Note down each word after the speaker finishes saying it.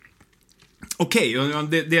Okej,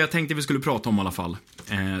 det jag tänkte vi skulle prata om i alla fall.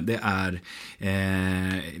 Det är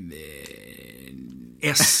det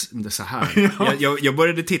är så här. Jag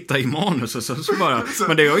började titta i manus och så bara,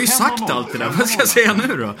 men det har ju sagt allt det där. Vad ska jag säga nu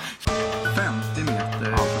då? 50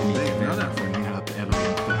 meter från byggnaden.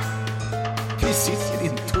 Vi sitter i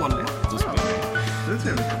din toalett och spelar. Det är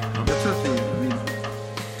trevligt. Jag tror att vi...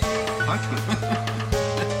 Tack.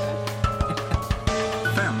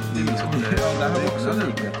 50 meter. Ja, det här var också en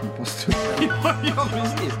likhet med posthuset. Ja,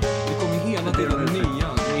 precis. Det kommer hela tiden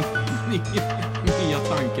nya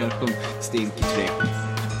tankar som stinker träck.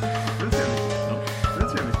 Det är trevligt.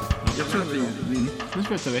 Jag tror att vi... Nu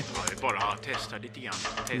spelar vi. Ja, vi bara testar lite grann.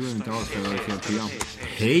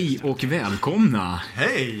 Hej och välkomna.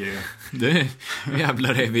 Hej! Det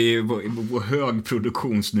jävlar är vi på hög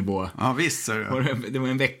produktionsnivå. Ja, visst är det. Det var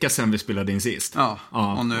en vecka sedan vi spelade in sist. Ja,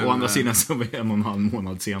 och nu, å andra sidan så var det 1,5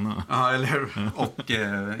 månad senare. Ja, eller hur? Och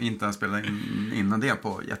inte har spelat innan det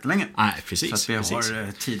på jättelänge. Nej, precis. Så att vi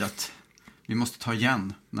har tid att... Vi måste ta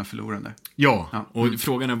igen när förlorande. Ja, och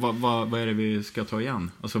frågan är vad är det vi ska ta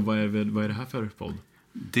igen? Alltså vad är det här för podd?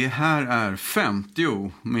 Det här är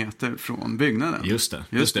 50 meter från byggnaden. Just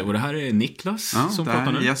det. Och det här är Niklas som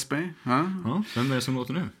pratar nu. Ja, Jesper. Ja. Vem är det som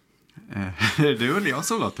låter nu? Det är väl jag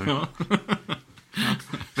som låter. Ja.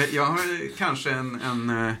 Jag har kanske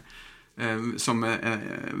en som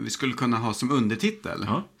vi skulle kunna ha som undertitel.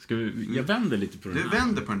 Ja, jag vänder lite på den här. Du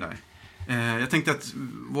vänder på den där. Jag tänkte att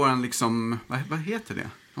våran liksom, vad heter det?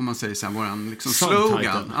 Om man säger så här, våran liksom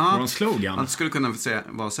slogan. Ja, våran slogan. Att skulle kunna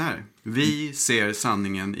vara så här. Vi ser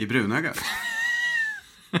sanningen i brunögat.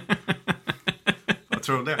 Jag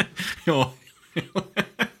tror det. Ja.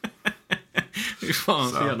 Hur fan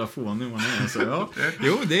så jävla fånig man är. Så, ja.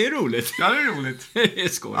 Jo, det är roligt. Ja, det är roligt. Det är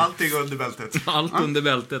skoj. Allting under bältet. Allt under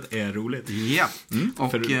bältet är roligt. Ja.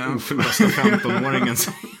 Och för oförlösta 15-åringen så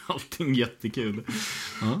är allting jättekul.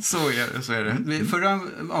 Ja. Så är det. Förra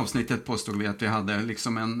avsnittet påstod vi att vi hade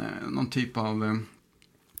liksom någon typ av...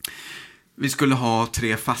 Vi skulle ha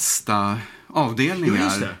 3 fasta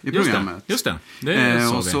avdelningar i programmet. Just det. Det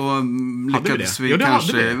sa och vi. Så lyckades vi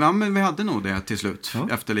kanske... Hade vi. Ja, men vi hade nog det till slut. Ja.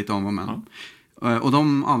 Efter lite om och men. Ja. Och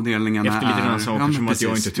de avdelningarna efter lite är... saker som att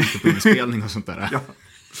jag inte tyckte på inspelning och sånt där. Ja.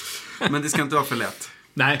 Men det ska inte vara för lätt.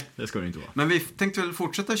 Nej, det ska det inte vara. Men vi tänkte väl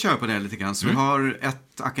fortsätta köra på det lite grann. Så vi har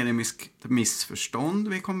ett akademiskt missförstånd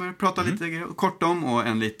vi kommer prata lite kort om. Och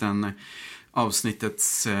en liten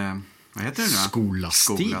avsnittets... Vad heter det nu?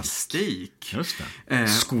 Skolastik. Just det.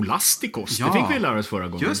 Skolastikos. Ja, det fick vi lära oss förra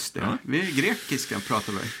gången. Just det. Ja. Vi är grekiska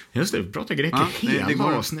pratar vi. Just det, vi pratar grekiska hela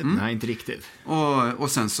går. avsnitt. Nej, inte riktigt.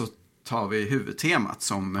 Och sen så tar vi huvudtemat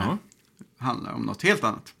som handlar om något helt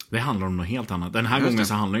annat. Det handlar om något helt annat. Den här gången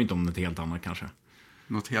så handlar det inte om något helt annat kanske.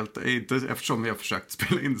 Något helt... Inte eftersom vi har försökt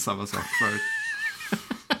spela in samma sak förut.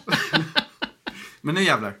 Men nu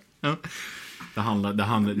jävlar. Ja. Det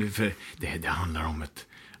handlar om ett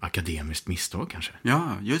akademiskt misstag kanske.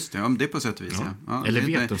 Ja, just det. Ja, det är på sätt och vis. Ja. Ja, eller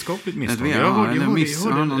vetenskapligt misstag. Jag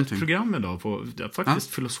hörde ett program idag på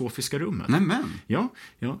filosofiska rummet. Nämen. Ja.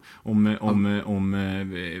 Om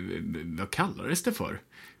vad kallades det för?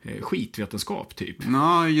 Skitvetenskap typ.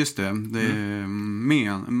 Ja, just det. Det är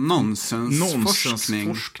nonsensforskning.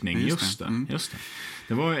 Nonsensforskning, just det.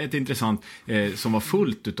 Det var ett intressant som var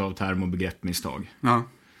fullt av term- och begreppsmisstag. Ja.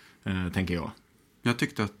 Tänker jag. Jag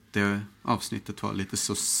tyckte att det avsnittet var lite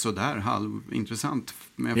sådär halvintressant.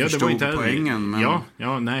 Men jag förstod inte poängen. Men...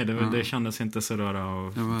 Det kändes inte så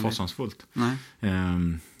där fasansfullt. Nej.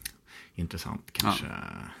 Intressant kanske. Ja.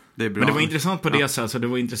 Det är bra. Men det var intressant på det sättet. Alltså det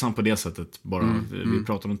var intressant på det sättet. Vi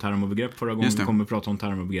pratade om term och begrepp förra gången. Vi kommer att prata om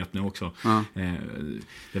term och begrepp nu också. Ja.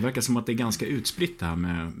 Det verkar som att det är ganska utspritt det här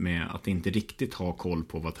med att inte riktigt ha koll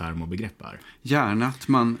på vad term och begrepp är. Gärna att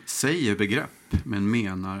man säger begrepp men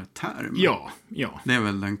menar term. Ja. Det är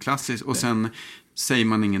väl den klassiska. Och sen säger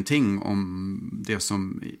man ingenting om det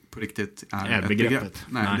som på riktigt är ett begrepp.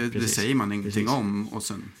 Nej, det säger man ingenting om. Och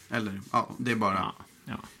sen, det är bara...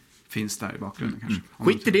 Ja. Finns där i bakgrunden kanske.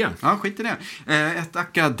 Skit i det. Ja, skit i det. Ett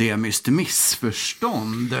akademiskt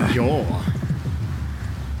missförstånd. Ja.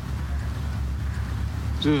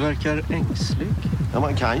 Du verkar ängslig. Ja,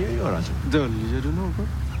 man kan ju göra så. Döljer du något?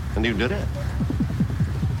 Men du gjorde det.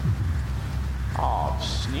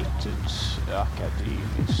 Avsnittets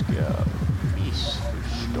akademiska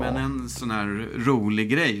missförstånd. Men en sån här rolig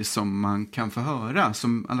grej som man kan få höra,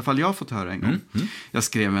 som i alla fall jag har fått höra en gång. Jag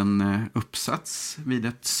skrev en uppsats vid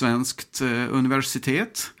ett svenskt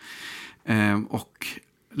universitet och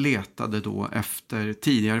letade då efter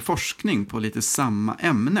tidigare forskning på lite samma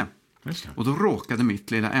ämne. Och då råkade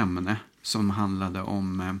mitt lilla ämne som handlade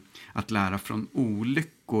om att lära från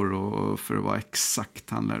olyckor, och för att vara exakt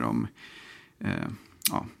handlar det om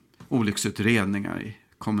olycksutredningar i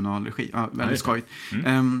kommunal regi. Ja, väldigt skojigt.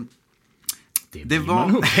 Det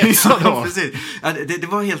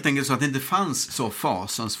var helt enkelt så att det inte fanns så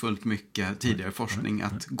fasansfullt mycket tidigare forskning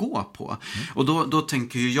att gå på. Och då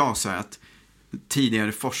tänker ju jag så här att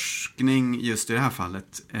tidigare forskning just i det här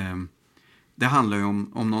fallet, det handlar ju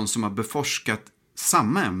om någon som har beforskat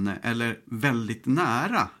samma ämne eller väldigt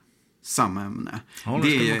nära samma ämne. Ja,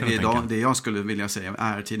 det är idag det jag skulle vilja säga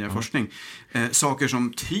är tidigare forskning. Saker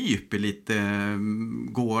som typ är lite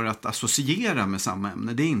går att associera med samma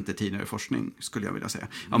ämne, det är inte tidigare forskning skulle jag vilja säga.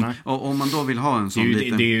 Om man då vill ha en sån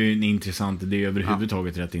liten... Det är ju en intressant, det är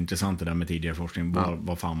överhuvudtaget rätt intressant det där med tidigare forskning,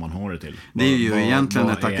 vad fan man har det till. Det är ju egentligen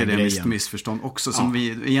ett akademiskt missförstånd också som vi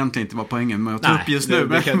egentligen inte var poängen med att ta upp just nu.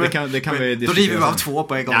 Det kan vi då river vi av 2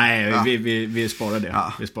 på en gång. Nej, vi sparar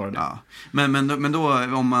det. Vi sparar det. Ja. Men då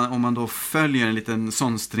om man då följer en liten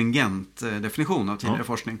sån stringent definition av tidigare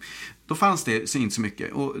forskning, då fanns det inte så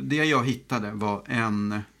mycket. Och det jag hittade var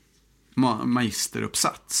en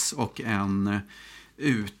magisteruppsats och en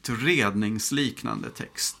utredningsliknande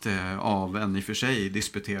text av en i och för sig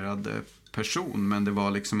disputerad person, men det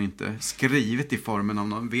var liksom inte skrivet i formen av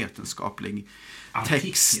någon vetenskaplig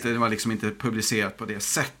text. Det var liksom inte publicerat på det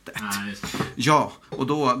sättet. Ja, och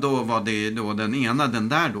då var det då den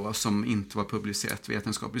där då som inte var publicerat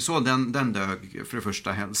vetenskapligt. Så den dög för det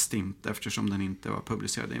första helst inte, eftersom den inte var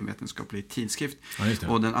publicerad i en vetenskaplig tidskrift.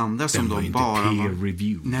 Och den andra som då bara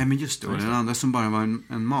var... Nej, men just det. Den andra som bara var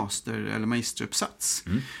en master- eller magisteruppsats.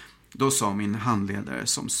 Då sa min handledare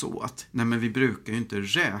som så att nej, men vi brukar ju inte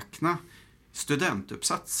räkna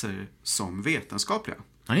studentuppsatser som vetenskapliga.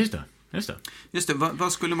 Ja, just det.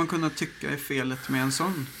 Vad skulle man kunna tycka är felet med en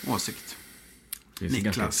sån åsikt? Det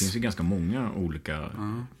finns ju ganska många olika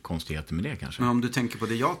konstigheter med det kanske. Men om du tänker på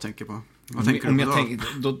det jag tänker på.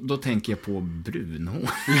 Då tänker jag på brunhår.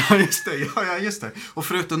 Ja, just det. Och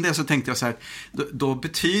förutom det så tänkte jag så här, då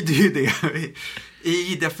betyder ju det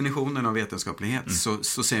i definitionen av vetenskaplighet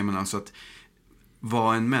så säger man alltså att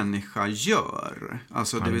vad en människa gör,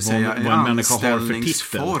 alltså det vill säga en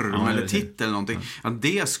anställningsform eller titel eller någonting, att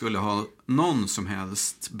det skulle ha någon som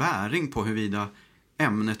helst bäring på huruvida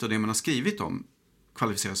ämnet och det man har skrivit om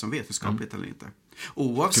kvalificeras som vetenskapligt eller inte.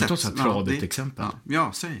 Oavsett. Ska vi ta ett tradigt exempel?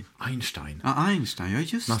 Ja, säg. Einstein. Ja, Einstein, ja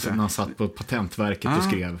just det. När han satt på Patentverket och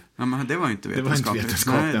skrev. Ja, men det var ju inte vetenskapligt.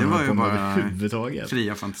 Nej, det var ju bara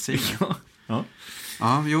fria fantasier.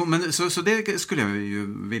 Ja, jo, men så det skulle jag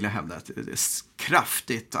ju vilja hävda att det är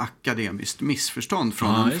kraftigt akademiskt missförstånd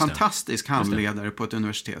från en fantastisk handledare på ett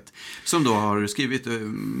universitet som då har skrivit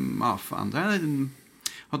andra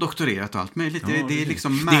har doktorerat och allt möjligt. Det är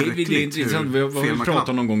liksom märkligt. Det är intressant. Vi har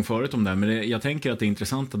pratat någon gång förut om det, men jag tänker att det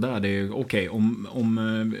intressanta där, det är okej,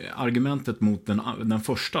 om argumentet mot den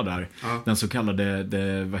första där, den så kallade,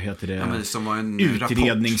 vad heter det? Som var en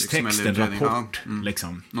utredningstexten, rapport,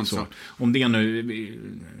 liksom. Så. Om det nu,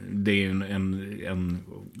 det är en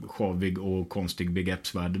sjavig och konstig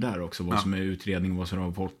begreppsvärde där också, vad som är utredning, vad som är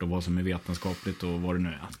rapport och vad som är vetenskapligt och vad det nu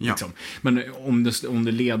är. Liksom. Men om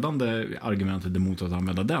det ledande argumentet emot att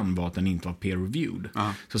använda den var att den inte var peer-reviewed,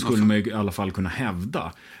 så skulle man i alla fall kunna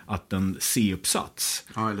hävda att en C-uppsats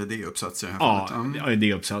eller D-uppsats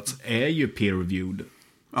D-uppsats är ju peer-reviewed.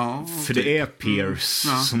 Ja, för det är peers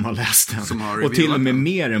som har läst den. Och till och med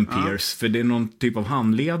mer än peers. För det är någon typ av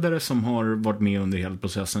handledare som har varit med under hela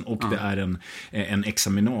processen. Och det är en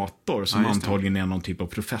examinator som antagligen är någon typ av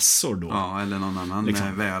professor då. Ja, eller någon annan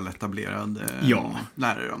väletablerad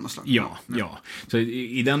lärare av något slag. Ja. Så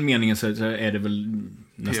i den meningen så är det väl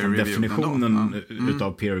nästan definitionen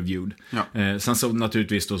utav peer-reviewed. Sen så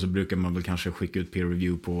naturligtvis då så brukar man väl kanske skicka ut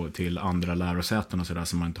peer-review till andra lärosäten och sådär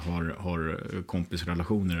som man inte har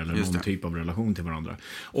kompisrelationer eller någon typ av relation till varandra.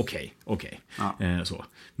 Okej. Så.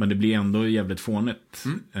 Men det blir ändå jävligt fånigt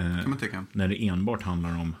kan man tycka. När det enbart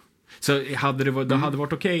handlar om. Så hade det hade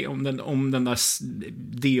varit okej om den där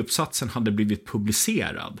D-uppsatsen hade blivit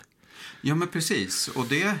publicerad. Ja, men precis. Och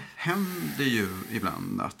det händer ju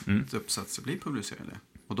ibland att uppsatser blir publicerade.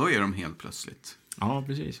 Och då är de helt plötsligt. Ja,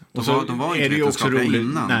 precis. Och så de var inte vetenskapliga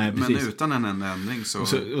innan, men utan en enda ändring så...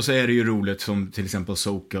 Och så är det ju roligt som till exempel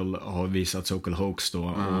Sokal har visat, Sokal Hoax då,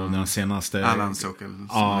 och den senaste... Alan Sokal.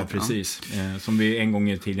 Ja, precis. Som vi en gång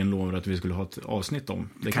i tiden lovade att vi skulle ha ett avsnitt om.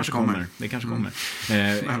 Det kanske kommer.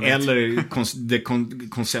 Eller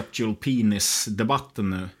Conceptual Penis-debatten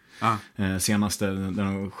nu. Senaste där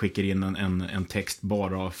de skickar in en text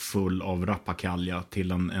bara full av rappakalja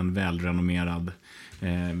till en välrenommerad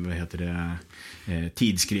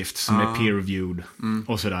tidskrift som är peer-reviewed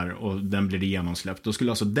och sådär, och den blir det genomsläppt. Då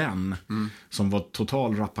skulle alltså den som var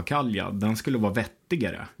total rappakalja, den skulle vara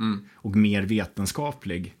vettigare och mer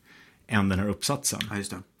vetenskaplig än den här uppsatsen. Ja,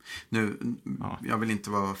 just det. Nu, jag vill inte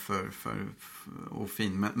vara för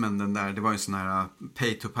ofin, men den där, det var ju en sån här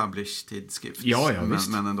pay to publish tidskrift. Ja, visst.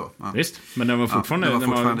 Men ändå. Ja. Visst, men den var fortfarande... Ja, den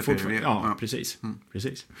var fortfarande ja, precis.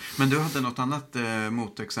 Precis. Men du hade något annat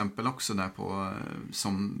motexempel också där på,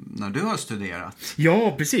 som när du har studerat.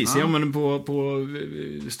 Ja, precis. Ja, men på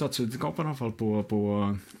statsvetenskapen i alla fall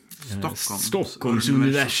på Stockholms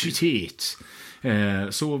universitet.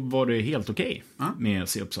 Så var det helt okej med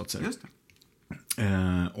C-uppsatser. Just det.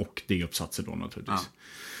 Och D-uppsatser då naturligtvis.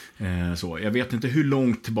 Så, jag vet inte hur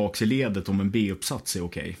långt tillbaka i ledet om en B-uppsats är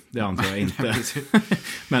okej. Det antar jag inte.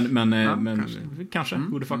 men kanske.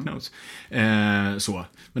 Who the fuck knows. Så.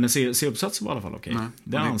 Men en C-uppsats var i alla fall okej.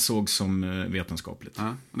 Det ansågs som vetenskapligt.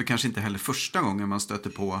 Ja. Och det kanske inte heller första gången man stöter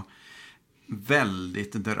på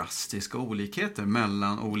väldigt drastiska olikheter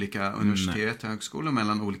mellan olika universitet och högskolor,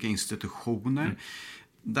 mellan olika institutioner.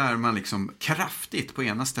 Där man liksom kraftigt på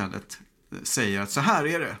ena stället säger att så här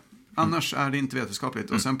är det. Annars är det inte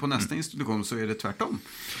vetenskapligt. Och sen på nästa institution så är det tvärtom.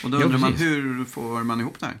 Och då undrar man, hur får man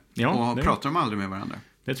ihop det här? Ja, och pratar de aldrig med varandra?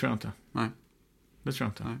 Det tror jag inte. Nej. Det tror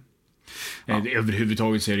jag inte. Nej.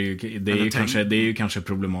 Överhuvudtaget så är det ju kanske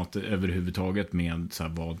problematiskt överhuvudtaget med så här,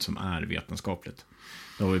 vad som är vetenskapligt.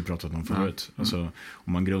 Det har vi pratat om förut. Alltså,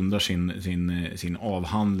 om man grundar sin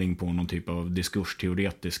avhandling på någon typ av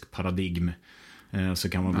diskursteoretisk paradigm, så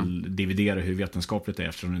kan man väl dividera hur vetenskapligt det är,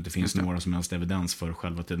 eftersom det inte finns några som helst evidens för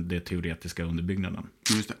själva det teoretiska underbyggnaden.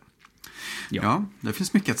 Just det. Ja, det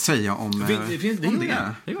finns mycket att säga om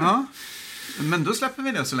det. Ja. Men då släpper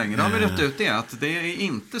vi det så länge. Då har vi rätt ut det. Att det är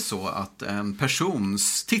inte så att en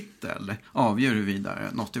persons titel avgör huruvida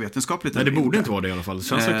något är vetenskapligt. Nej, det borde inte vara det i alla fall.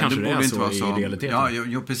 Sen så kanske det är så i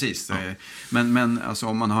realiteten. Ja, precis. Ja. Men alltså,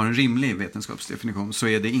 om man har en rimlig vetenskapsdefinition så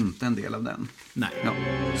är det inte en del av den. Nej. Ja,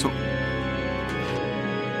 så.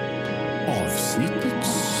 Avsnittet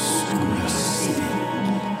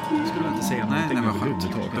skulle jag inte säga någonting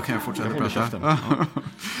överhuvudtaget. Då kan jag fortsätta prata.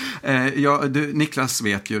 Niklas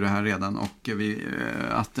vet ju det här redan, och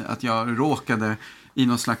att jag råkade i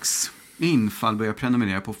någon slags infall börja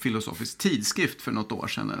prenumerera på Filosofisk tidskrift för något år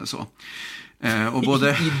sedan eller så. Och både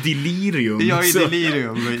i delirium. Ja, i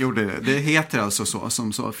delirium gjorde det. Det heter alltså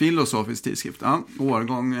så, Filosofisk tidskrift. Ja,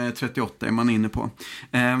 årgång 38 är man inne på.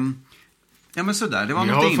 Ja, men sådär, det var något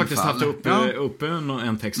infall. Jag har faktiskt haft uppe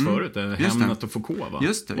en text förut, Hemnet och Foucault, va?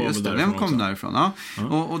 Just det. Den kom därifrån, ja.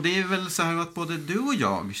 Och det är väl så här att både du och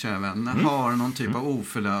jag, kära vän, har någon typ av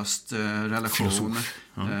oförlöst relation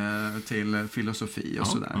till filosofi och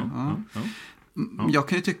sådär. Jag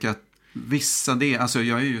kan ju tycka att alltså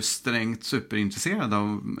jag är ju strängt superintresserad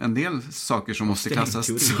av en del saker som måste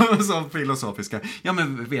klassas som filosofiska. Ja,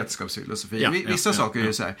 men vetenskapsfilosofi. Vissa saker är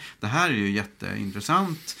ju så här, det här är ju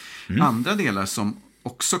jätteintressant. Andra delar som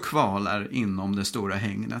också kvalar inom det stora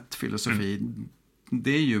hängnet filosofi,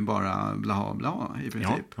 det är ju bara bla bla i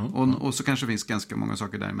princip. Och så kanske finns ganska många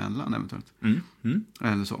saker däremellan eventuellt.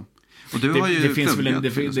 Eller så. Och du har ju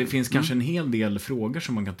det finns kanske en hel del frågor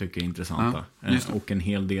som man kan tycka är intressanta. Och en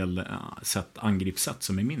hel del angreppssätt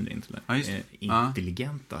som är mindre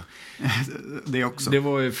intelligenta. Det också. Det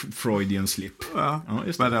var ju Freudian slip.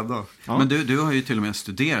 Men du har ju till och med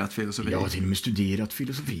studerat filosofi. Jag har till och med studerat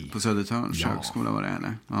filosofi. På Södertörns högskola var det,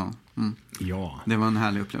 eller? Ja. Det var en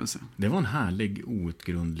härlig upplevelse. Det var en härlig,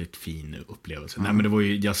 outgrundligt fin upplevelse. Nej, men det var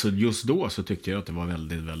ju, alltså, just då så tyckte jag att det var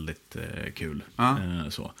väldigt, väldigt kul.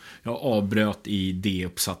 Så. Jag avbröt i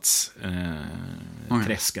D-uppsats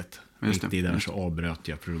träsket. Mitt i där så avbröt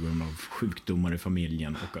jag på grund av sjukdomar i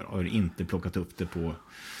familjen och har inte plockat upp det på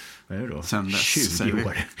sen dess, 20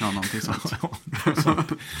 år. Ja, någonting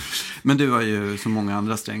sånt. Men du har ju så många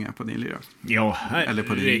andra strängar på din lyra. Ja, eller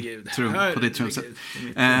på ditt trumset.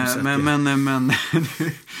 Men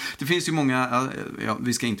det finns ju många,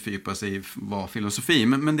 vi ska inte fördjupa sig i vad filosofi,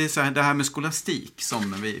 men det är så här, det här med skolastik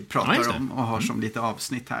som vi pratar om och har som lite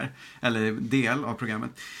avsnitt här, eller del av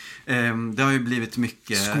programmet. Det har ju blivit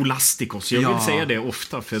mycket skolastikos. Jag vill säga det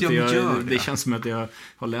ofta för att det känns som att jag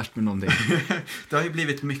har lärt mig någonting. Det har ju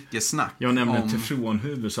blivit mycket snack. Jag nämnde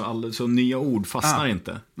teflonhuvud så nya ord fastnar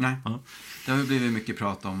inte. Nej. Det har ju blivit mycket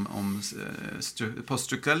prat om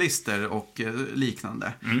poststrukturalister och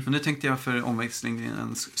liknande. Men nu tänkte jag för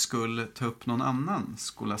omväxlingens skull ta upp någon annan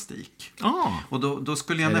skolastik. Och då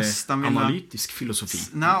skulle jag nästan vilja... Analytisk filosofi?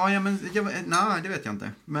 Nej, det vet jag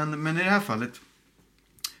inte. Men i det här fallet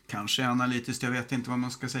kanske analytiskt, jag vet inte vad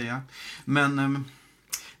man ska säga. Men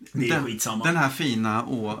den här fina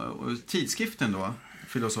tidskriften då,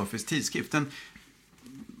 Filosofisk tidskrift,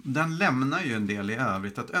 den lämnar ju en del i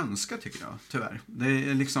övrigt att önska, tycker jag, tyvärr. Det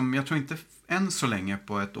är liksom, jag tror inte än så länge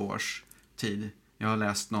på ett års tid jag har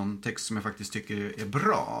läst någon text som jag faktiskt tycker är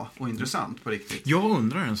bra och intressant på riktigt. Jag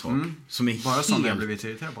undrar en sak som är Bara sån jag blivit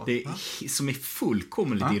irriterad på. som är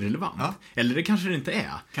fullkomligt irrelevant. Ja. Eller det kanske det inte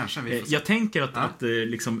är. Kanske jag tänker att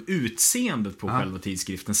liksom utseendet på själva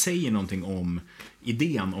tidskriften säger någonting om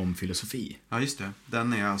idén om filosofi. Ja, just det.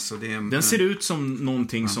 Den är alltså... Den ser ut som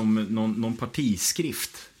någonting som någon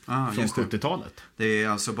partiskrift från 70-talet. Det är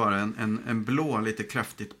alltså bara en blå, lite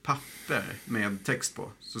kraftigt papper med text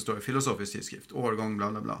på. Så står det filosofisk tidskrift, årgång,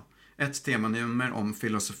 bla bla bla. Ett temanummer om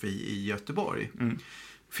filosofi i Göteborg.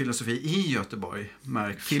 Filosofi i Göteborg,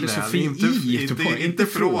 märk filosofi i Göteborg, inte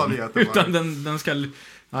från Göteborg. Utan den ska...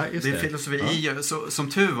 Ja, just det är filosofi i, som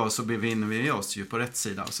tur var så befinner vi oss ju på rätt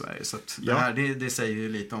sida av Sverige. Så att det här, det säger ju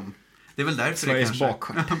lite om... Det är väl därför Sveriges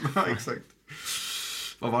bakhand. Ja, exakt.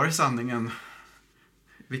 Vad var det sanningen?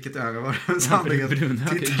 Vilket öga var det sanningen?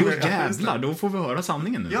 Jo, jävlar, då får vi höra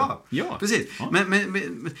sanningen nu. Ja, precis. Ja.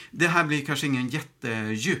 Men det här blir kanske ingen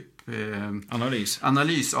jättedjup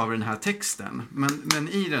analys av den här texten. Men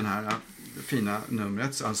i den här fina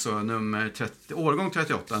numret, alltså nummer 30, årgång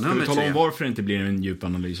 38, nummer 3. Ska du tala om varför det inte blir en djup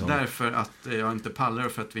analys av det? Därför att jag inte pallar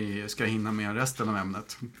för att vi ska hinna med resten av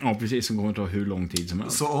ämnet. Ja, precis, som kommer att ta hur lång tid som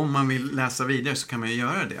helst. Så om man vill läsa vidare så kan man ju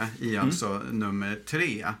göra det i alltså nummer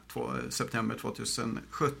 3, september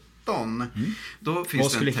 2017. Då finns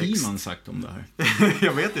vad skulle en text. He-Man sagt om det här?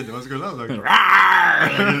 Jag vet inte, vad skulle han sagt?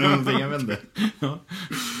 Jag vet inte. Ja.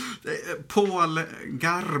 Paul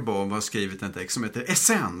Garbo har skrivit en text som heter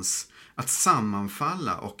Essens. Att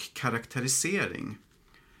sammanfalla och karaktärisering.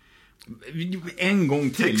 En gång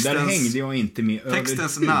till, där hängde jag inte med.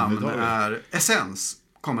 Textens namn är Essens,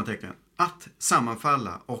 kommatecken. Att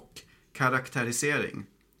sammanfalla och karaktärisering.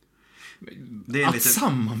 Det är att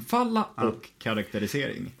sammanfalla och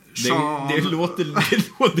karaktärisering. Det låter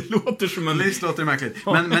som en... Det låter märkligt.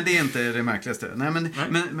 Men det är inte det märkligaste. Nej,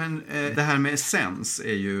 men det här med essens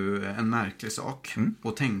är ju en märklig sak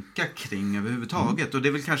att tänka kring överhuvudtaget. Och det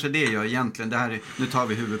är väl kanske det jag egentligen... nu tar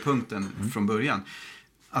vi huvudpunkten från början.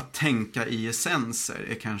 Att tänka i essenser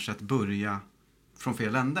är kanske att börja från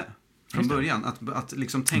fel ände. Från början. Att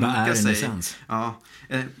liksom tänka sig... Essens? Ja,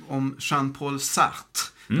 om Jean-Paul Sartre,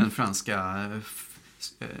 den franska...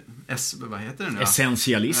 vad heter det nu?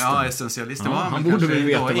 Essentialisten. Ja, essentialisten. Ja, han borde väl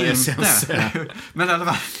veta vad essens är. Men i alla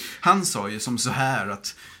fall, han sa ju som så här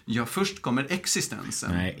att först kommer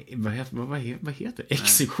existensen. Nej, vad heter det?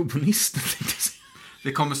 Exhibitionisten, tänkte jag säga.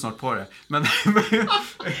 Vi kommer snart på det. Men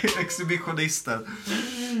exhibitionisten.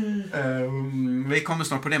 Vi kommer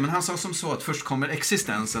snart på det. Men han sa som så att först kommer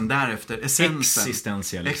existensen, därefter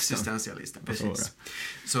essensen. Existentialisten, precis.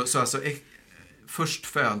 Så alltså, först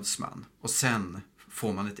föds man och sen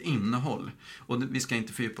får man ett innehåll. Och vi ska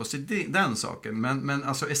inte fördjupa oss i den saken. Men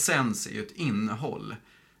alltså essens är ju ett innehåll.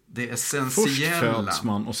 Det essentiella. Först föds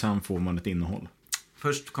man och sen får man ett innehåll.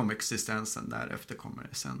 Först kommer existensen, därefter kommer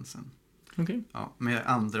essensen. Okay. Ja, med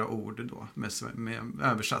andra ord då. Med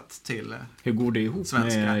översatt till hur går det ihop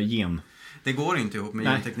svenska? Med gen? Det går inte ihop med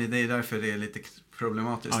genteknik. Det är därför det är lite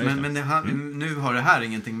problematiskt. Ja, men nu har det här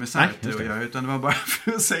ingenting med Sartre att göra, utan det var bara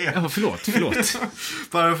för att säga... Ja, förlåt.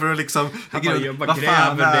 Bara för att liksom... vad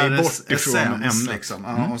gräver dig bort ifrån ämnet. Liksom,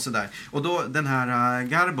 och sådär. Och då, den här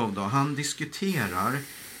Garbo då, han diskuterar...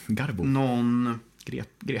 Garbo?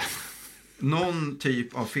 Någon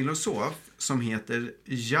typ av filosof som heter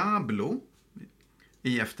Jablo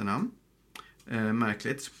i efternamn.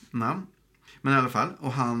 Märkligt namn. Men i alla fall.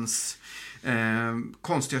 Och hans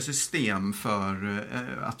konstiga system för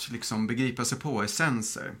att liksom begripa sig på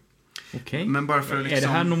essenser. Okej. Men bara för liksom... Är det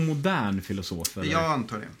här någon modern filosof? Eller? Jag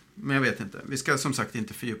antar det. Men jag vet inte. Vi ska som sagt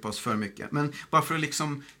inte fördjupa oss för mycket. Men bara för att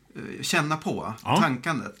liksom känna på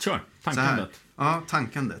tankandet. Sure. Tankandet.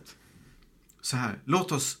 Tankandet. Så här.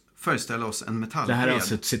 Låt oss föreställa oss en metallsked. Det här är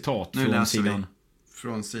alltså ett citat från sidan.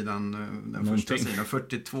 Från sidan, den första sidan,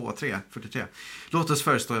 43. Låt oss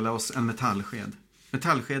föreställa oss en metallsked.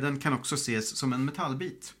 Metallskeden kan också ses som en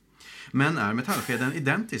metallbit. Men är metallskeden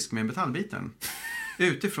identisk med metallbiten?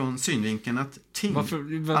 Utifrån synvinkeln att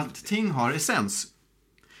ting har essens.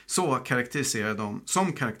 Som karaktäriserar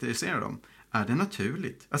dem är det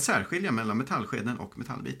naturligt att särskilja mellan metallskeden och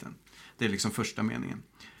metallbiten. Det är liksom första meningen.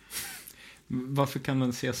 Varför kan den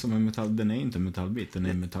ses som en metall? Den är inte en metallbit, den är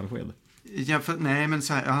en metallsked. Nej, men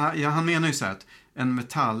så här, han menar ju så här att en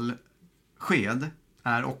metallsked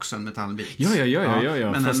är också en metallbit. Ja.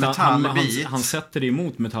 Men en metallbit... Han sätter det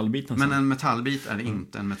emot metallbiten. Men en metallbit är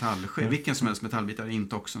inte en metallsked. Vilken som helst metallbit är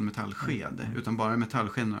inte också en metallsked. Utan bara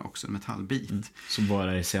metallskeden är också en metallbit. Så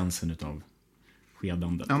bara är essensen utav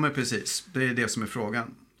skedandet. Ja, men precis. Det är det som är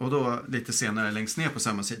frågan. Och då lite senare längst ner på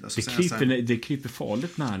samma sida så säger så här, det kryper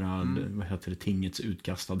farligt nära vad heter det, tingets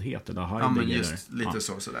utkastadhet eller ja, men just lite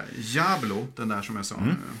sådär. Diablo, den där som jag sa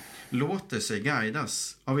nu, låter sig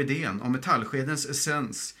guidas av idén om metallskedens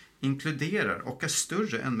essens inkluderar och är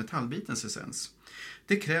större än metallbitens essens.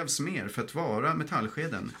 Det krävs mer för att vara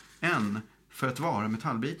metallskeden än för att vara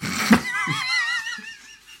metallbiten.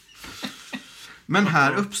 Men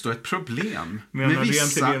här uppstår ett problem med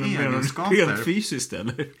vissa egenskaper. Rent fysiskt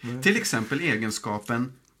eller? Till exempel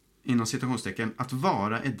egenskapen, inom citationstecken, att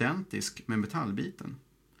vara identisk med metallbiten.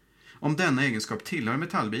 Om denna egenskap tillhör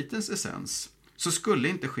metallbitens essens så skulle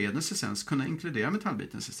inte skedens essens kunna inkludera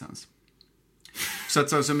metallbitens essens. Så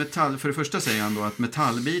att alltså för det första säger han då att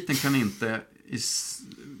metallbiten kan inte,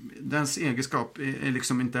 dens egenskap är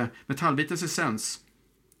liksom inte metallbitens essens.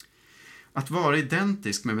 Att vara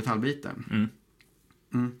identisk med metallbiten.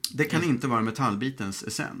 Det kan inte vara metallbitens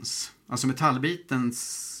essens. Alltså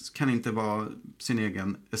metallbitens kan inte vara sin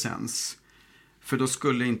egen essens. För då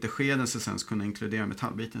skulle inte skedens essens kunna inkludera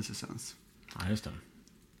metallbitens essens. Ja, just det.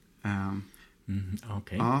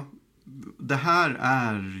 Okej. Ja, det här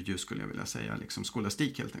är ju, skulle jag vilja säga, liksom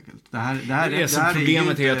skolastik helt enkelt.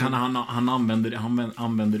 Problemet är att han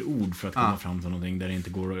använder ord för att komma fram till någonting där det inte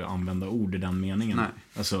går att använda ord i den meningen. Nej.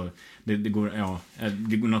 Alltså, det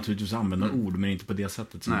går naturligtvis att använda ord, men inte på det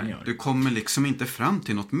sättet som man gör. Du kommer liksom inte fram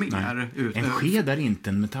till något mer. En sked är inte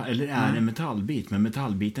en metall, eller är en metallbit, men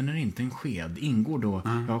metallbiten är inte en sked. Ingår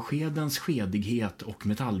då skedens skedighet och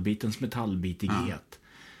metallbitens metallbitighet.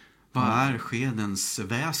 Vad är skedens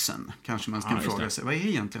väsen? Kanske man ska fråga sig. Vad är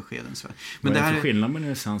egentligen skedens väsen? Men vad är det för skillnad mellan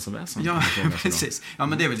essens och väsen? Ja, precis. Ja,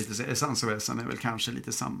 men det är väl lite, essens och väsen är väl kanske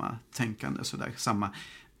lite samma tänkande, sådär.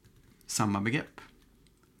 Samma begrepp.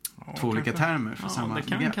 Ja, två olika termer för samma det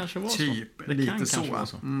kan begrepp. Kanske vara typ, så. Det lite kan så. Vara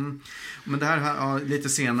så. Men det här lite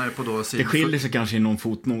senare på då det skiljer sig kanske i någon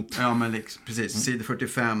fotnot. Ja, men precis. Sida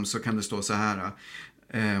 45 så kan det stå så här.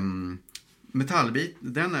 Metallbit,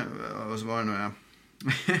 den är, vad var det nu är?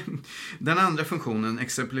 Den andra funktionen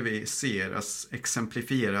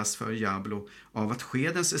exemplifieras för Diablo av att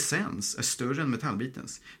skedens essens är större än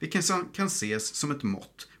metallbitens. Vilket kan ses som ett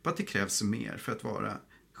mått på att det krävs mer för att vara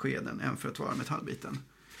skeden än för att vara metallbiten.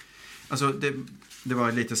 Alltså det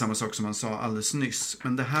var lite samma sak som han sa alldeles nyss.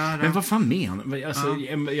 Men det här... Men vad fan menar alltså,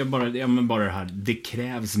 bara det här. Det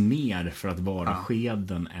krävs mer för att vara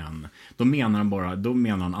skeden än. Då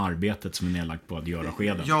menar han arbetet som är nedlagt på att göra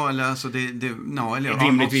skeden. Ja, eller alltså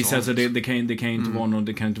rimligtvis, alltså det kan inte vara något,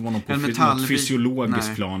 det kan inte vara något på något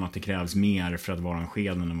fysiologiskt plan att det krävs mer för att vara en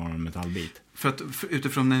sked än att vara en metallbit. För att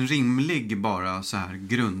utifrån en rimlig, bara så här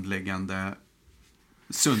grundläggande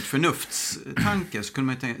sunt förnuftstanke så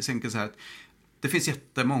kunde man tänka så här att det finns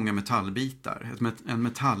jättemånga metallbitar. En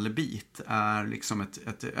metallbit är liksom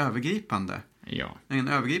ett övergripande. Ja. En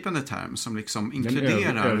övergripande term som liksom inkluderar...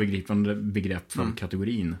 En övergripande begrepp för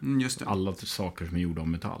kategorin. Just det. Alla saker som är gjorda av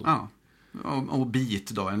metall. Ja. Och bit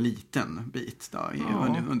då, en liten bit då,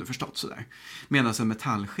 underförstått sådär. Medan en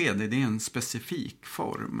metallsked, det är en specifik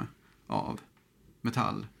form av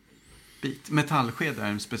metallbit. Metallsked är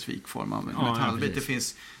en specifik form av metallbit. Det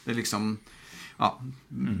finns, det är liksom...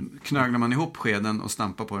 knöglar man ihop skeden och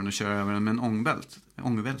stampar på den och kör över den med en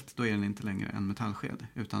ångvält, då är den inte längre en metallsked,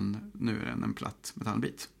 utan nu är den en platt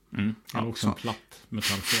metallbit. Eller också en platt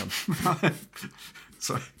metallsked.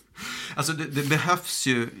 Så. Alltså det behövs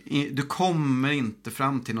ju, du kommer inte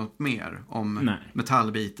fram till något mer om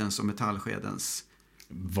metallbitens och metallskedens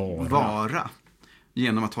vara.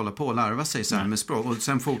 Genom att hålla på och larva sig så här med språk. Och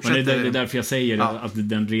sen fortsätter... Det är därför jag säger att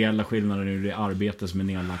den reella skillnaden är det arbete som är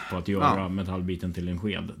nedlagt på att göra metallbiten till en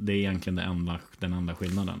sked. Det är egentligen den enda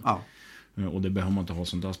skillnaden. Ja. Och det behöver man inte ha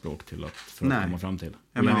sånt där språk till för att komma fram till.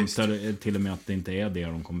 Jag antar till och med att det inte är det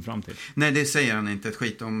de kommer fram till. Nej, det säger han inte ett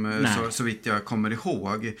skit om så vitt jag kommer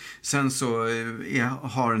ihåg. Sen så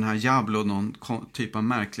har den här Diablo någon typ av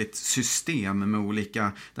märkligt system med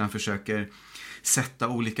olika, där han försöker sätta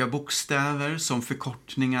olika bokstäver som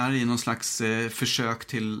förkortningar i någon slags försök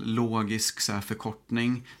till logisk så här,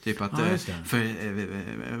 förkortning. Typ att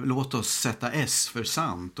låt oss sätta S för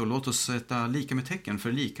sant och låt oss sätta lika med tecken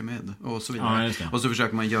för lika med och så vidare. Och så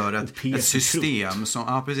försöker man göra ett system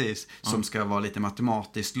som, som ska vara lite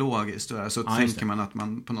matematiskt logiskt. Så tänker man att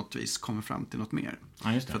man på något vis kommer fram till något mer.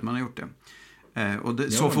 För att man har gjort det. Och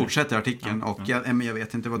så fortsätter artikeln och jag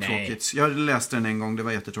vet inte vad tråkigt. Jag läste den en gång, det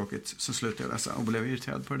var jättetråkigt. Så slutade jag läsa och blev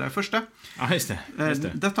irriterad på det där första. Ja, just det.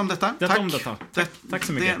 Detta om detta. Tack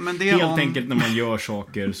så mycket. Helt enkelt när man gör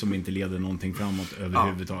saker som inte leder någonting framåt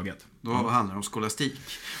överhuvudtaget. Då handlar det om skolastik.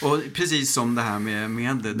 Och precis som det här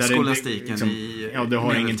med skolastiken liksom, i det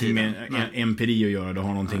har ingenting med Nej. empiri att göra. Det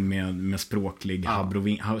har någonting med språkliga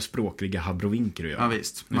habrovinker att göra. Ja,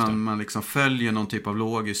 visst. Man liksom följer någon typ av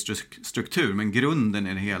logisk struktur, men grunden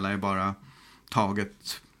i det hela är bara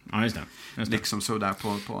taget. Ja, just det. Liksom sådär på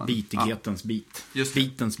en... Bitighetens bit. Just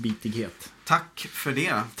Bitens bitighet. Tack för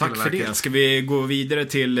det. Tack för det. Ska vi gå vidare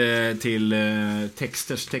till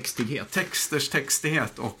texters textighet? Texters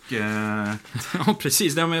textighet och... Ja,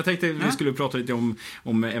 precis. Men jag tänkte vi skulle prata lite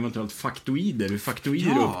om eventuellt faktoider. Hur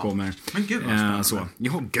faktoider uppkommer. Men gud vad spännande. Så.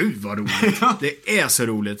 Ja, gud vad roligt. Det är så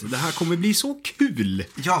roligt. Det här kommer bli så kul.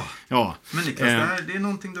 Ja. Men Niklas, det är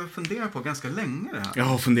någonting du har funderat på ganska länge det här. Jag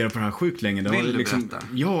har funderat på det här sjukt länge. Vill du berätta?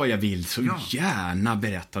 Ja, jag vill så gärna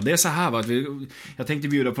berätta. Det är så här att jag tänkte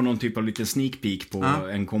bjuda på någon typ av liten sneak peek på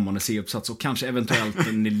en kommande C-uppsats och kanske eventuellt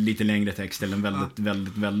en lite längre text eller en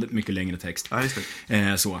väldigt mycket längre text. Ja, just det.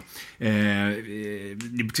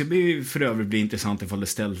 Det ska för övrigt bli intressant ifall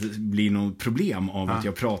det blir något problem av att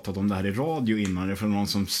jag pratat om det här i radio innan. Det är från någon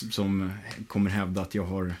som kommer hävda att jag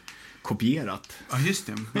har kopierat. Ja, just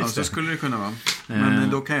det. Ja, så skulle det kunna vara. Men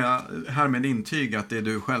då kan jag härmed intyga att det är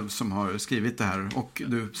du själv som har skrivit det här och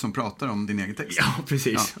du som pratar om din egen text. Ja,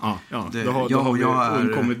 precis. Ja. Då har vi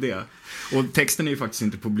undkommit det. Och texten är ju faktiskt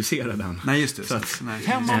inte publicerad än. Nej, just det. Så att,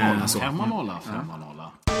 5-0.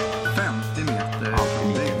 50 meter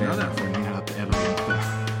från byggnaden.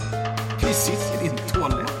 Vi sitter i din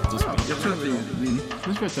toalett. Jag tror att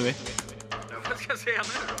Nu slutar vi. Vad ska jag säga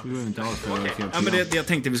nu då? Ja, men det jag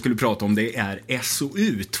tänkte vi skulle prata om det är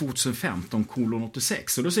SOU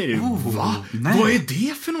 2015:86. Och då säger du, va? Nej. Vad är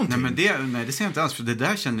det för någonting? Nej, det ser jag inte alls, för det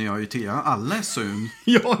där känner jag ju till. Alla SOU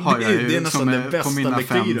Ja, det är nästan den bästa på mina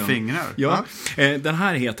lektyren. 5 fingrar. Ja, den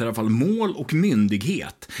här heter i alla fall Mål och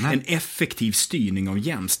myndighet. Nej. En effektiv styrning av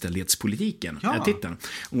jämställdhetspolitiken. Ja. Är titeln.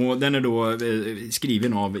 Och den är då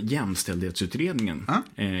skriven av Jämställdhetsutredningen.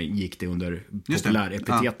 Gick det under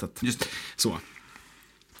populärepitetet. Just det. Så.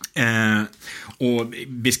 Och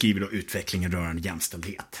beskriver då utvecklingen rörande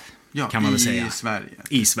jämställdhet. Ja, kan man väl säga.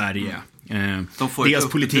 I I Sverige. De får Dels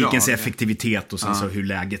ett politikens uppdrag. effektivitet och sen så hur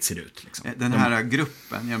läget ser ut. Liksom. Den här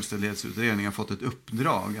gruppen, Jämställdhetsutredningen, har fått ett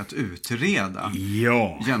uppdrag att utreda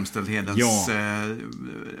jämställdhetens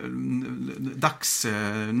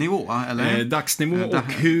dagsnivå. Eller? Dagsnivå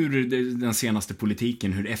och hur den senaste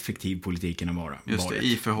politiken, hur effektiv politiken har varit. Just det,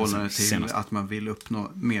 i förhållande till att man vill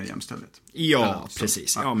uppnå mer jämställdhet. Ja,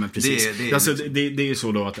 precis. Ja, men precis. Det är ju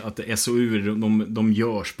så då att SOU de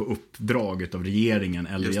görs på uppdrag av regeringen.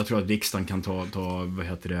 Eller jag tror att riksdagen kan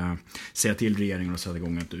säga till regeringen och sätta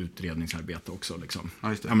igång ett utredningsarbete också. Liksom. Ja,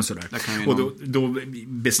 just det. Ja, men sådär. Och då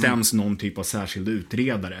bestäms någon typ av särskild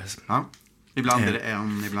utredare. Ja. Ibland är det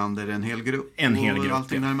ibland är det en hel grupp. En hel grupp,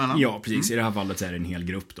 allting däremellan. Ja, precis. I det här fallet är det en hel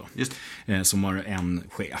grupp då. Just. Som har en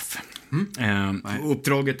chef.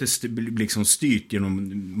 Uppdraget är liksom styrt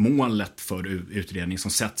genom målet för utredning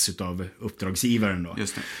som sätts av uppdragsgivaren då.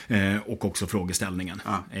 Just det. Och också frågeställningen.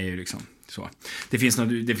 Är ju liksom så. Det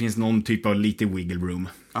finns någon typ av lite wiggle room.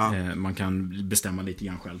 Man kan bestämma lite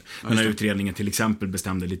grann själv. Den här utredningen till exempel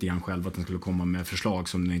bestämde lite grann själv att den skulle komma med förslag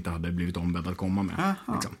som den inte hade blivit ombedd att komma med.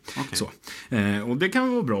 Liksom. Okay. Så. Och det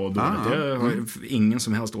kan vara bra och dåligt. Jag har ingen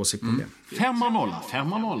som helst åsikt om det.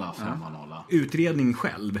 5-0. Utredningen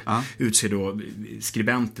själv utser då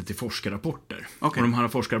skribenter till forskarrapporter. Och de här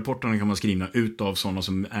forskarrapporterna kan man skriva ut av sådana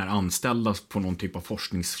som är anställda på någon typ av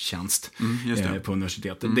forskningstjänst på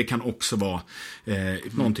universitetet. Det kan också vara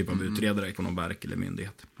någon typ av utredare på någon verk eller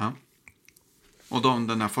myndighet. Ja. Och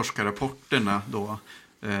den här forskarrapporterna då,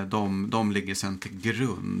 de ligger sen till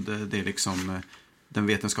grund. Det är liksom den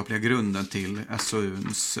vetenskapliga grunden till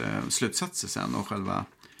SOU:s slutsatser sen och själva.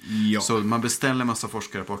 Ja. Så man beställer massa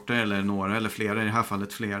forskarrapporter eller några eller flera, i det här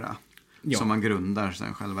fallet flera. Som man grundar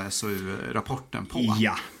sen själva SOU-rapporten på.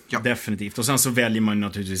 Ja, definitivt. Och sen så väljer man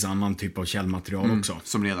naturligtvis annan typ av källmaterial också.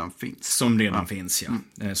 Som redan finns. Som redan finns, ja.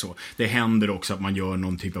 Så. Det händer också att man gör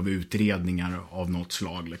någon typ av utredningar av något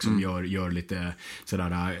slag. Liksom. Gör lite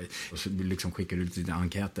sådär, liksom skickar ut lite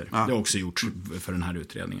enkäter. Det har också gjorts för den här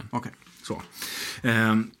utredningen. Okay. Så.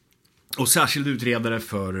 Och särskild utredare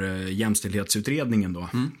för jämställdhetsutredningen då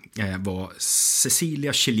var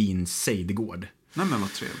Cecilia Kjellin Seidegård. Nej, men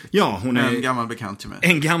vad trevligt. Ja, hon är en gammal bekant till mig.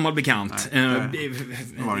 En gammal bekant.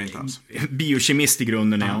 Var det inte alls. Biokemist i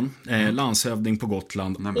grunden är hon. Landshövding på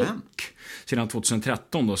Gotland. Nämen. Och sedan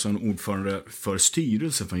 2013 då så är hon ordförande för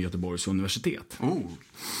styrelsen från Göteborgs universitet.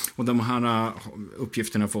 Och de här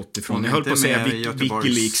uppgifterna har fått ifrån, jag höll på att säga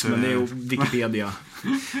Wikileaks, men det är Wikipedia.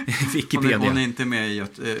 Wikipedia. Hon är inte med i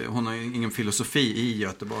hon har ingen filosofi i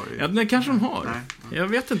Göteborg. Ja, det kanske hon har. Nej. Jag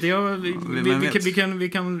vet inte. Vi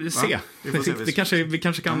kan se. Vi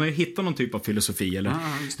kanske kan hitta någon typ av filosofi eller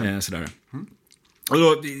sådär. Och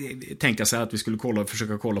då tänkte jag så här att vi skulle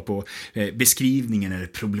försöka kolla på beskrivningen eller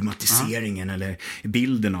problematiseringen eller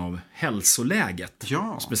bilden av hälsoläget.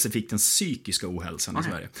 Ja. Specifikt den psykiska ohälsan i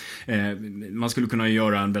Sverige. Man skulle kunna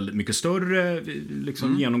göra en väldigt mycket större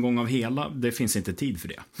genomgång av hela. Det finns inte tid för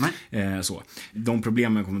det. Så. De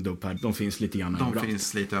problemen jag kommit upp här, de finns lite grann överallt. De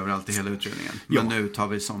finns lite överallt i hela utredningen. Men nu tar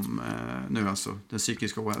vi som, alltså den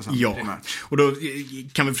psykiska ohälsan primärt. Och då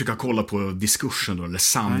kan vi försöka kolla på diskursen då, eller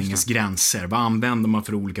sanningens gränser. Vad använder man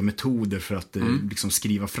för olika metoder för att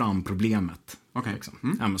skriva fram problemet? Ja,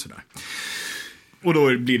 men sådär. Och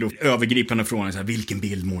då blir det övergripande frågan så här, vilken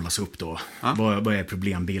bild målas upp då? Vad är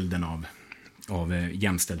problembilden av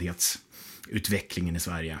jämställdhetsutvecklingen i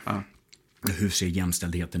Sverige? Hur ser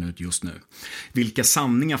jämställdheten ut just nu? Vilka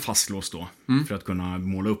sanningar fastslås då för att kunna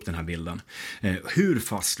måla upp den här bilden? Hur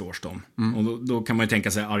fastslås de? Och då kan man ju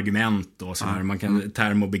tänka sig argument och sådär. Man kan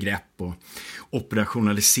term och begrepp och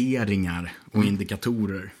operationaliseringar och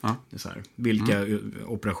indikatorer. Så här. Vilka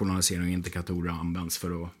operationaliseringar och indikatorer används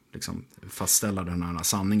för att fastställa den här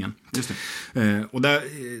sanningen? Just det. Och där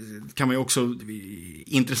kan man ju också,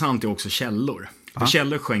 intressant är också källor. För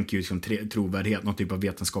källor skänker ju trovärdighet, någon typ av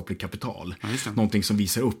vetenskaplig kapital. Någonting som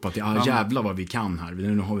visar upp att jävlar vad vi kan här.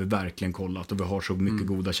 Nu har vi verkligen kollat och vi har så mycket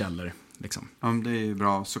goda källor. Ja, det är ju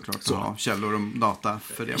bra såklart att ha källor och data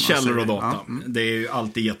för det. Källor och data, det är ju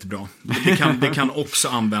alltid jättebra. Det kan också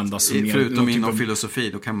användas som förutom inom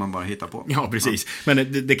filosofi, då kan man bara hitta på. Ja, precis.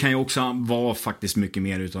 Men det kan ju också vara faktiskt mycket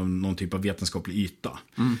mer utav någon typ av vetenskaplig yta.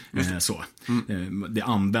 Det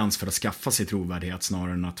används för att skaffa sig trovärdighet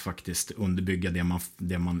snarare än att faktiskt underbygga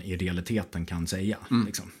det man i realiteten kan säga.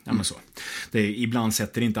 Ja, men så. Ibland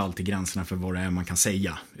sätter det inte alltid gränserna för vad det är man kan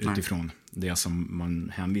säga utifrån det som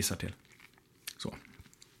man hänvisar till. Så.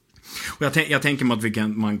 Och jag tänker mig att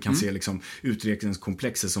man kan se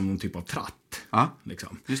utvecklingskomplexet som någon typ av tratt.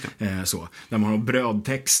 Just det. Så. Där man har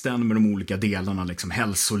brödtexten med de olika delarna,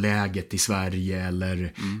 hälsoläget i Sverige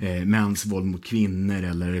eller mäns våld mot kvinnor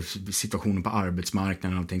eller situationen på arbetsmarknaden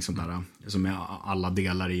och någonting sånt där, som är alla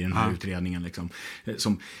delar i den här utredningen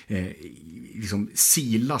som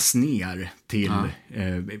silas ner till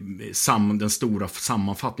den stora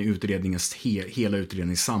sammanfattningen, hela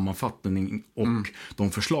utredningens sammanfattning och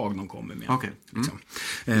de förslag de kommer med. Okay.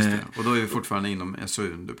 Och då är vi fortfarande inom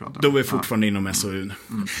SOU du pratar om. Då är vi fortfarande inom SOU.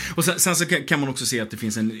 Och sen så kan man också se att det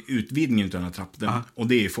finns en utvidgning av den här trappen. Och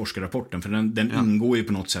det är forskarrapporten. För den ingår ju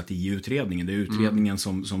på något sätt i utredningen. Det är utredningen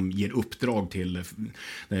som ger uppdrag till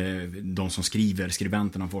de som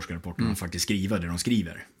skribenterna av forskarrapporten att faktiskt skriva det de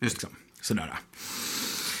skriver. Sådär.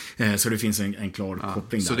 Så det finns en klar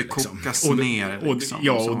koppling där. Så det kokas ner.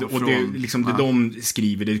 Det de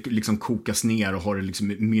skriver, det kokas ner och har det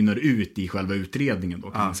mynnar ut i själva utredningen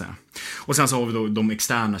då, kan man säga. Och sen så har vi då de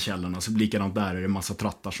externa källorna, så likadant där är det massa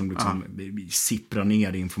trattar som sipprar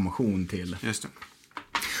ner information till. Just det.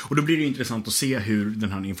 Och då blir det intressant att se hur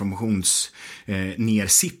den här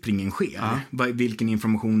informationsnersippringen sker. Vilken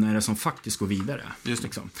information är det som faktiskt går vidare?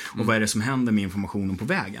 Och vad är det som händer med informationen på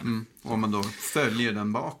vägen? Och om man då följer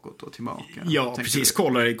den bakåt och tillbaka. Ja, precis.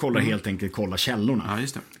 Kolla helt enkelt, kolla källorna. Ja,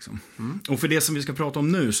 just det. Och för det som vi ska prata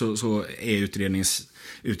om nu så är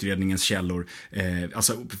utredningens källor,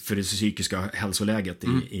 alltså för det psykiska hälsoläget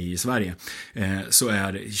i Sverige, så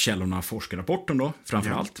är källorna forskarrapporten då,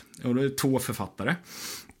 framförallt. Och det är 2 författare.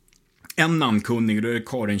 En namnkunnig, det är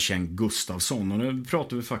Karin Schenk Gustafsson. Och nu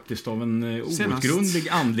pratar vi faktiskt av en outgrundlig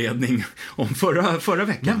anledning om förra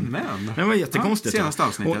veckan. Jamen. Det var jättekonstigt. Senaste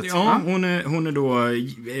avsnittet. Hon är då,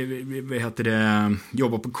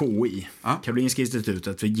 jobbar på KI, Karolinska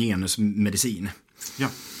institutet för genusmedicin. Ja.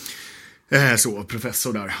 Så,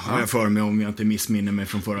 professor där har jag för mig, om jag inte missminner mig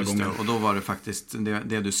från förra gången. Och då var det faktiskt,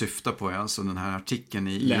 det du syftar på är alltså den här artikeln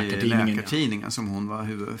i Läkartidningen som hon var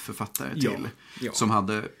huvudförfattare till. Ja. Som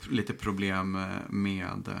hade lite problem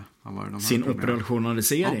med sin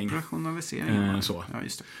operationalisering. Så. Ja,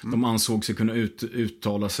 just det. De ansåg sig kunna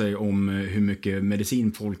uttala sig om hur mycket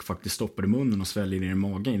medicin folk faktiskt stoppar i munnen och sväljer ner i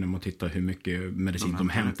magen innan man tittar hur mycket medicin de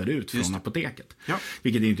hämtar ut från apoteket. Ja.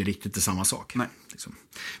 Vilket är inte riktigt det samma sak. Nej.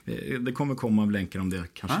 Det kommer komma länkar om det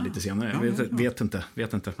kanske lite senare. Vet inte.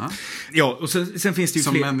 Ja, och sen finns det ju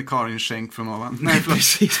som en Karin Schenk från ovan. Nej,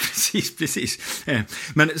 precis.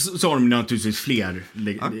 Men så har de naturligtvis fler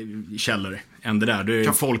källor än det där. Det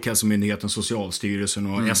är Folkhälsomyndigheten, Socialstyrelsen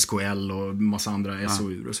och SKL och massa andra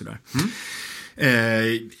SOU och sådär.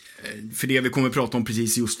 För det vi kommer att prata om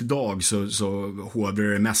precis just idag så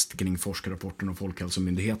hovrar det mest kring forskarrapporten och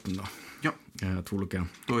Folkhälsomyndigheten då. Ja,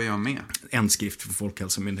 Då är jag med. En skrift för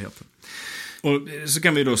Folkhälsomyndigheten. Och så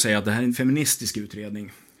kan vi då säga att det här är en feministisk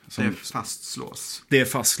utredning. Det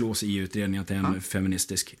fastslås i utredningen att det är en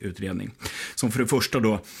feministisk utredning. Som för det första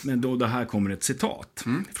då, men då det här kommer ett citat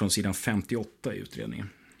från sidan 58 i utredningen.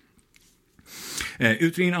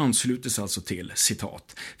 Utredningen ansluter sig alltså till,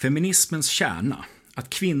 citat, feminismens kärna, att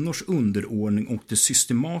kvinnors underordning och de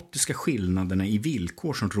systematiska skillnaderna i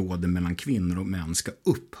villkor som råder mellan kvinnor och män ska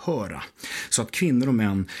upphöra, så att kvinnor och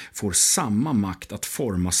män får samma makt att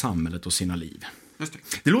forma samhället och sina liv. Just det.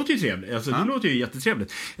 Det låter ju trevligt, alltså, det låter ju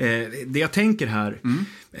jättetrevligt. Det jag tänker här,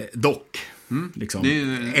 dock, liksom,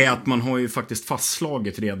 är att man har ju faktiskt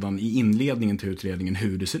fastslagit redan i inledningen till utredningen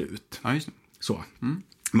hur det ser ut. Ja, just det. Så.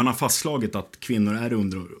 Man har fastslagit att kvinnor är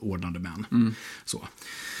underordnade män. Så.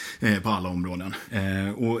 På alla områden.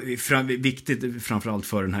 Och viktigt framförallt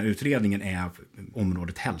för den här utredningen är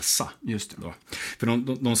området hälsa. Just det. Då.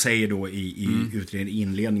 För de säger då i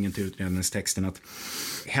inledningen till utredningstexten att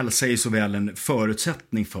hälsa är såväl en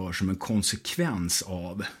förutsättning för som en konsekvens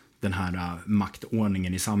av den här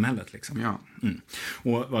maktordningen i samhället. Liksom. Ja.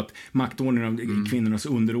 Och att maktordningen, kvinnornas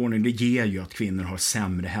underordning, det ger ju att kvinnor har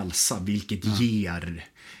sämre hälsa, vilket ger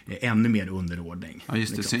ännu mer underordning. Ja,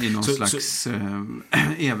 just det. Liksom. I någon slags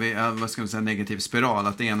evig, vad ska man säga, negativ spiral.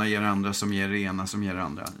 Att det ena ger det andra som ger det ena som ger det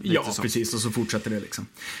andra. Ja, så. Precis. Och så fortsätter det liksom.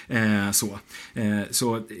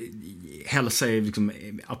 Så hälsa är liksom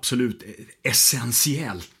absolut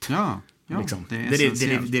essentiellt. Ja. Liksom. Det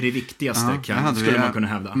är det viktigaste, skulle man kunna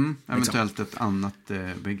hävda. Eventuellt ett annat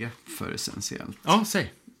begrepp för essentiellt. Ja,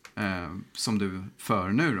 säg. Som du för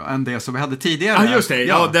nu då, än det som vi hade tidigare. Ja, just det.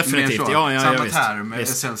 Ja, definitivt. Samma term,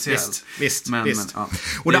 essentiellt. Visst.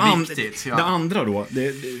 Och det andra då,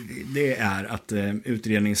 det är att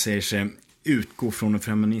utredningen säger sig utgå från en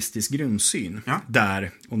feministisk grundsyn. Ja.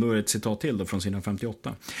 Där, och då är det ett citat till då från sidan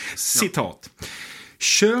 58. Citat.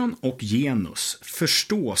 Kön och genus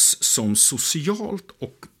förstås som socialt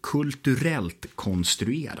och kulturellt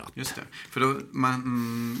konstruerat. Just det. För då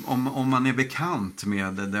om man är bekant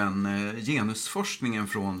med den genusforskningen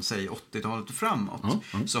från, säg, 80-talet och framåt,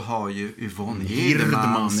 så har ju Yvonne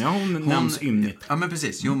Hirdman, hon nämns ymnigt. Ja, men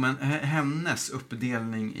precis. Jo, men hennes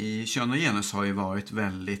uppdelning i kön och genus har ju varit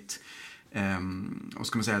väldigt... vad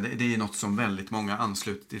ska man säga? Det är något som väldigt många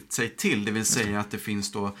anslutit sig till. Det vill säga att det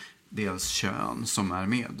finns då dels kön som är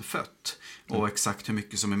medfött. Och exakt hur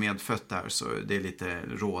mycket som är medfött där, så det är lite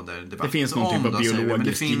råder debatt. Det finns någon typ av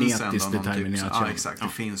biologiskt, genetiskt determinerat kön. Ja, exakt. Det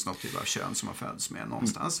finns något typ av kön som har fötts med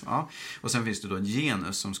någonstans. Ja. Och sen finns det då en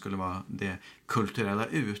genus som skulle vara det kulturella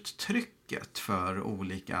uttrycket för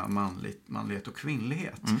olika manlighet och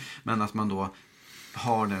kvinnlighet. Men att man då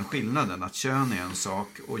har den skillnaden att kön är en sak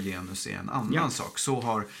och genus är en annan sak. Så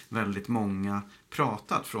har väldigt många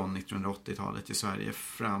pratat från 1980-talet i Sverige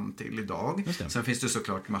fram till idag. Sen finns det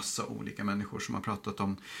såklart massa olika människor som har pratat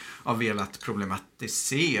om och velat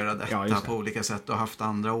problematisera detta på olika sätt och haft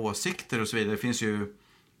andra åsikter och så vidare. Det finns ju,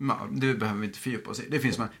 det behöver vi inte fördjupa oss i. Det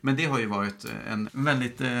finns, men det har ju varit en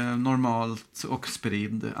väldigt normalt och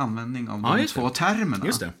spridd användning av de två termerna.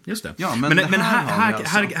 Just det. Ja, men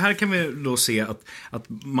här kan vi då se att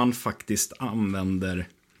man faktiskt använder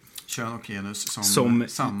kön och genus som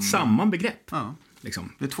samma begrepp. Ja.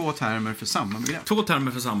 Liksom. Det är två termer för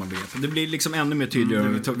samma begrepp. Det blir liksom ännu mer tydligare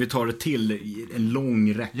om vi tar det till en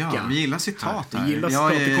lång räcka. Ja, vi gillar citat här.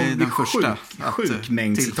 Jag kommer bli sjuk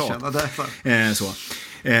mängd citat.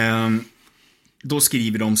 Då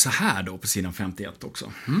skriver de så här då på sidan 51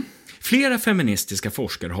 också. Flera feministiska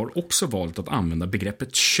forskare har också valt att använda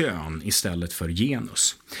begreppet kön istället för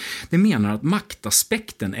genus. De menar att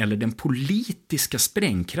maktaspekten eller den politiska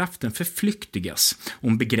sprängkraften förflyktigas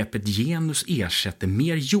om begreppet genus ersätter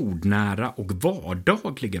mer jordnära och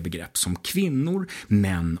vardagliga begrepp som kvinnor,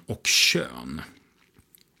 män och kön.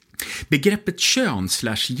 Begreppet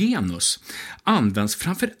kön/genus används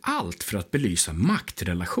framför allt för att belysa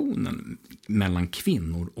maktrelationen mellan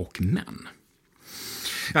kvinnor och män.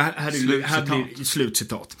 Här blir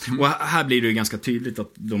slutcitat. Och här blir det ju ganska tydligt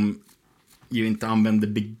att de ju inte använder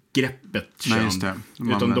begreppet kön.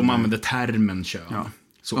 Utan de använder termen kön. Ja.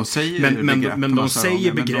 Så. De säger men de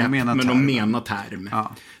säger begrepp, men de menar term.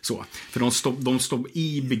 Ja. Så. För de står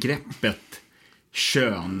i begreppet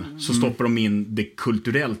kön, så stoppar de in det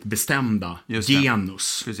kulturellt bestämda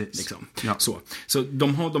genus. Liksom. Ja. Så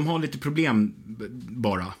de har lite problem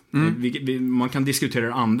bara. Man kan diskutera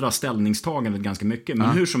det andra ställningstagandet ganska mycket, men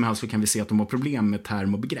hur som helst så kan vi se att de har problem med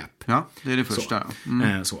term och begrepp. Ja, det är det första.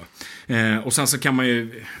 Och sen så kan man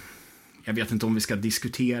ju, jag vet inte om vi ska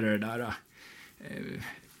diskutera det där.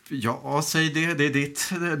 Ja, säg det.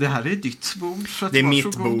 Det här är ditt bord. Så det är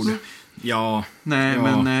mitt bord. Ja. Nej,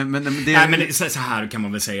 ja. Men det... Nej, men så här kan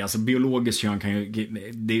man väl säga. Alltså, biologiskt kön kan ju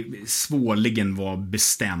det svårligen vara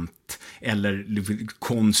bestämt eller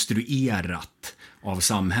konstruerat av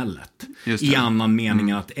samhället. I annan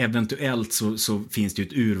mening att eventuellt så finns det ju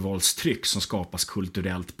ett urvalstryck som skapas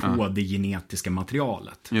kulturellt på det genetiska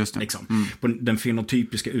materialet. Just det. Liksom. På den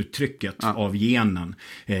fenotypiska uttrycket av genen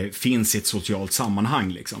finns i ett socialt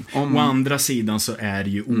sammanhang. Liksom. Å andra sidan så är det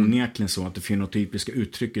ju onekligen så att det fenotypiska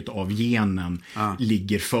uttrycket av genen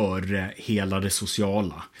ligger före hela det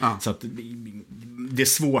sociala. Så att det är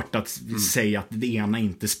svårt att säga att det ena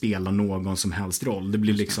inte spelar någon som helst roll. Det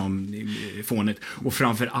blir liksom fånigt. Och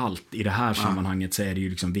framför allt i det här sammanhanget så är det ju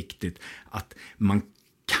liksom viktigt att man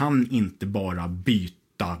kan inte bara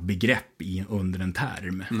byta begrepp under en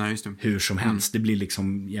term. Nej, just det. Hur som helst. Det blir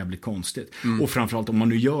liksom jävligt konstigt. Och framförallt om man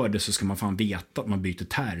nu gör det så ska man fan veta att man byter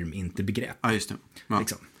term, inte begrepp. Ja, just det. Ja.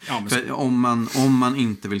 Liksom. Ja, för om man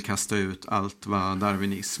inte vill kasta ut allt vad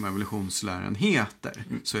darwinism och evolutionsläran heter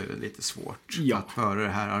så är det lite svårt att föra det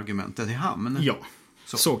här argumentet i hamn. Ja.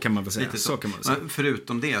 Så kan man väl säga. Så kan man säga.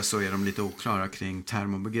 Förutom det så är de lite oklara kring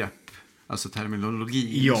term och begrepp. Alltså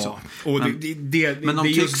terminologi. Ja. Och men de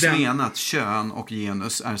tycks mena att kön och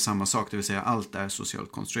genus är samma sak. Det vill säga allt är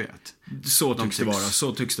socialt konstruerat. Så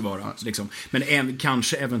tycks det vara. Liksom. Men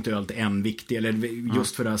kanske eventuellt en viktig, eller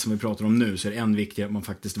just för det här som vi pratar om nu, så är det en viktig att man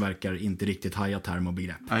faktiskt verkar inte riktigt haja term och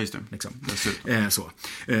begrepp. Ja, just det. Liksom. Så.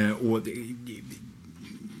 Och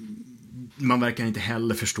man verkar inte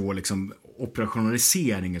heller förstå liksom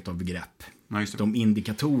operationalisering av begrepp. De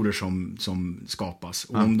indikatorer som skapas.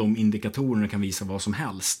 Och om de indikatorerna kan visa vad som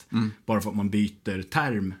helst. Bara för att man byter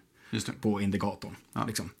term på indikatorn.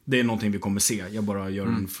 Liksom. Det är någonting vi kommer se. Jag bara gör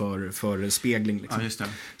en förespegling. Liksom. Ja, just det.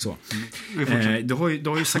 Så. Du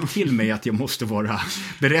har ju sagt till mig att jag måste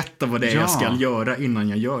berätta vad det är jag ska göra innan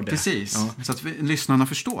jag gör det. Precis, så att lyssnarna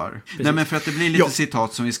förstår. Nej, men för att det blir lite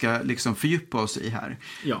citat som vi ska liksom fördjupa oss i här.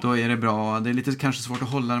 Då är det bra. Det är lite kanske svårt att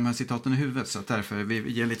hålla de här citaten i huvudet, så att därför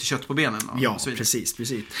vi ger lite kött på benen. Precis.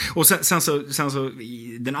 Och sen så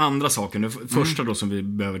den andra saken, det första då som vi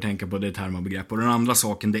behöver tänka på, det är term och begrepp. Och den andra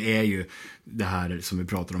saken, det är ju det här som vi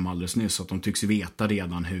pratade om alldeles nyss, att de tycks veta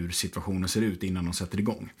redan hur situationen ser ut innan de sätter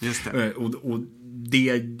igång. Just det. Och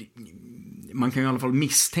det, man kan ju i alla fall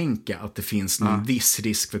misstänka att det finns någon viss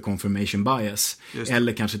risk för confirmation bias,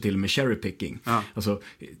 eller kanske till och med cherry picking. Alltså,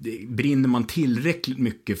 brinner man tillräckligt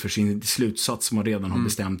mycket för sin slutsats som man redan har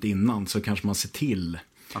bestämt innan, så kanske man ser till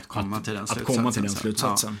att komma till den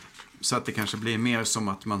slutsatsen. Så att det kanske blir mer som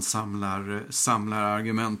att man samlar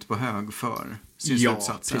argument på hög för sin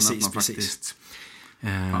slutsats. Precis, än att man faktiskt...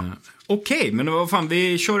 Okej, men vad fan,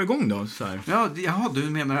 vi kör igång då. Så här. Ja, du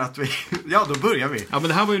menar att vi... Ja, då börjar vi. Ja, men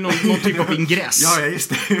det här var ju någon typ av ingress. Ja, just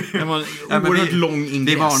det. Det var en oerhört lång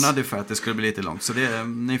ingress. Vi varnade för att det skulle bli lite långt, så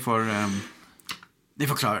ni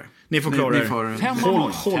får klara er. Ni får klara er. Håll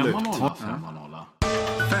ut.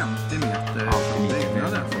 50 meter från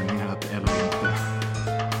byggnaden.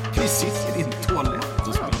 Vi sitter i din toalett.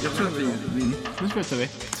 Jag tror att nu slutar vi.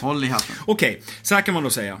 Håll i hatten. Okej, så här kan man då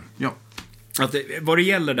säga. Ja. Att vad det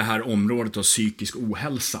gäller det här området av psykisk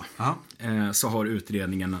ohälsa, så har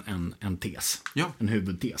utredningen en tes. En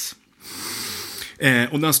huvudtes.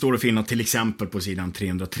 Och den står att finna till exempel på sidan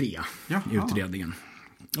 303 i utredningen.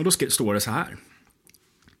 Och då står det så här.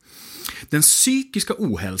 Den psykiska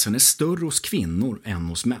ohälsan är större hos kvinnor än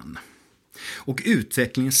hos män. Och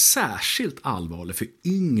utvecklingen är särskilt allvarlig för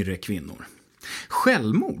yngre kvinnor.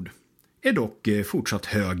 Självmord är dock fortsatt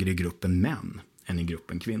högre i gruppen män än i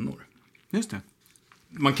gruppen kvinnor. Just det.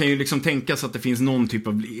 Man kan ju liksom tänka sig att det finns någon typ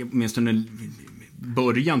av, åtminstone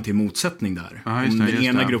början till motsättning där. Om den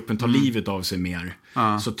ena gruppen tar livet av sig mer,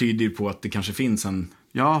 så tyder det på att det kanske finns en...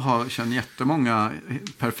 Jag känner jättemånga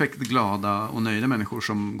perfekt glada och nöjda människor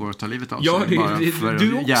som går att ta livet av sig. Bara för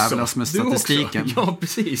du också. Jävlas med statistiken. Ja,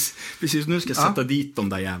 precis. Nu ska jag sätta dit de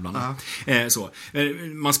där jävlarna.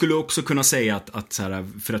 Man skulle också kunna säga att så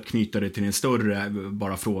här, för att knyta det till en större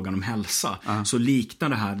bara frågan om hälsa, så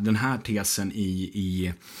liknar den här tesen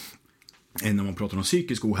i när man pratar om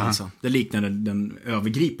psykisk ohälsa. Det liknar den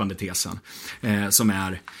övergripande tesen, som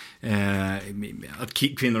är att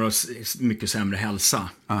kvinnor har mycket sämre hälsa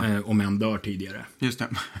och män dör tidigare. Just det.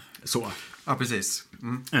 Så. Ja, precis.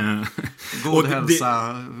 God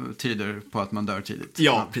hälsa tyder på att man dör tidigt.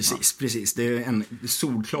 Ja, precis. Det är en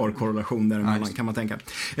solklar korrelation däremellan, kan man tänka.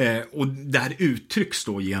 Och det här uttrycks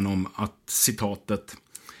då genom att citatet,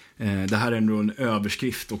 det här är ändå en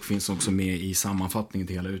överskrift och finns också med i sammanfattningen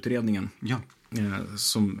till hela utredningen.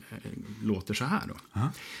 Som låter så här då.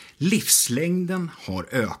 Livslängden har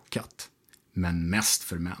ökat, men mest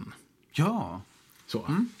för män. Ja.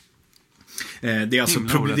 Så. Det är alltså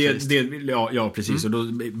precis. Och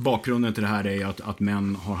då, bakgrunden till det här är att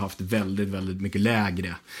män har haft väldigt, väldigt mycket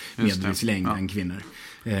lägre medellivslängd än kvinnor.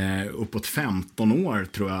 Uppåt 15 år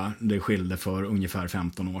tror jag det skilde för ungefär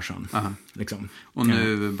 15 år sedan. Liksom. Och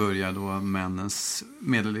nu börjar då männens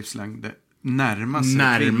medellivslängd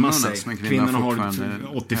närma sig. Kvinnorna har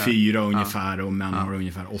 84 ungefär och män har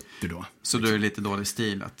ungefär 80 då. Så då är det lite dålig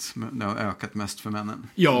stil att det har ökat mest för männen.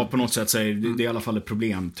 Ja, på något sätt så är det i alla fall ett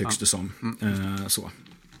problem tycks det som. Så.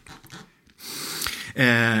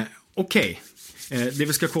 Okej. Det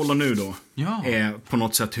vi ska kolla nu då är på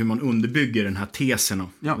något sätt hur man underbygger den här tesen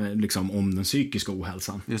liksom, om den psykiska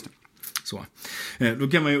ohälsan. Just det. Så. Då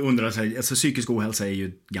kan man ju undra, alltså, psykisk ohälsa är ju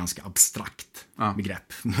ett ganska abstrakt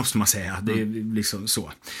begrepp, måste man säga. Det är liksom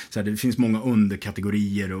så här, det finns många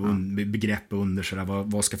underkategorier och begrepp under så där,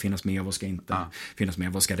 vad ska finnas med och vad ska inte finnas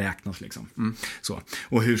med, vad ska räknas liksom. Så.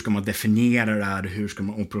 Och hur ska man definiera det här, hur ska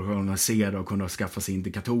man operationalisera och kunna skaffa sig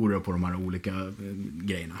indikatorer på de här olika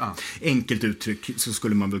grejerna. Enkelt uttryck så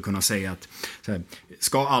skulle man väl kunna säga att så här,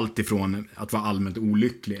 ska allt ifrån att vara allmänt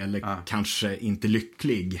olycklig eller kanske inte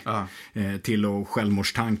lycklig till att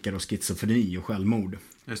självmordstankar och schizofreni och självmord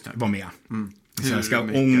var med. Sen ska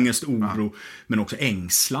ångest, oro, men också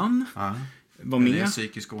ängslan var med. Det är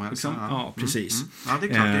psykisk ohälsa. Liksom. Ja, precis. Ja, det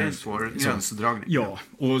är klart, det är en svår gränsdragning. Ja,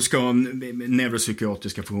 och ska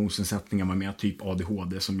neuropsykiatriska funktionsnedsättningar vara med, typ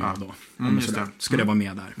ADHD som jag då. Ska det vara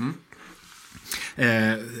med där.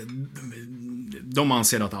 De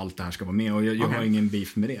anser att allt det här ska vara med och jag har ingen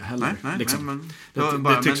beef med det heller. Nej, liksom. men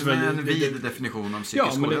det tycks väl en vid definition av psykisk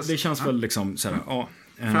ohälsa. Ja, men det känns väl liksom så här,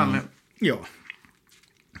 ja.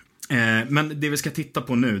 Men det vi ska titta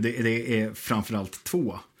på nu, det är framförallt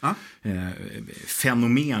två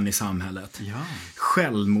fenomen i samhället.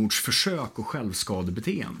 Självmordsförsök och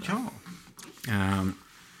självskadebeteende. Jag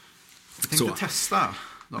tänkte testa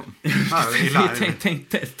dem. Vi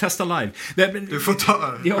tänkte testa live. Du får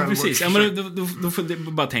ta precis. Ja, men då får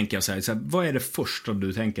jag bara tänka så här, vad är det första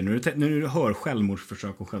du tänker när du hör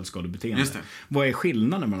självmordsförsök och självskadebeteende? Just det. Vad är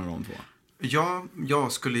skillnaden mellan de två? Ja,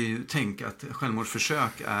 jag skulle ju tänka att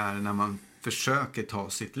självmordsförsök är när man försöker ta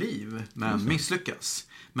sitt liv men misslyckas.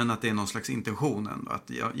 Men att det är någon slags intention ändå.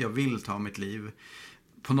 Att jag vill ta mitt liv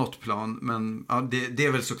på något plan. Men det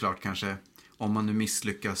är väl såklart kanske om man nu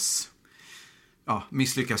misslyckas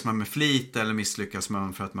man med flit eller misslyckas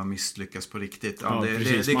man för att man misslyckas på riktigt. Det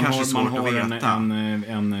är kanske svårt att veta.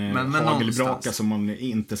 En hagelbraka som man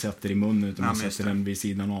inte sätter i munnen utan man sätter den vid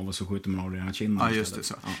sidan av och så skjuter man av den kinden. Ja, just det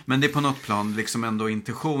så. Men det är på något plan liksom ändå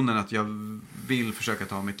intentionen att jag vill försöka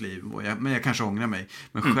ta mitt liv men jag kanske ångrar mig.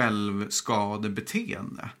 Men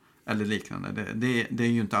självskadebeteende eller liknande. Det är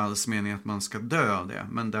ju inte alls meningen att man ska dö av det.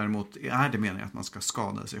 Men däremot är det meningen att man ska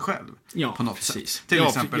skada sig själv. På något sätt. Till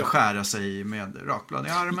exempel skära sig med rakblad i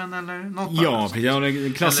armen eller något annat.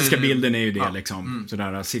 Den klassiska bilden är ju det liksom.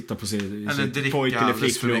 Sådär, sitta på sitt pojk- eller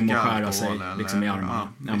flickrum och skära sig liksom, i armarna.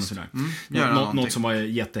 Något som var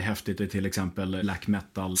jättehäftigt är till exempel black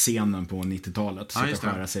metal-scenen på 90-talet. Sitta och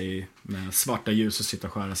skära sig med svarta ljus och sitta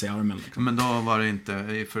och skära sig i armen. Liksom. Men då var det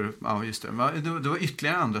inte just det. Det var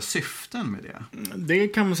ytterligare andra syften med det. Det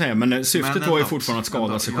kan man säga, men syftet var ju fortfarande att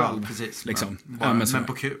skada sig själv. Precis. Liksom. Men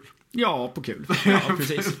på kul. Ja, på kul. Ja,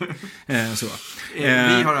 precis. Så.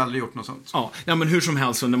 Vi har aldrig gjort något sånt. Ja, men hur som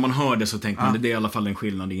helst, så när man hör det så tänker man det är i alla fall en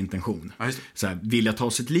skillnad i intention. Så här, vill jag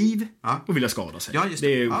ta sitt liv och vill jag skada sig? Ja, just det.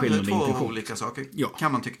 Det är skillnad i intention. Det är två olika saker,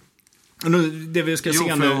 kan man tycka. Det vi ska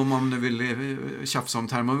se nu... om du vill tjafsa om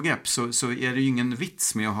termer och begrepp så är det ju ingen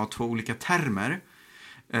vits med att ha två olika termer.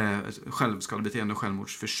 Självskadebeteende och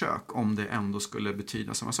självmordsförsök om det ändå skulle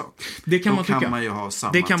betyda samma sak. Det kan man tycka. Kan man ju ha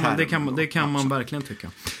samma term. Det kan man verkligen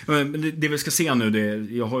tycka. Det vi ska se nu,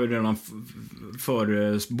 jag har ju redan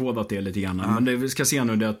förbådat det lite grann. Men det vi ska se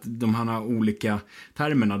nu är att de här olika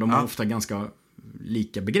termerna, de har ofta ganska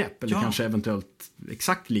lika begrepp. Eller kanske eventuellt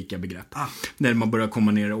exakt lika begrepp. När man börjar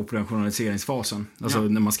komma ner i operationaliseringsfasen. Alltså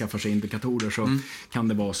när man skaffar sig indikatorer så kan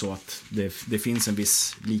det vara så att det finns en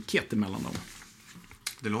viss likhet emellan dem.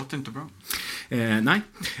 Det låter inte bra. Nej,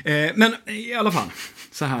 men i alla fall,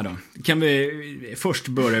 så här då. Först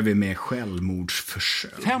börjar vi med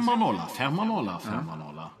självmordsförsök. 5-0.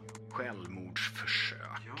 Självmordsförsök.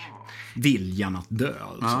 Viljan att dö,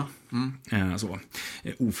 alltså. Så.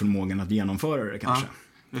 Oförmågan att genomföra det, kanske.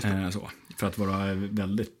 Så. För att vara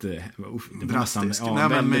väldigt drastisk.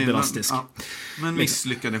 Väldigt drastisk. Men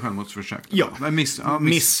misslyckade självmordsförsök.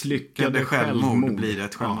 Misslyckade självmord blir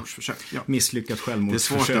ett självmordsförsök. Misslyckat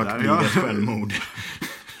självmordsförsök blir ett självmord.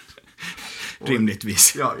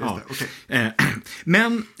 rimligtvis. Ja, just det. Okay.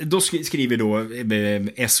 Men då skriver då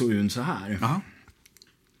SOUn så här. Aha.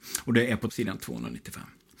 Och det är på sidan 295.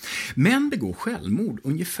 Män begår självmord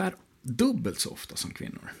ungefär dubbelt så ofta som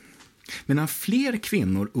kvinnor. Medan fler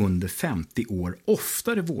kvinnor under 50 år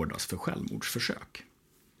oftare vårdas för självmordsförsök.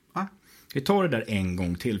 Vi tar det där en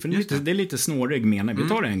gång till, för det är lite snårig mening. Vi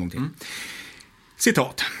tar det en gång till.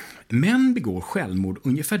 Citat. Män begår självmord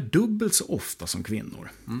ungefär dubbelt så ofta som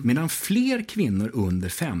kvinnor. Medan fler kvinnor under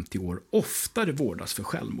 50 år oftare vårdas för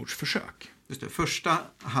självmordsförsök. Just det, första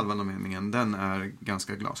halvan av meningen, den är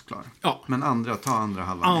ganska glasklar. Ja. Men ta andra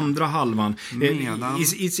halvan. Andra halvan.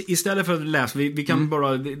 Istället för att läsa, vi kan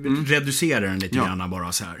bara reducera den lite grann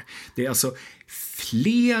bara så här. Det är alltså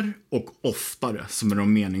fler och oftare som är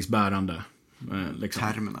de meningsbärande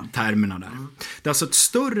termerna där. Det är alltså ett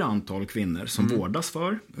större antal kvinnor som vårdas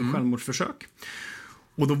för självmordsförsök.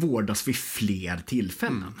 Och då vårdas vid fler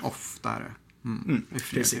tillfällen. Oftare.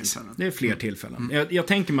 Det är fler tillfällen. Jag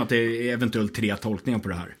tänker mig att det är eventuellt 3 tolkningar på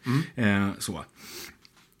det här.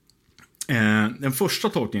 Den första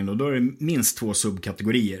tolkningen då är det minst 2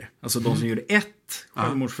 subkategorier. Alltså de som gör ett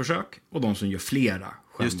självmordsförsök och de som gör flera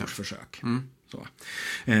självmordsförsök. Så.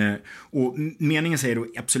 Och meningen säger då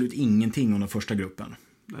absolut ingenting om den första gruppen.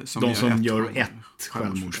 De som gör ett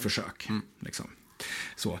självmordsförsök. Liksom.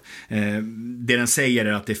 Så. Det den säger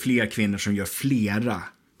är att det är fler kvinnor som gör flera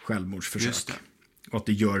självmordsförsök. Och att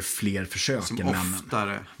det gör fler försök som än männen. Som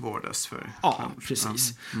oftare vårdas för. Ja,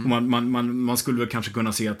 precis. Och man skulle väl kanske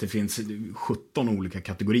kunna se att det finns 17 olika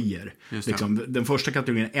kategorier. Liksom, den första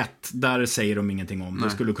kategorin 1, där säger de ingenting om. Nej. Det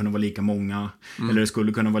skulle kunna vara lika många. Eller det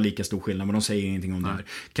skulle kunna vara lika stor skillnad, men de säger ingenting om det här.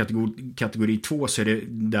 Kategori 2 så är det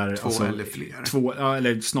där... 2 eller fler.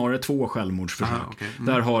 Eller snarare 2 självmordsförsök.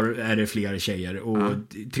 Där är det fler tjejer. Och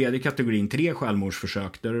tredje kategorin 3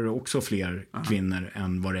 självmordsförsök, där är det också fler kvinnor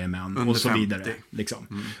än vad det är män. Under och så 50. Vidare.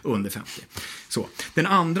 Liksom, under 50. Så. Den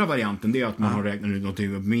andra varianten det är att man har räknat ut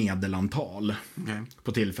något medelantal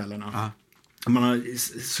på tillfällena. Man har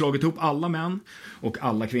slagit ihop alla män och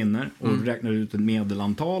alla kvinnor och räknat ut ett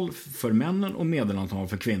medelantal för männen och medelantal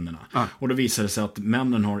för kvinnorna. Och då visar det sig att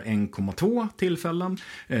männen har 1,2 tillfällen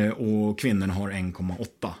och kvinnorna har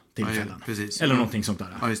 1,8 tillfällen. Eller någonting sånt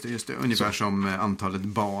där. Ja, just det. Ungefär som antalet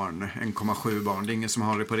barn. 1,7 barn. Det är ingen som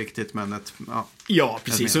har det på riktigt, men ja,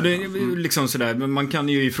 precis. Så det är liksom sådär. Men man kan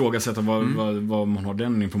ju ifrågasätta vad man har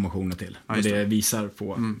den informationen till. Och det visar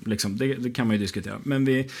på. Liksom, det kan man ju diskutera.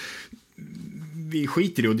 Men vi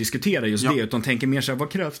skiter i att diskutera just det, utan tänker mer så här,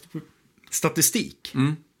 vad krävs statistik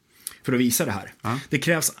för att visa det här? Det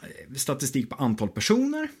krävs statistik på antal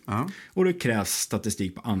personer och det krävs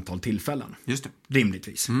statistik på antal tillfällen. Just det.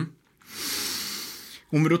 Rimligtvis.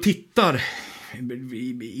 Om vi då tittar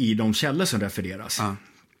i de källor som refereras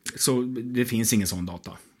så det finns ingen sån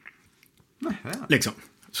data. Liksom.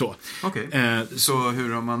 Så. Så hur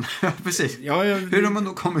har man precis. Hur har man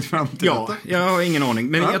då kommit fram till detta? Jag har ingen aning.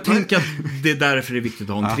 Men jag tänker att det är därför det är viktigt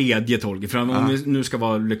att ha en tredje tolkning. För om vi nu ska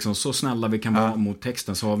vara liksom så snälla vi kan vara mot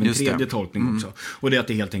texten så har vi en tredje tolkning också. Och det är att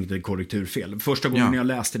det helt enkelt är korrekturfel. Första gången jag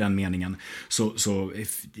läste den meningen så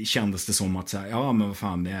kändes det som att så här, men vad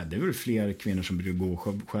fan, det är väl fler kvinnor som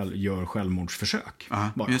gör självmordsförsök.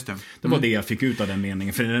 Just det. Det var det jag fick ut av den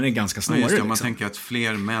meningen. För den är ganska snårig. Just det, man tänker att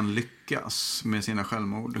fler män lyckas med sina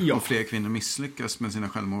självmord. Och fler kvinnor misslyckas med sina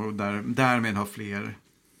självmord och därmed har fler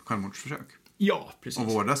självmordsförsök. Ja, precis. Och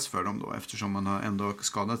vårdas för dem då, eftersom man har ändå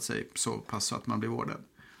skadat sig så pass att man blir vårdad.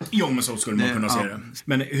 Jo, men så skulle man kunna se det.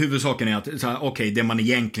 Men huvudsaken är att det man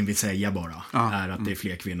egentligen vill säga bara är att det är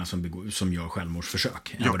fler kvinnor som gör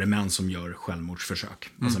självmordsförsök. Än vad det är män som gör självmordsförsök.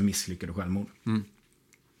 Alltså misslyckade självmord.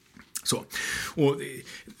 Så. Och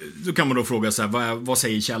då kan man då fråga så här, vad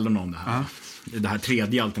säger källorna om det här? Det här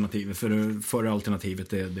tredje alternativet, för det förra alternativet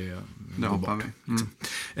det hoppar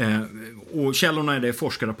vi. Och källorna är det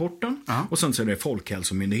forskarrapporten och sen så är det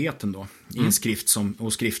Folkhälsomyndigheten då i en skrift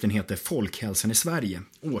och skriften heter Folkhälsan i Sverige,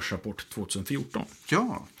 årsrapport 2014.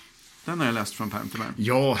 Ja. Den har jag läst från pärm till pärm.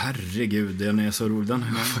 Ja, herregud, den är så rolig. Den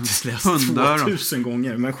har jag faktiskt läst 2000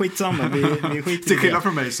 gånger. Men skitsamma, vi skiter i det. Till skillnad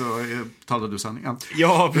från mig så talar du sanning.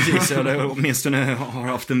 Ja, precis. Jag åtminstone har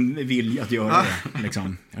haft en vilja att göra det.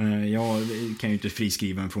 Liksom. Jag kan ju inte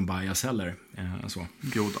friskriva en från bias heller. Så.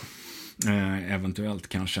 Jo då. Eventuellt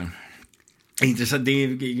kanske. Det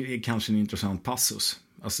är kanske en intressant passus.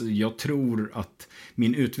 Alltså jag tror att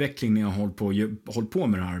min utveckling när jag hållit på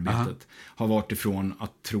med det här arbetet har varit ifrån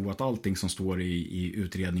att tro att allting som står i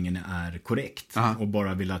utredningen är korrekt. Och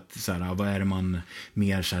bara vill att så här, vad är det man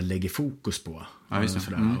mer så här, lägger fokus på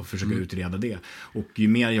och försöka utreda det. Och ju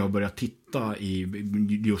mer jag har börjat titta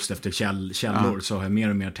just efter källor så har jag mer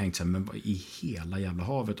och mer tänkt så här, men vad i hela jävla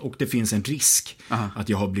havet. Och det finns en risk att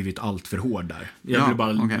jag har blivit allt för hård där. Jag vill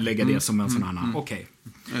bara lägga det som en sån här,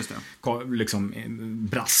 Just det. Liksom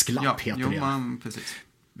brasklapp heter det. Precis.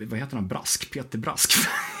 Vad heter han? Peter Brask.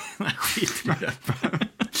 Skit i det.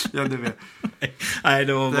 Ja, det vet. Nej,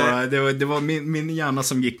 det var min hjärna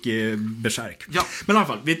som gick besärk. Ja. Men i alla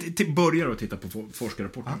fall, vi börjar att titta på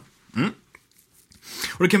forskarrapporten.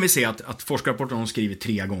 Och då kan vi se att forskarrapporten har skrivit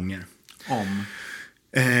 3 gånger. Om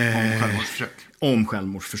självmordsförsök. Om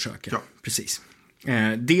självmordsförsök, ja. Precis.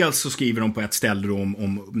 Dels så skriver de på ett ställe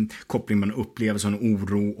om koppling mellan upplevelsen,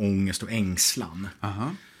 oro, ångest och ängslan.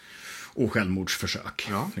 Och självmordsförsök.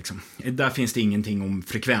 Liksom. Där finns det ingenting om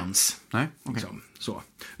frekvens. Nej, okay. Liksom, så.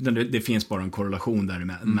 Det finns bara en korrelation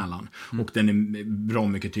däremellan. Och den är bra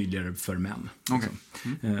mycket tydligare för män. Okay.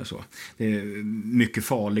 Så. Det är mycket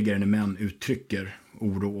farligare när män uttrycker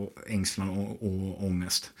oro, ängslan och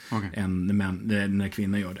ångest än när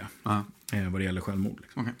kvinnor gör det. Vad det gäller självmord.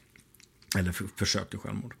 Liksom. Eller försök till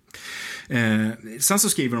självmord. Sen så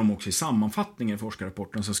skriver de också i sammanfattningen i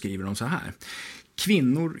forskarrapporten, så skriver de så här: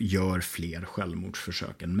 kvinnor gör fler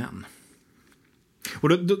självmordsförsök än män.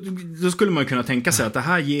 Och då skulle man kunna tänka sig att det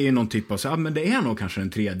här ger ju någon typ av men det är nog kanske den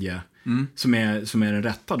tredje som är den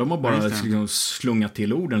rätta. De har bara liksom slungat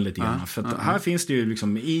till orden lite grann. För att här finns det ju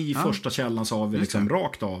liksom i första källan så har vi liksom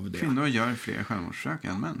rakt av det. Kvinnor gör fler självmordsförsök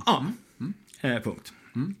än män. Punkt.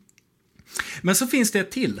 Men så finns det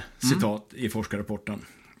ett till citat i forskarrapporten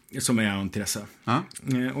som är av intresse.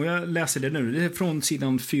 Och jag läser det nu. Det är från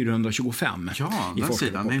sidan 425. Ja, den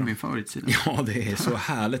sidan, det är min favoritsida. Ja, det är så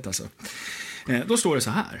härligt alltså. Då står det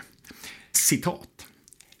så här. Citat.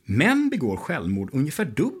 Män begår självmord ungefär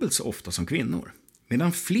dubbelt så ofta som kvinnor.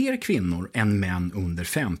 Medan fler kvinnor än män under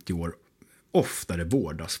 50 år oftare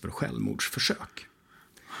vårdas för självmordsförsök.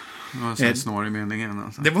 Det var en sån snårig mening.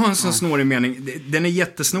 Alltså. Det var en sån snårig mening. Den är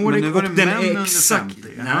jättesnårig. Men nu var det och den män är under exakt. 50.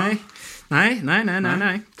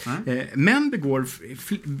 Nej. Män begår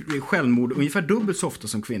självmord ungefär dubbelt så ofta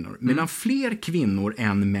som kvinnor. Medan fler kvinnor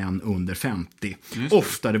än män under 50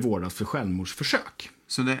 oftare vårdas för självmordsförsök.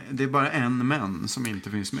 Så det är bara en män som inte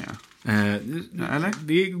finns med? Eller?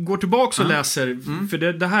 Vi går tillbaka och läser, för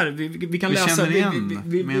det här, vi kan läsa,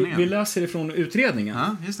 vi läser ifrån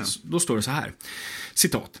utredningen. Just det. Då står det så här.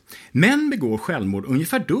 Citat. Män begår självmord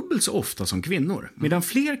ungefär dubbelt så ofta som kvinnor. Medan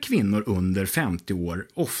fler kvinnor under 50 år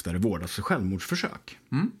oftare vårdas för självmordsförsök.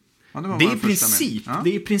 Ja, det är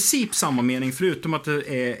i princip samma mening, förutom att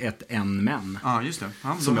det är en män. Ja, just det.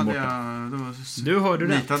 Som är borta. Du hörde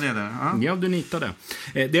rätt. Nitade jag det? Ja, du nitade.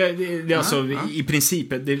 Det är alltså i princip.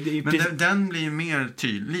 Men den blir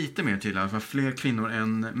lite mer tydlig. För fler kvinnor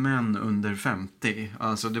än män under 50.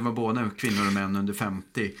 Alltså det var både kvinnor och män under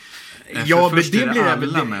 50. Ja, men det blir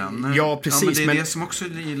alla män. Ja, precis. Ja, men det är det som också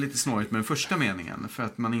är lite snårigt med den första meningen. För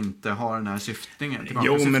att man inte har den här syftningen.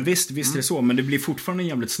 Jo, men visst är det så. Men det blir fortfarande en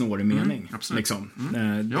jävligt snårig mening. Absolut. Liksom.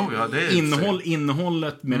 Det är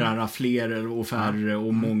innehållet med det här fler och färre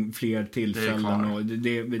och fler tillfällen.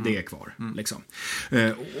 Det är kvar. Liksom.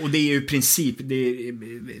 Och det är ju i princip.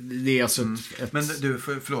 Det är alltså Men du,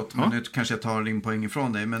 förlåt. Men nu kanske jag tar din poäng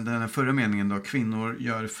ifrån dig. Men den här förra meningen då. Kvinnor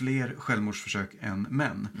gör fler självmordsförsök än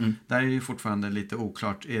män. Där är ju fortfarande lite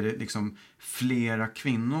oklart. Är det liksom flera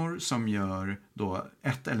kvinnor som gör då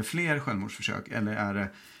ett eller fler självmordsförsök? Eller är det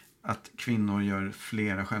att kvinnor gör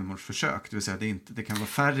flera självmordsförsök? Det vill säga det kan vara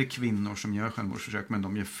färre kvinnor som gör självmordsförsök, men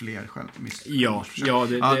de gör fler självmordsförsök.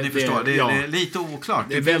 Ni förstår. Det är lite oklart.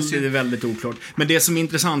 Det är väldigt oklart. Men det som är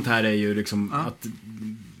intressant här är ju liksom att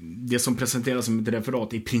det som presenteras som ett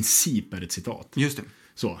referat i princip är ett citat. Just det.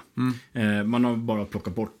 Så. Man har bara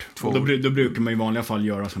plockat bort. Och då brukar man i vanliga fall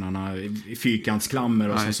göra sådana fyrkantsklammer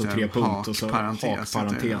och så 3 punkt och så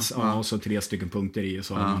hakparentes och så 3 stycken punkter i och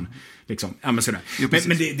så har man liksom, men sådär.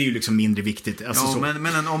 Men det är ju liksom mindre viktigt. Alltså,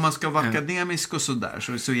 men om man ska vara akademisk och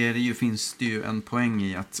sådär så är det ju, finns det ju en poäng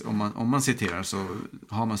i att om man citerar så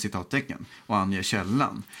har man citattecken och anger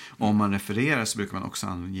källan. Och om man refererar så brukar man också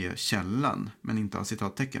ange källan men inte ha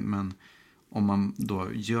citattecken. Men om man då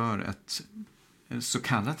gör ett så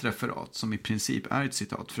kallat referat som i princip är ett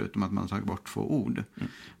citat förutom att man har tagit bort 2 ord.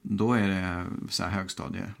 Då är det så här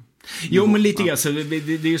Jo, men lite grann. Så det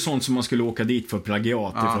är ju sånt som man skulle åka dit för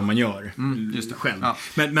plagiat ifall man gör just det. själv. Ja.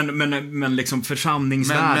 Men liksom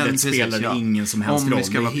församlingsvärdet spelar ingen som helst roll. Om vi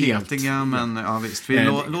ska vara petiga, men ja visst.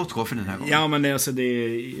 Låt gå för den här gången. Ja, men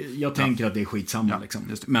jag tänker att det är skitsamma liksom.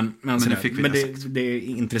 Men det är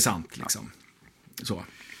intressant liksom. Så.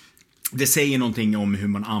 Det säger någonting om hur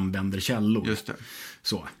man använder källor. Just det.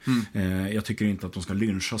 Så. Jag tycker inte att de ska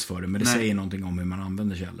lynchas för det, men det säger någonting om hur man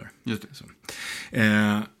använder källor. Just det. Så.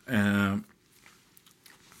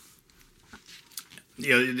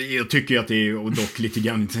 Jag tycker att det är dock lite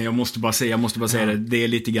grann, jag måste bara säga det är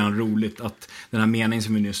lite grann roligt att den här meningen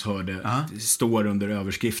som vi nyss hörde står under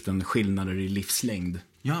överskriften skillnader i livslängd.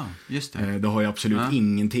 Ja, just det. Det har ju absolut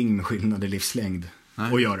ingenting med skillnader i livslängd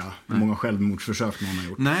att göra. Hur många självmordsförsök man har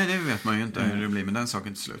gjort. Nej, det vet man ju inte hur det blir med den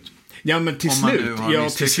saken till slut. Ja, men till slut. Men det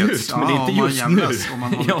är inte just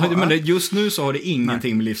nu. Men just nu så har det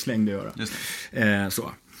ingenting med livslängd att göra. Just det.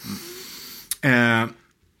 Så.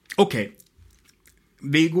 Okej.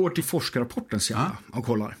 Vi går till forskarrapporten och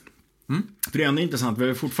kollar. För det är ändå intressant. Vi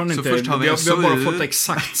har fortfarande inte... Vi har bara fått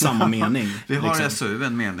exakt samma mening. Vi har liksom. SOU,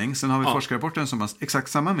 en mening. Sen har vi forskarrapporten som har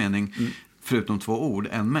exakt samma mening. Förutom 2 ord,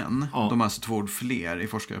 än men. De har alltså 2 ord fler i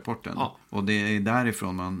forskarrapporten. Och det är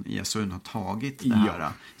därifrån man i SOU har tagit det här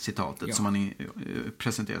citatet som man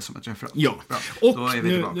presenterar som ett referat. Ja, och då är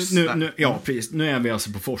vi precis. Nu är vi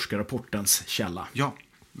alltså på forskarrapportens källa. Ja.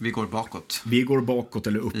 Vi går bakåt. Vi går bakåt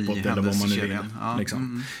eller uppåt eller vad man nu vill.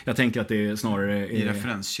 Liksom. Jag tänker att det är snarare... I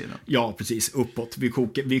referenskedjan. Ja, precis. Uppåt.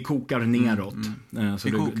 Vi kokar neråt. Så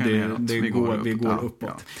vi går uppåt.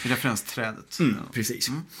 Ja. I referensträdet.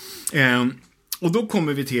 Precis. Och då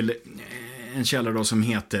kommer vi till en källa då som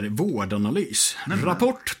heter Vårdanalys.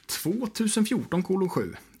 Rapport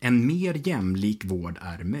 2014:7. En mer jämlik vård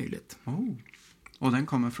är möjligt. Och den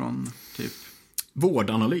kommer från typ...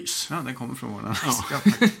 Vårdanalys. Ja, den kommer från Vårdanalys.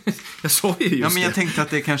 Jag sa ju just men jag tänkte att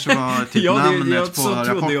det kanske var typ namnet på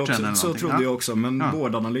rapporten. Så trodde jag också. Men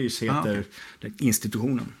Vårdanalys heter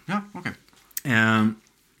institutionen. Ja, okej.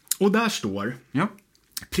 Och där står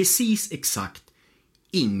precis exakt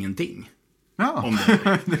ingenting. Om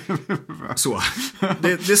det. Så.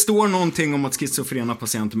 Det står någonting om att schizofrena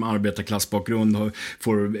patienter med arbetarklassbakgrund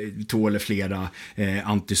får 2 eller flera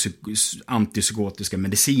antipsykotiska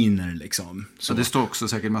mediciner liksom. Så det står också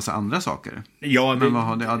säkert en massa andra saker. Ja, men vad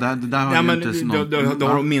har det? Där har det inte det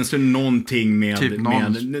har åtminstone någonting med, typ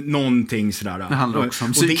med någonting sådär. Det handlar också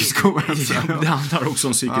om psykisk ohälsa. Det handlar också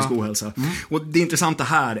om psykisk ohälsa. Och det intressanta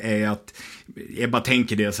här är att jag bara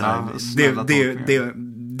tänker det så här.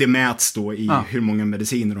 Det mäts då i hur många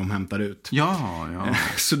mediciner de hämtar ut. Ja.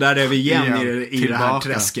 Så där är vi igen i det här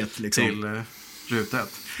träsket. Liksom. Till rutet.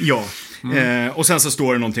 Ja. Och sen så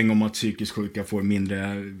står det någonting om att psykiskt sjuka får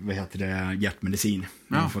mindre hjärtmedicin.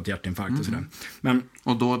 De har fått hjärtinfarkt och sådär.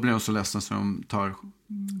 Och då blir de så ledsna så de tar...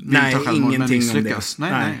 Nej, ingenting om det.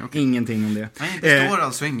 Nej, okay. Ingenting om det. Nej, det står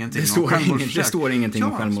alltså ingenting om självmordsförsök. Det står ingenting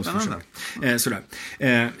om självmordsförsök. Sådär.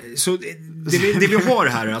 Så det vi har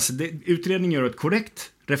här, alltså, utredningen gör ett korrekt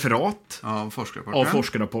referat av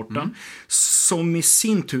forskarrapporten som i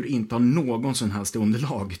sin tur inte har någon som helst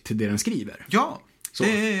underlag till det den skriver. Ja. Så.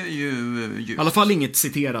 Det är ju i alla fall inget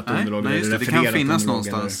citerat underlag eller refererat. Det kan finnas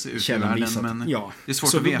någonstans ute i världen, men det är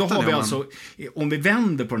svårt att veta. Då har vi alltså, om vi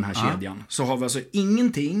vänder på den här kedjan, så har vi alltså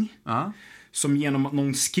ingenting som genom att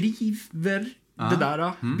någon skriver det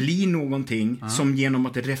där blir någonting som genom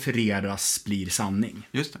att det refereras blir sanning.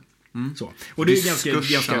 Just det. Så. Och det är ganska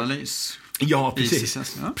Ja, precis.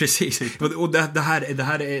 Precis. Och det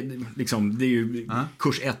här är liksom, det är ju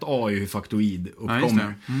kurs 1A är ju hur faktoid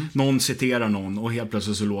uppkommer. Någon citerar någon och helt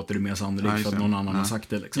plötsligt så låter det mer sannolikt för att någon annan har sagt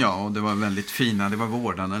det. Liksom. Ja, och det var väldigt fina. Det var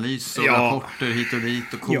vårdanalys och rapporter hit och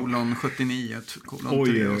dit och kolon 79, kolon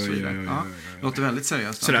 3 och så vidare. Låter väldigt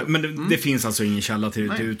seriöst. Sådär, men det finns alltså ingen källa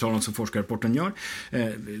till uttalanden som forskarrapporten gör.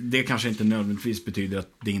 Det kanske inte nödvändigtvis betyder att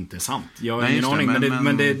det inte är sant. Jag har ingen aning,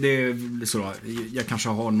 men det är så. Jag kanske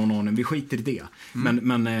har någon aning. Vi skiter i det.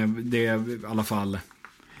 Men det är i alla fall...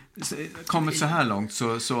 Kommit så här långt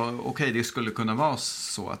så okej, det skulle kunna vara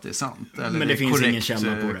så att det är sant. Eller men det finns ingen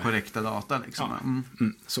källa på det. Korrekta data liksom.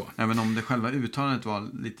 Så. Även om det själva uttalandet var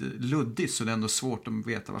lite luddigt så det är ändå svårt att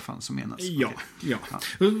veta vad fan som menas. Ja.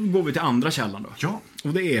 Då går vi till andra källan då. Ja.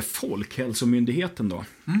 Och det är Folkhälsomyndigheten då.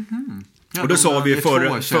 Ja, och det sa vi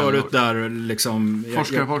förut där liksom...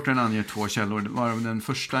 Forskarrapporten anger 2 källor, varav den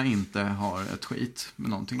första inte har ett skit med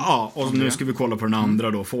någonting. Ja, och nu ska vi kolla på den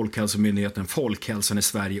andra då. Folkhälsomyndigheten, Folkhälsan i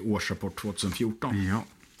Sverige, årsrapport 2014. Ja.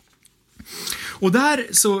 Och där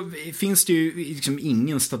så finns det ju liksom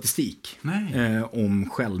ingen statistik om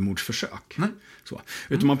självmordsförsök. Nej. Så.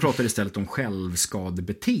 Utan man pratar istället om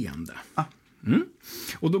självskadebeteende.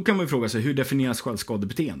 Och då kan man ju fråga sig, hur definieras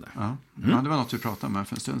självskadebeteende? Ja, det var något vi pratade om här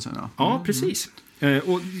för en stund sedan. Ja, precis.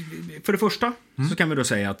 Och för det första så kan vi då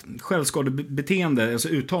säga att självskadebeteende, alltså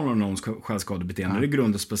uttalanden om självskadebeteende, det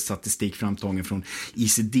grundas på statistik framtagen från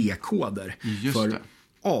ICD-koder för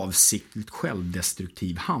avsiktligt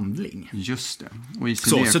självdestruktiv handling. Just det. Och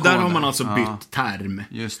ICD-koder. Så där har man alltså bytt term.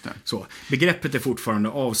 Just det. Så, begreppet är fortfarande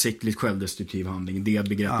avsiktligt självdestruktiv handling. Det är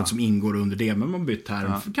begreppet som ingår under det, men man bytt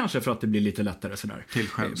term. Kanske för att det blir lite lättare sådär. Till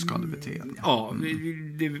självskadebeteende.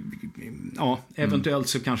 Eventuellt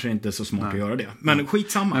så kanske det inte är så smart att göra det. Men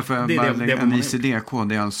skitsamma. Men det är en ICD-kod,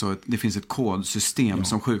 det är alltså det finns ett kodsystem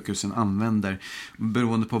som sjukhusen använder.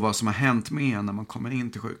 Beroende på vad som har hänt med när man kommer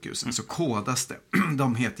in till sjukhusen så kodas det.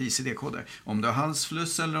 De heter ICD-koder. Om du har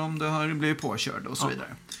halsfluss eller om du har blivit påkörd och så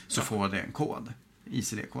vidare. Så får det en kod.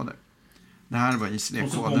 ICD-koder. Det här var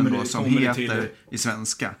ICD-koden då som heter i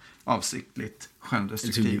svenska avsiktligt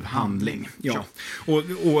självdestruktiv handling. Ja. Och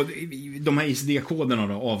de här ICD-koderna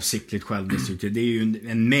då, avsiktligt självdestruktiv, det är ju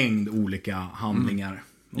en mängd olika handlingar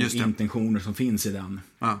och intentioner som finns i den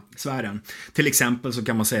sfären. Till exempel så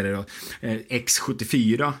kan man säga det då,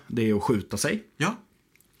 X74, det är att skjuta sig. Ja.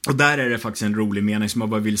 Och där är det faktiskt en rolig mening som jag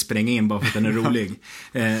bara vill spränga in bara för att den är rolig.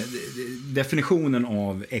 Definitionen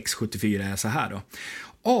av X74 är så här då.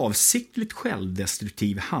 Avsiktligt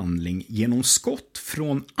självdestruktiv handling genom skott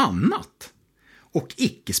från annat och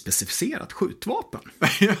icke-specificerat skjutvapen.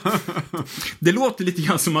 Det låter lite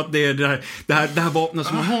grann som att det är det här vapnet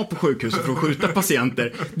som man har på sjukhuset för att skjuta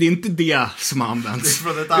patienter. Det är inte det som används.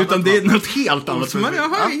 Utan det är något helt annat. Så jag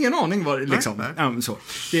har ingen aning vad liksom. Så.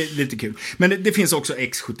 Det är lite kul. Men det finns också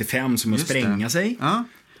X75 som att spränga sig. Ja.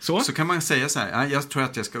 Så kan man säga så här. Jag tror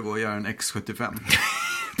att jag ska gå och göra en X75.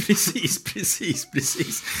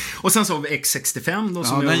 Precis. Och sen så har vi X65 då,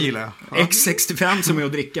 som den gillar jag. X65 som är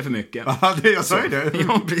att dricka för mycket. Ja, jag sa ju det.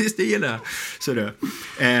 Ja, precis, det gillar jag. Så det.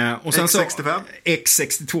 Och sen X65? så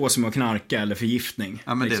X62 som är att knarka eller förgiftning.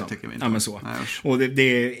 Ja, men liksom. det tycker vi inte. Ja, men så. Nej, och det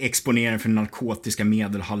är exponering för narkotiska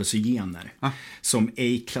medel, hallucinogener. Som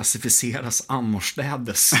ej klassificeras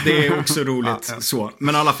annorstädes. Det är också roligt. Så.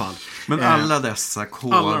 Men i alla fall. Men alla dessa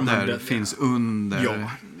koder finns under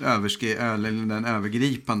den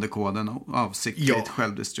övergripande koden avsiktligt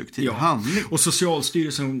självdestruktiv handling. Och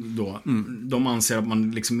Socialstyrelsen då, de anser att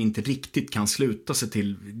man liksom inte riktigt kan sluta sig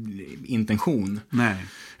till intention. Nej.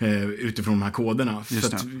 Utifrån de här koderna.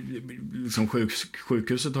 För att liksom,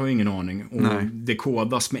 sjukhuset har ju ingen aning. Och det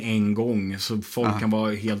kodas med en gång. Så folk kan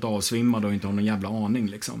vara helt avsvimmade och inte ha någon jävla aning.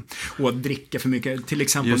 Liksom. Och att dricka för mycket. Till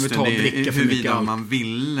exempel om vi tar dricka för mycket. Om man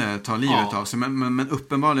vill ta livet av sig. Men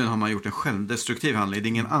uppenbarligen har man gjort en självdestruktiv handling. Det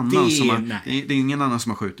är ingen annan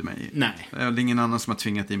som har skjutit mig. Nej. Det är ingen annan som har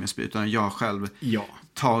tvingat i mig sprit. Utan jag själv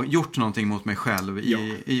gjort någonting mot mig själv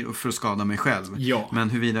för att skada mig själv. Men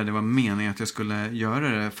huruvida det var meningen att jag skulle göra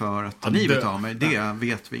det för att ta livet av mig, det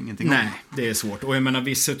vet vi ingenting om. Nej, det är svårt. Och jag menar,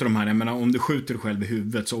 vissa av de här, om du skjuter dig själv i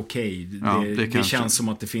huvudet så det känns som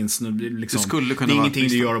att det finns liksom, det skulle kunna det är ingenting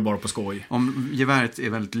du gör bara på skoj. Om geväret är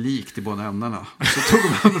väldigt likt i båda ändarna så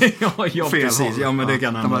tog man fel precis. håll. Ja, men det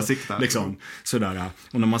kan hända. Liksom, sådär.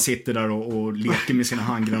 Och när man sitter där och leker med sina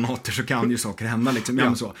handgranater så kan ju saker hända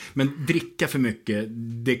liksom. Men dricka för mycket,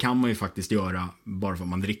 det kan man ju faktiskt göra bara för att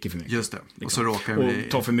man dricker för mycket. Just det. Liksom. Och så råkar och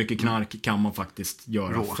ta för mycket knark kan man faktiskt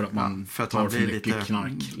göra för att man tar för mycket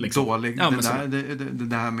knark. Liksom. Dålig. Det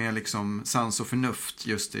där med liksom sans och förnuft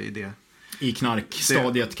just i det. I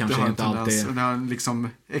knarkstadiet kanske inte alltid. Det har liksom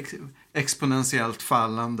exponentiellt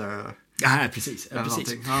fallande. Ja, precis.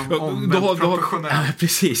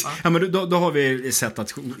 Precis. Ja, men då har vi sett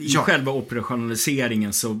att i själva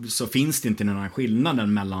operationaliseringen så finns det inte den här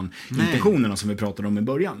skillnaden mellan intentionerna som vi pratade om i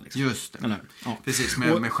början. Liksom. Just det. Precis,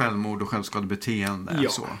 med självmord och självskadebeteende.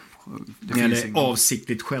 Så. Eller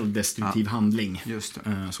avsiktligt självdestruktiv handling. Just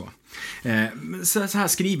det. Så här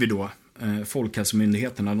skriver då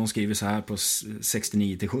Folkhälsomyndigheterna, de skriver så här på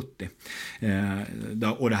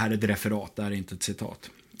 69-70. Och det här är ett referat, det här är inte ett citat.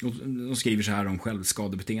 De skriver så här om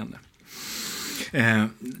självskadebeteende.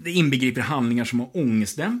 Det inbegriper handlingar som har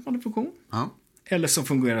ångestdämpande funktion. Eller som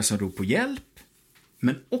fungerar som rop på hjälp.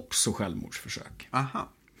 Men också självmordsförsök.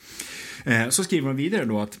 Så skriver de vidare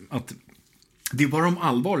då att det är bara de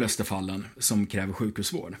allvarligaste fallen som kräver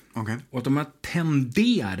sjukhusvård. Och att de här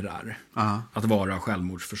tenderar att vara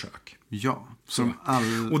självmordsförsök.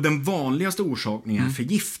 Och den vanligaste orsaken är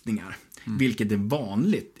förgiftningar. Vilket är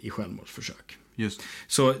vanligt i självmordsförsök. Just.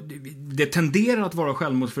 Så det tenderar att vara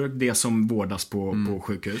självmordsförsök, det som vårdas på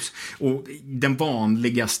sjukhus. Och den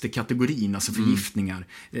vanligaste kategorin, alltså förgiftningar,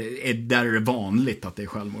 där är det vanligt att det är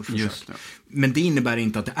självmordsförsök. Just det. Men det innebär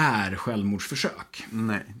inte att det är självmordsförsök.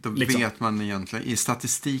 Nej, då vet man egentligen, i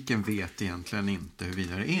statistiken vet egentligen inte hur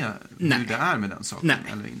det är med den saken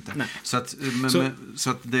eller inte. Nej. Så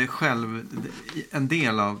att det är en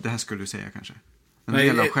del av, det här skulle du säga kanske, en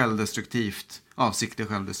del av avsiktlig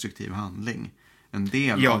självdestruktiv handling. En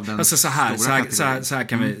del av den alltså så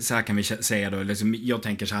här kan vi säga då, liksom, jag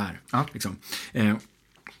tänker så här. Ja. Liksom.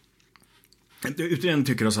 Utredningen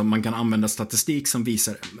tycker också att man kan använda statistik som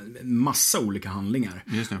visar massa olika handlingar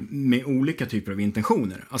med olika typer av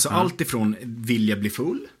intentioner. Alltså allt ifrån vilja bli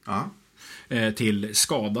full till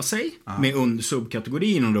skada sig med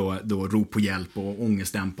subkategorin och då rop på hjälp och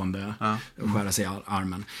ångestdämpande och skära sig i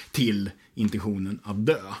armen till intentionen att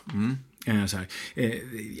dö. Så här.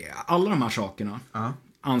 Alla de här sakerna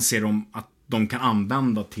anser de att de kan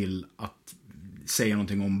använda till att säga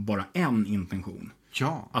någonting om bara en intention.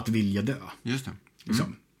 Ja. Att vilja dö. Just det.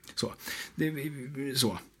 Liksom.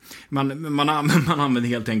 Så. Man använder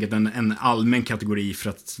helt enkelt en allmän kategori för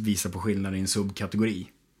att visa på skillnader i en subkategori.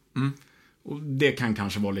 Och det kan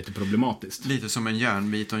kanske vara lite problematiskt. Lite som en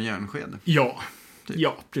järnbit och en järnsked.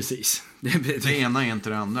 Ja, precis. Det ena är inte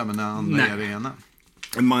det andra, men det andra är det ena.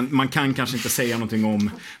 Man kan kanske inte säga någonting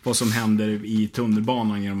om vad som händer i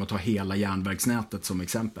tunnelbanan genom att ta hela järnvägsnätet som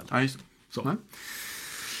exempel. Ja, just så. Nej.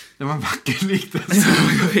 Det var en vacker liknelse.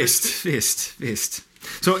 Visst.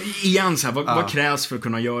 Så igen så här, vad krävs för att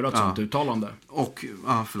kunna göra ett sånt uttalande? Och,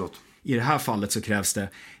 förlåt. I det här fallet så krävs det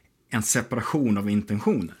en separation av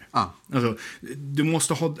intentioner. Alltså, du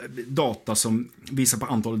måste ha data som visar på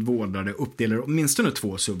antalet vårdare uppdelar åtminstone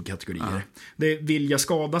 2 subkategorier. Det är vilja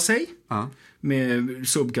skada sig med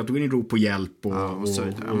subkategorin rop på hjälp och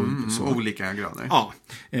så. Olika grader. Ja,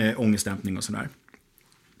 ångestdämpning och sådär.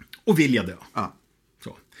 Och vilja dö.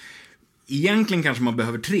 Så. Egentligen kanske man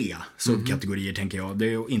behöver 3 subkategorier, tänker jag.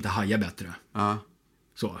 Det är att inte haja bättre.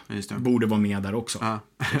 Så. Borde vara med där också.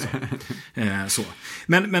 Så.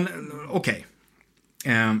 Men okej.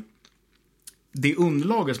 Det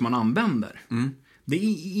underlaget som man använder, det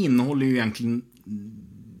innehåller ju egentligen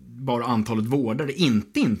bara antalet vårdare,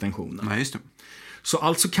 inte intentionen. Nej, just det. Så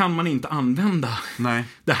alltså kan man inte använda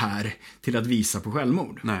det här till att visa på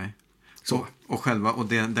självmord. Nej. Så. Och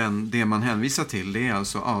det man hänvisar till, det är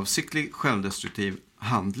alltså avsiktlig självdestruktiv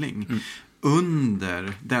handling.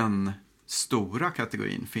 Under den stora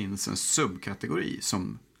kategorin finns en subkategori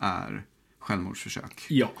som är självmordsförsök.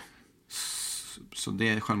 Ja. Så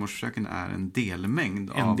självmordsförsöken är en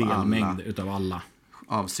delmängd utav alla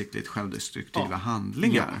avsiktligt självdestruktiva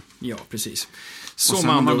handlingar. Ja, precis. Så och sen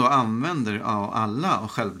om man då använder alla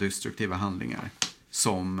självdestruktiva handlingar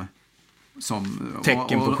som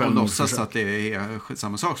tecken på självmordsförsök. Och låtsas att det är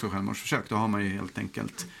samma sak som självmordsförsök, då har man ju helt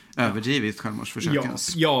enkelt överdrivit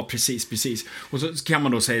självmordsförsökens. Ja, precis. Och så kan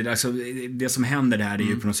man då säga, alltså, det som händer där är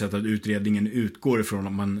ju på något sätt att utredningen utgår ifrån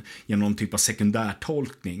att man genom någon typ av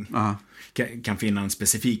sekundärtolkning kan finna en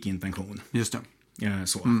specifik intention. Just det.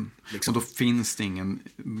 Så, liksom. Och då finns det ingen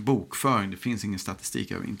bokföring, det finns ingen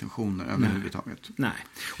statistik över intentioner överhuvudtaget. Nej,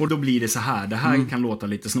 och då blir det så här, det här kan låta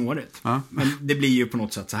lite snårigt. Men det blir ju på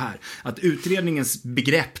något sätt så här, att utredningens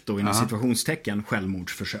begrepp då inom situationstecken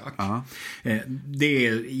självmordsförsök, det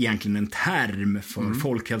är egentligen en term för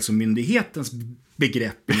Folkhälsomyndighetens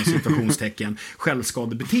begrepp inom situationstecken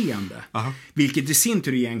självskadebeteende. Vilket i sin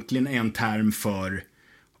tur egentligen är en term för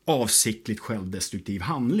avsiktligt självdestruktiv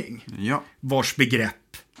handling. Vars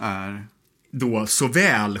begrepp är då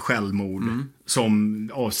såväl självmord som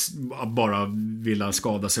bara vilja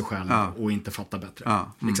skada sig själv och inte fatta bättre.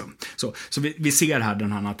 Liksom. Så vi ser här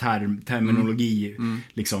den här terminologi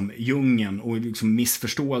liksom djungeln och liksom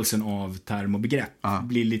missförståelsen av term och begrepp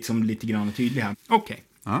blir liksom lite grann tydlig här. Okej.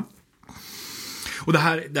 Och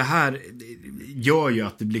det här gör ju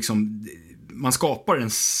att det liksom man skapar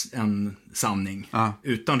en sanning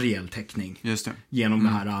utan reell täckning. Just det. Genom det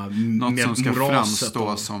här något som ska framstå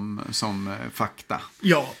och som fakta.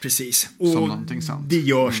 Ja, precis. Och som någonting sant. Det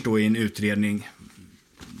görs då i en utredning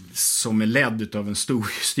som är ledd av en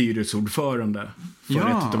stor styrelseordförande för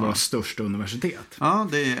ett av våra största universitet. Ja,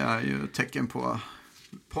 det är ju tecken på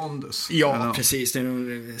pondus. Ja, precis. Det är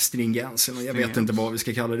en stringens. Jag vet inte vad vi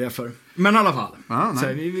ska kalla det för. Men i alla fall. Så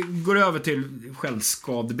här, vi går över till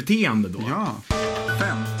självskadebeteende då. Ja.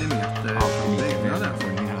 50 meter från byggnaden.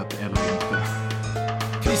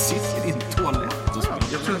 Vi sitter i din toalett.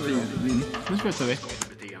 Jag tror att vi... Nu slutar vi.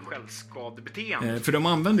 självskadebeteende. För de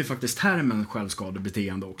använder ju faktiskt termen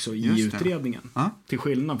självskadebeteende också i utredningen. Till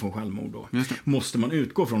skillnad från självmord då. Måste man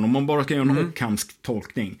utgå från, om man bara ska göra en ockamsk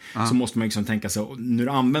tolkning, så måste man liksom tänka sig, när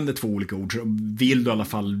du använder två olika ord så vill du i alla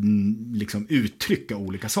fall liksom uttrycka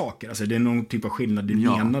olika saker. Alltså det är någon typ av skillnad i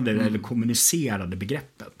menade eller kommunicerade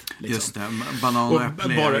begreppet. Liksom. Just det, banan och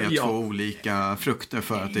äpple är två olika frukter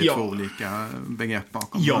för att det är två olika begrepp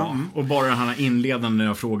bakom. Ja, och bara den här inledande när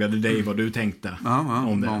jag frågade dig vad du tänkte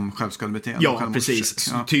om det. Om självskadebeteende. Ja, precis.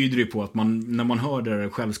 Så tyder det på att när man hör det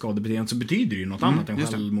självskadebeteende så betyder det ju något annat än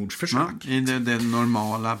självmordsförsök. Ja, i det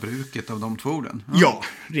normala bruket av de två orden. Ja,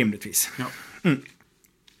 rimligtvis. Ja.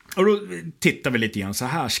 Och då tittar vi lite grann. Så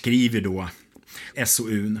här skriver då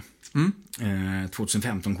SOUn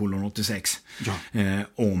 2015:86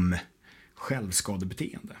 om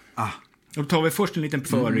självskadebeteende. Då tar vi först en liten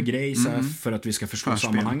föregrej för att vi ska förstå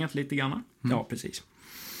sammanhanget lite grann. Ja, precis.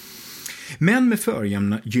 Men med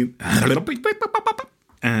förjämna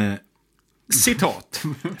citat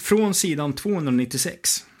från sidan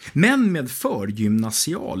 296. Men med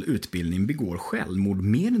förgymnasial utbildning begår självmord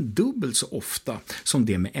mer än dubbelt så ofta som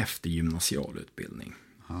det med eftergymnasial utbildning.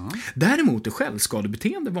 Däremot är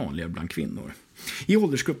självskadebeteende vanligare bland kvinnor. I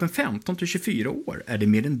åldersgruppen 15-24 år är det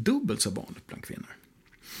mer än dubbelt så vanligt bland kvinnor.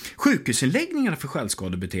 Sjukhusinläggningarna för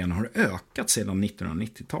självskadebeteende har ökat sedan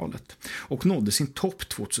 1990-talet och nådde sin topp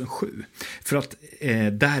 2007 för att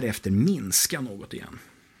därefter minska något igen.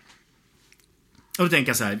 Och då tänker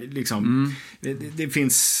jag så här, liksom, det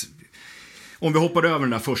finns, om vi hoppar över den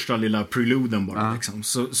där första lilla preluden bara, liksom,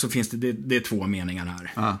 så finns det är två meningar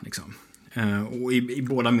här. Liksom. Och i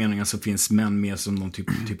båda meningarna så finns män med som någon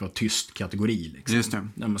typ av tyst kategori. Liksom. Just det.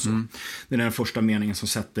 Det är den första meningen som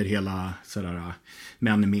sätter hela sådär,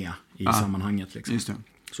 män med i sammanhanget. Liksom. Just det.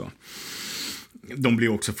 Så. De blir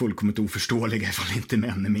också fullkomligt oförståeliga ifall inte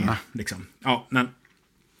män är med. Liksom. Ja, men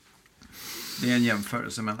det är en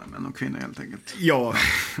jämförelse mellan män och kvinnor helt enkelt. Ja,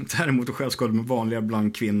 däremot är självskador vanligare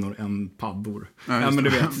bland kvinnor än paddor. Ja, men du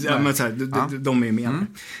vet, men så här, de är med.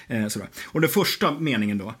 Sådär. Och den första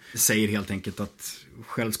meningen då säger helt enkelt att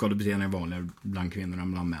självskadebeteende är vanligare bland kvinnor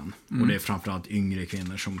än bland män. Och det är framförallt yngre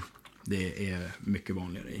kvinnor som det är mycket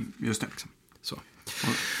vanligare i. Just det. Så.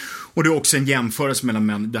 Och det är också en jämförelse mellan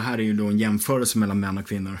män. Det här är ju då en jämförelse mellan män och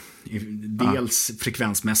kvinnor. Dels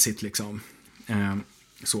frekvensmässigt liksom.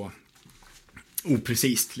 Så.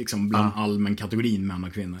 Oprecist liksom bland allmän kategorin män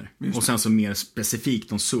och kvinnor. Och sen så mer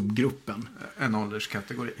specifikt om subgruppen. En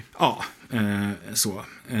ålderskategori. Ja,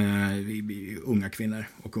 unga kvinnor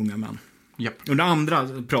och unga män. Yep. Och det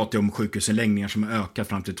andra pratar jag om sjukhusinläggningar som har ökat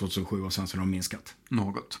fram till 2007 och sen så har de minskat.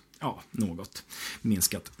 Något. Ja, något.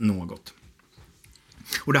 Minskat något.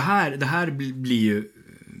 Och det här blir ju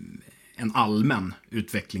en allmän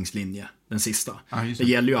utvecklingslinje, den sista. Det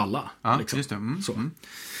gäller ju alla. Liksom. Just det. Så.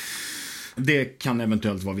 Det kan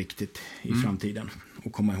eventuellt vara viktigt i framtiden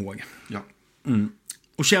att komma ihåg. Ja.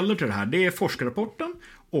 Och källor till det här, det är forskarrapporten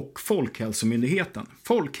och Folkhälsomyndigheten.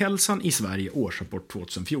 Folkhälsan i Sverige, årsrapport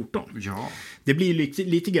 2014. Ja. Det blir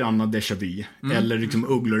lite grann av déjà vu. Eller liksom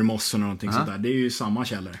ugglor i mossen och någonting sånt där. Det är ju samma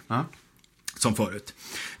källor. Som förut.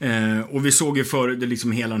 Och vi såg ju förut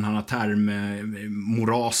liksom hela den här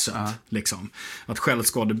termmoraset. Liksom. Att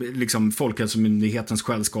liksom, Folkhälsomyndighetens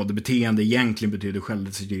självskadebeteende egentligen betyder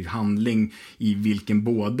självdestruktiv handling i vilken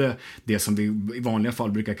både det som vi i vanliga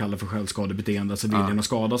fall brukar kalla för självskadebeteende, alltså viljan att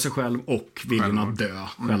skada sig själv och viljan att dö,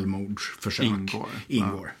 självmordsförsök,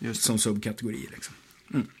 ingår som subkategori. Liksom.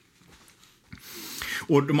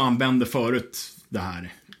 Och de använde förut det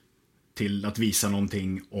här till att visa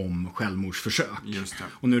någonting om självmordsförsök. Just det.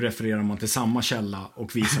 Och nu refererar man till samma källa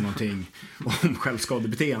och visar någonting om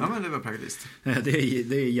självskadebeteende. Ja, men det var praktiskt.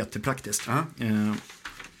 Det är jättepraktiskt.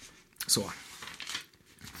 Så.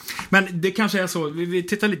 Men det kanske är så, vi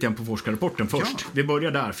tittar lite grann på forskarrapporten först. Ja. Vi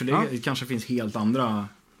börjar där, för det kanske finns helt andra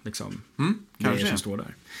liksom, grejer som står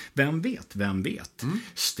där. Vem vet?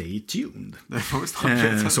 Stay tuned. Det får vi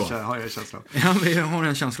har jag en känsla av. Ja, vi har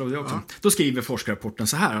en känsla av det också. Då skriver forskarrapporten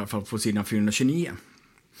så här, i alla fall på sidan 429.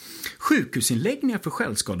 Sjukhusinläggningar för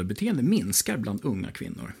självskadebeteende minskar bland unga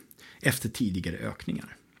kvinnor efter tidigare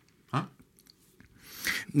ökningar.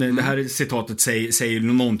 Det här citatet säger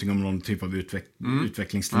någonting om någon typ av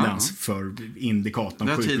utvecklingstendens för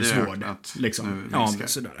indikatorn sjukhusvård. Liksom. Ja,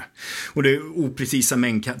 sådär. Och det är oprecisa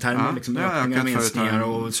mängdtermer, liksom, ökningar, minskningar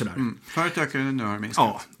och sådär. Förut ökade, nu har det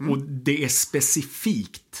minskat. Ja, och det är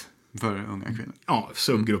specifikt för unga kvinnor. Ja,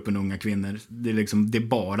 subgruppen unga kvinnor. Det är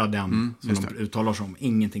bara den som de uttalar sig om,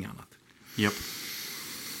 ingenting annat. Japp.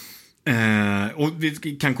 Och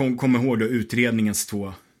vi kan komma ihåg då utredningens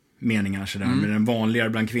två meningar sådär. Men den vanligare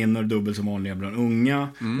bland kvinnor, dubbelt så vanliga bland unga.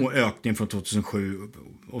 Och ökning från 2007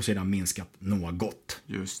 och sedan minskat något.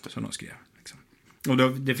 Just det. Som de skrev. Liksom.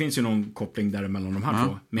 Och det finns ju någon koppling där mellan de här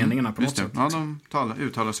två meningarna på något sätt. Ja, de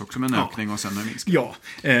uttalas också med en ökning och sen en minskning. Ja,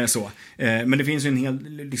 så. Men det finns ju en hel,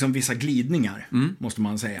 liksom vissa glidningar, måste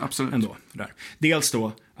man säga. Absolut. Ändå, där. Dels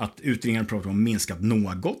då att utredningen pratar om minskat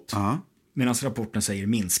något, medan rapporten säger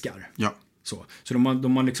minskar. Ja. Så de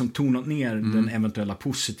har liksom tonat ner den eventuella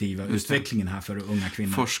positiva utvecklingen här för unga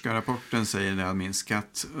kvinnor. Forskarrapporten säger det har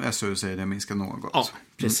minskat, SOU säger det har minskat något. Ja,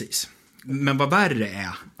 precis. Men vad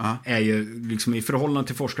värre är ju liksom i förhållande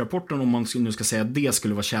till forskarrapporten, om man nu ska säga att det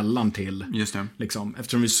skulle vara källan till. Just det. Liksom,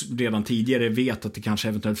 eftersom vi redan tidigare vet att det kanske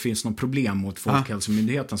eventuellt finns något problem mot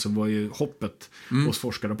Folkhälsomyndigheten, så var ju hoppet hos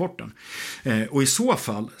forskarrapporten. Och i så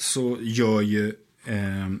fall så gör ju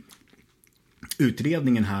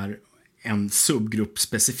utredningen här en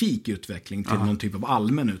subgruppspecifik utveckling till någon typ av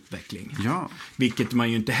allmän utveckling. Ja. Vilket man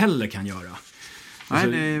ju inte heller kan göra. Nej,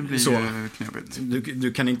 det blir ju knepigt.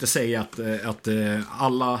 Du kan inte säga att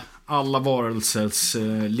alla varelsers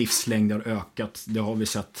livslängd har ökat. Det har vi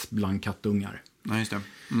sett bland kattungar. Nej, just det.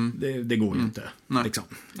 Det går ju inte. Liksom.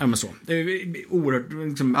 Ja, men så. Det är oerhört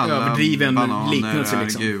liksom, överdriven liknelse.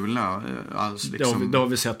 Liksom. Gula. Alls, liksom. Det har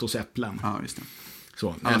vi sett hos äpplen. Ja, just det.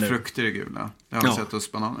 Så, alla frukter är gula. Det har vi sett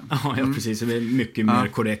hos bananer. Ja, precis. Det är mycket mer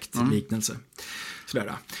korrekt liknelse.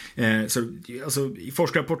 Sådär. Alltså, i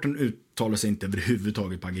forskarrapporten uttalar sig inte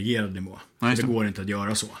överhuvudtaget på aggregerad nivå. Det går inte att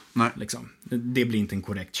göra så. Liksom. Det blir inte en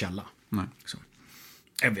korrekt källa. Så.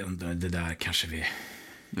 Jag vet inte, det där kanske vi...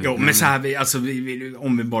 men så här,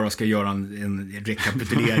 om vi bara ska göra en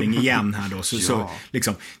rekapitulering igen här då. Så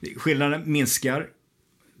liksom, skillnaden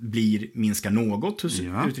minskar något hos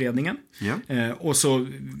utredningen. Och så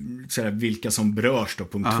vilka som berörs då,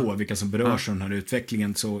 punkt 2, vilka som berörs av den här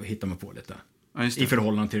utvecklingen, så hittar man på lite. I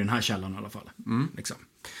förhållande till den här källan i alla fall. Liksom.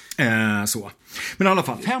 Så. Men i alla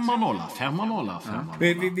fall.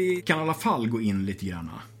 5-0. Vi kan i alla fall gå in lite grann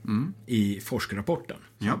i forskarrapporten.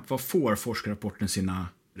 Vad får forskarrapporten sina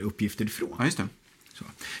uppgifter ifrån? Ja, just det. Så.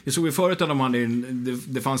 Vi såg ju förut att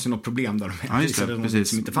det fanns ju något problem där de visade något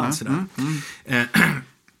som inte fanns där.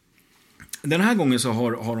 Den här gången så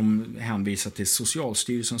har de hänvisat till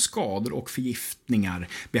Socialstyrelsens skador och förgiftningar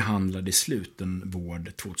behandlade i sluten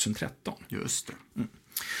vård 2013. Just det.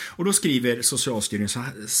 Och då skriver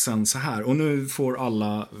Socialstyrelsen så här, och nu får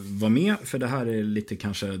alla vara med, för det här är lite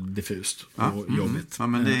kanske diffust och jobbigt. Ja,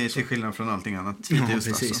 men det är till skillnad från allting annat. Ja,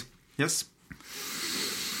 precis. Alltså. Yes.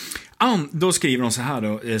 Då skriver de så här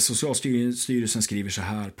då, Socialstyrelsen skriver så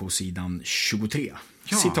här på sidan 23.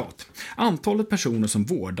 Citat. Antalet personer som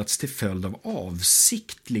vårdats till följd av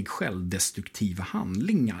avsiktlig självdestruktiva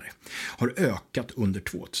handlingar har ökat under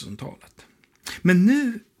 2000-talet. Men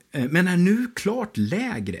är nu klart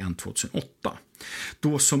lägre än 2008,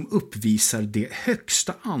 då som uppvisar det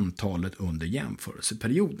högsta antalet under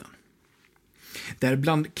jämförelseperioden. Det är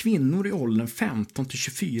bland kvinnor i åldern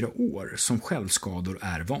 15-24 år som självskador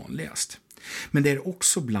är vanligast. Men det är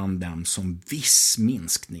också bland dem som viss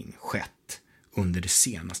minskning skett under de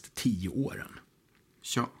senaste 10 åren.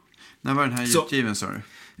 Ja. När var den här utgiven, sa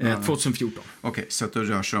du? 2014. Okej, så att det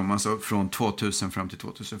rör sig om alltså från 2000 fram till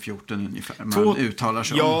 2014 ungefär. Man uttalar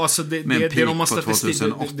sig om alltså det de har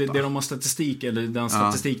statistik, eller den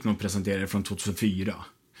statistik de presenterar från 2004.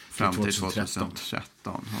 Fram till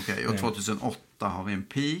 2013. Okej, och 2008 har vi en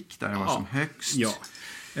peak där det var som högst. Ja.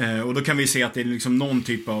 Och då kan vi se att det är liksom någon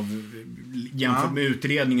typ av, jämfört med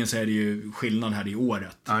utredningen, så är det ju skillnad här i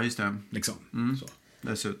året. Ja, just det. Liksom. Så.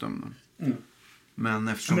 Dessutom. Men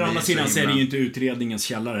eftersom å andra sidan så är det ju inte utredningens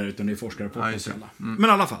källare, utan det är forskarrapportens källa. Men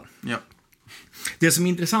i alla fall. Ja. Det som är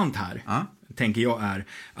intressant här, tänker jag, är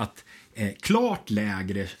att klart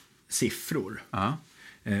lägre siffror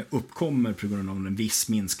uppkommer på grund av en viss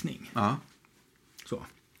minskning.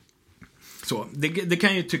 Så det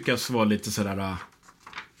kan ju tyckas vara lite sådär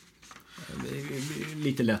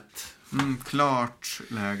lite lätt. Klart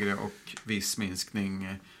lägre och viss minskning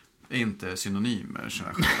är inte synonymer så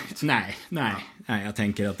här generellt. Nej, jag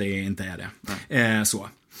tänker att det inte är det. Så.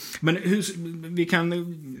 Men vi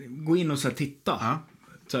kan gå in och så här titta.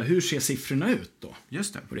 Så här, hur ser siffrorna ut då?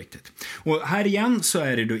 Just det. På riktigt. Och här igen så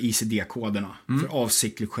är det då ICD-koderna för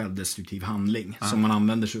avsiktlig självdestruktiv handling som man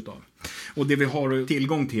använder sig utav. Och det vi har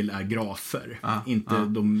tillgång till är grafer, inte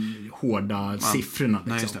de hårda siffrorna.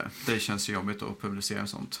 Liksom. Nej, just det. Det känns ju jobbigt att publicera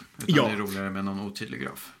sånt. Utan det är roligare med någon otydlig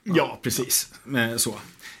graf. Ja, precis. Så.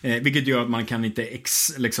 Vilket gör att man kan inte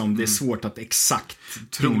liksom, det är svårt att exakt...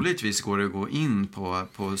 Troligtvis går det att gå in på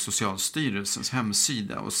Socialstyrelsens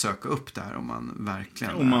hemsida och söka upp det här om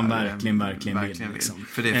man verkligen vill. Liksom.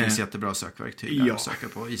 För det finns jättebra sökverktyg där att söka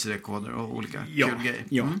på ICD-koder och olika kul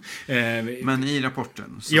grejer. Men i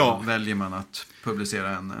rapporten så väljer man att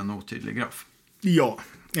publicera en otydlig graf. Ja,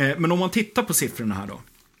 men om man tittar på siffrorna här då.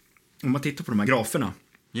 Om man tittar på de här graferna.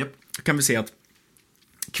 Kan vi se att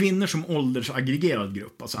kvinnor som åldersaggregerad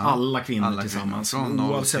grupp, alltså alla kvinnor tillsammans,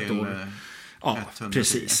 oavsett år. Ja, 110.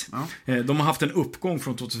 Precis. Ja. De har haft en uppgång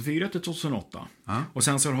från 2004 till 2008. Ja. Och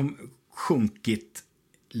sen så har de sjunkit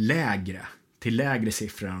till lägre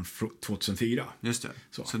siffror än 2004. Just det.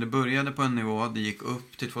 Så det började på en nivå, det gick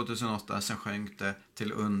upp till 2008, sen sjönk det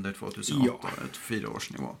till under 2008, ett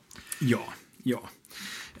 4-årsnivå. Ja.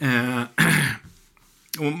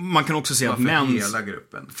 Och man kan också se att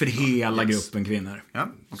för hela gruppen kvinnor.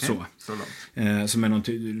 Ja, okay. Så långt. Som är något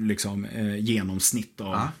liksom genomsnitt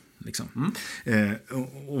av liksom.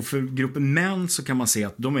 Och för gruppen män så kan man se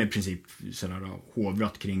att de är i princip sådär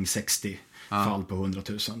hovrat kring 60 fall på 100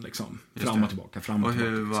 000 liksom. Fram och tillbaka. Och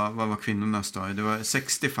vad var kvinnornas då? Det var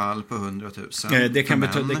 60 fall på 100 000. Det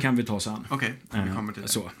kan vi ta sen. Okej, vi kommer till det.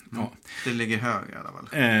 Så, Det ligger högre i alla fall.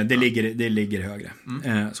 Det ligger högre.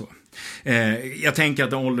 Så. Jag tänker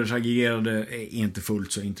att åldersaggregerade är inte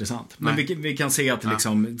fullt så intressant. Men vi kan se att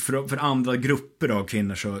liksom, för andra grupper av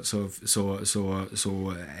kvinnor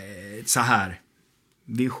så här.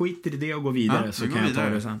 Vi skiter i det och går vidare, så kan jag ta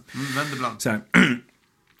det sen. Vänder så här.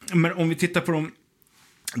 Men om vi tittar på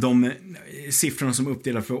de siffrorna som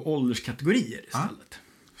uppdelar för ålderskategorier istället.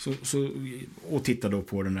 Och tittar då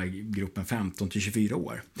på den här gruppen 15 till 24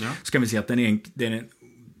 år. Så kan vi se att den är den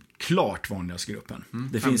klart vanligaste gruppen.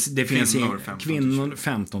 Det finns kvinnor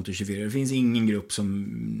 15 till 24. Det finns ingen grupp som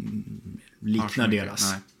liknar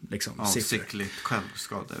deras liksom, avsiktligt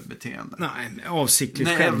självskadebeteende. Nej, avsiktligt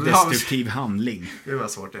självdestruktiv handling. Det var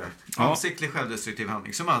svårt det. Avsiktlig självdestruktiv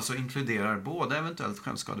handling som alltså inkluderar både eventuellt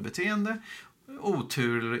självskadebeteende,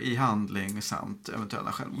 otur i handling samt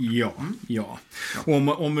eventuella självmord. Ja.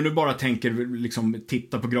 Och om vi nu bara tänker liksom,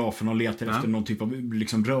 titta på grafen och letar efter någon typ av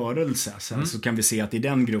liksom, rörelse så kan vi se att i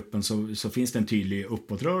den gruppen så finns det en tydlig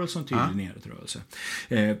uppåtrörelse och en tydlig nedåtrörelse.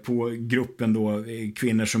 På gruppen då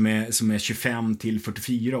kvinnor som är 25 till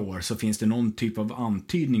 44 år så finns det någon typ av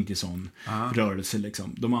antydning till sån rörelse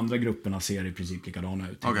liksom. De andra grupperna ser i princip likadana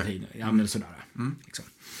ut hela tiden. Ja, men sådär. Liksom.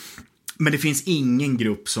 Men det finns ingen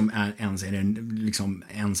grupp som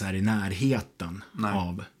ens är i närheten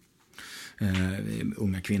av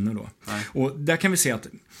unga kvinnor då. Och där kan vi se att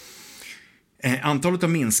antalet har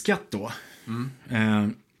minskat då.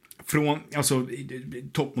 Från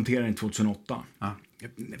toppnoteringen 2008.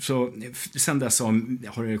 Så sen dess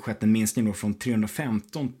har det skett en minskning då från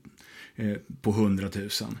 315 på 100 000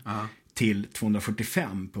 till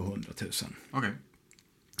 245 på 100 000. Okej.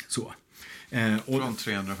 Så. Från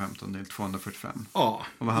 315 till 245. Ja.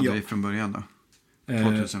 Och vad hade vi från början då?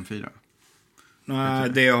 2004? Nej,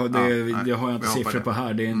 det har jag inte siffror på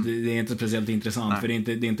här. Det är inte speciellt intressant. För det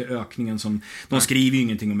är inte ökningen som... De skriver ju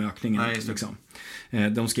ingenting om ökningen. Nej, liksom.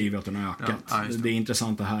 De skriver att den har ökat. Det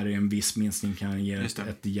intressanta här är en viss minskning kan ge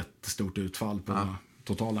ett jättestort utfall på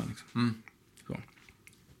totalen. Liksom.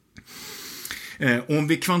 Om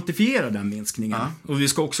vi kvantifierar den minskningen, och vi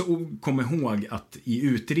ska också komma ihåg att i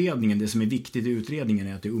utredningen, det som är viktigt i utredningen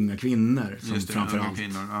är att det är unga kvinnor som framförallt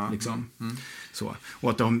liksom, så, och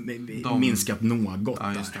att de har minskat något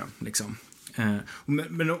där, liksom.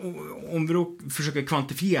 Men om vi då försöker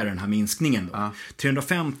kvantifiera den här minskningen då,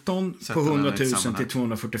 315 på 100 000 till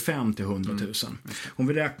 245 till 100 000. Om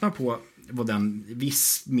vi räknar på vad det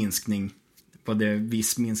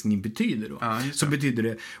viss minskning betyder då, så betyder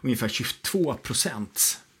det ungefär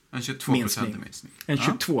 22% en 22% minskning. En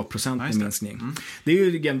 22% minskning. Det är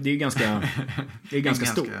ju ganska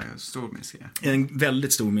stort. Stor minskning. En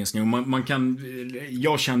väldigt stor minskning. Och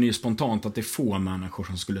jag känner ju spontant att det är få människor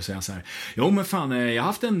som skulle säga så här: jo men fan, jag har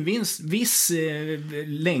haft en viss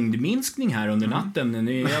längdminskning här under natten.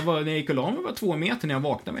 När jag gick och la mig var 2 meter, när jag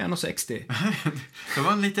vaknade med 1,60. Det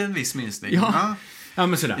var en liten viss minskning. Ja,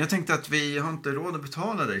 men sådär. Jag tänkte att vi har inte råd att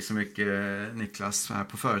betala dig så mycket, Niklas, här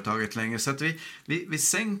på företaget längre. Så att vi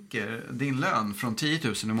sänker din lön från 10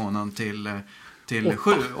 000 i månaden till 8 000.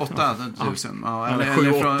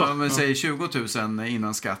 Eller från, om vi säger 20 000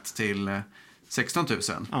 innan skatt till 16 000.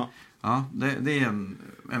 Ja, det är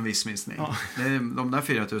en viss minskning. Ja. De där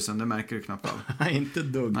 4000, det märker du knappt av. Nej, inte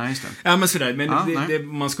dugg. Nej, just det. Ja, men sådär. Men Ja,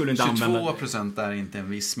 man skulle inte använda... 22% är inte en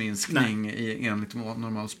viss minskning enligt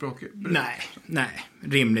normalspråk. Nej.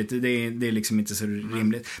 Rimligt. Det är liksom inte så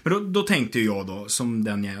rimligt. Men då tänkte jag då, som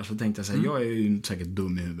den jag är, så tänkte jag så här, jag är ju säkert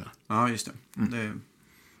dum i huvudet. Ja, just det.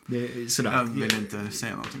 Det är sådär. Jag vill inte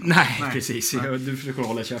säga något. Nej, precis. Du försöker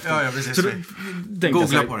hålla käften. Ja, precis. Så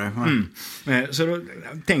Googla på det. Så då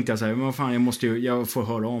tänkte jag så här, vad fan, jag får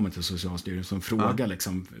höra av mig till Socialstyrelsen och fråga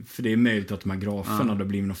liksom. För det är möjligt att de här graferna, det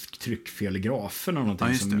blir något tryckfel i graferna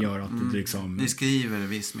någonting som gör att det liksom... Ni skriver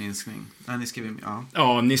viss minskning. Nej, ni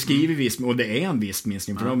skriver, ni skriver viss, och det är en viss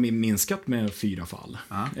minskning, för de har minskat med 4 fall.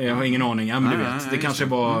 Jag har ingen aning, men du vet, det kanske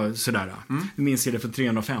var sådär. Vi minskade det från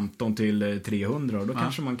 315 till 300, och då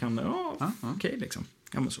kanske man kan, okej, liksom.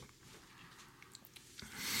 Ja, men så.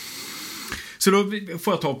 Så då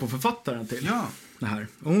får jag ta på författaren till det här.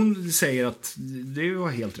 Och hon säger att det var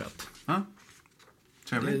helt rätt.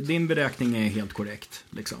 Din beräkning är helt korrekt.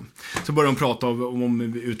 Liksom. Så börjar de prata om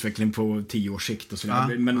utveckling på 10 års sikt och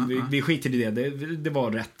sådär. Men vi skiter i det. Det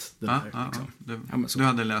var rätt. Det där, liksom. Du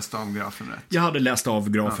hade läst av grafen rätt. Jag hade läst av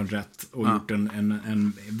grafen rätt och gjort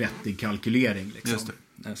en vettig kalkylering. Liksom. Just det.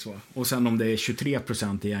 Så. Och sen om det är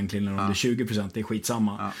 23% egentligen eller om det är 20%, det är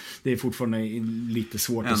skitsamma. Det är fortfarande lite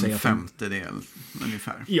svårt att säga. En femtedel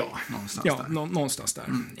ungefär. Någonstans där.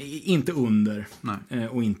 Inte under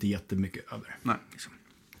och inte jättemycket över. Nej. Liksom.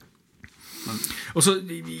 Och så,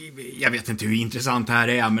 jag vet inte hur intressant det här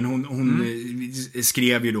är, men hon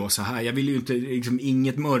skrev ju då så här, jag vill ju inte, liksom,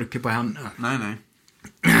 inget mörker på henne. Nej.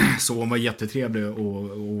 Så hon var jättetrevlig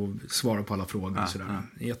och svara på alla frågor och sådär.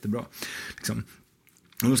 Jättebra. Liksom.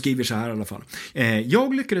 Hon skriver så här i alla fall.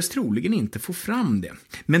 Jag lyckades troligen inte få fram det.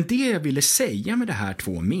 Men det jag ville säga med de här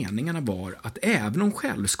 2 meningarna var att även om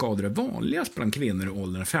självskador är vanligast bland kvinnor i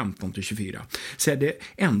åldern 15-24 så är det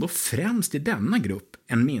ändå främst i denna grupp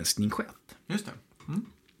en minskning skett. Just det.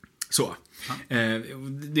 Så.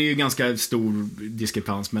 Det är ju ganska stor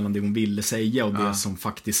diskrepans mellan det hon ville säga och det som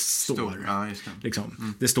faktiskt står. Ja, just det.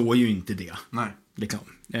 Liksom. Det står ju inte det. Nej. Liksom.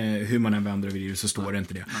 Hur man än vänder och vrider så står det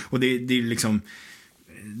inte det. Och det är liksom...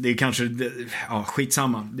 Det är kanske,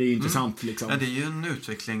 skitsamma. Det är intressant liksom. Ja, det är ju en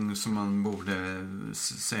utveckling som man borde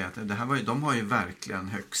säga att det här de har ju verkligen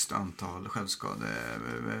högst antal självskade,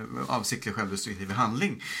 avsiktlig självdestruktiv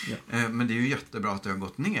handling. Ja. Men det är ju jättebra att det har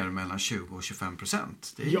gått ner mellan 20 och 25%.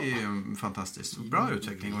 Det är ju en fantastiskt bra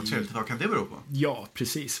utveckling. Och trevligt, vad kan det bero på? Ja,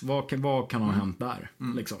 precis. Vad kan ha hänt där?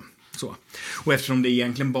 Liksom. Så. Och eftersom det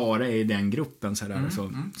egentligen bara är i den gruppen så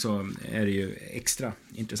är det ju extra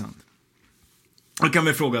intressant. Då kan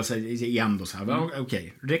vi fråga sig igen då så här,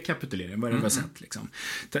 okej, rekapitulering, vad är det vi har sett liksom?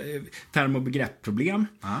 Term- och begreppsproblem,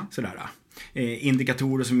 sådär.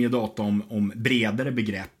 Indikatorer som ger data om bredare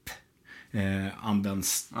begrepp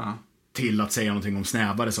används till att säga någonting om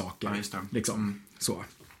snävare saker. Ja, just det. Liksom.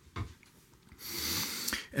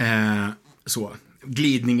 Så.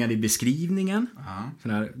 Glidningar i beskrivningen.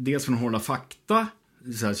 Sådär, dels från hålla fakta,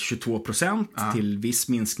 så här 22% till viss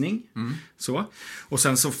minskning. Så. Och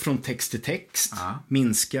sen så från text till text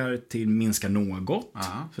minskar till minskar något.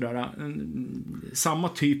 Sådär, samma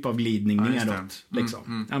typ av glidning neråt.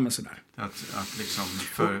 Liksom. Ja, men sådär. Att liksom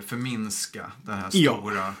förminska det här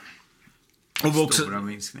stora... Och stora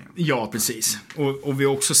minskningen. Ja, precis. Och vi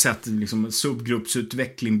har också sett liksom,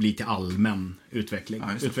 subgruppsutveckling blir till allmän utveckling.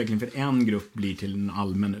 Utveckling för en grupp blir till en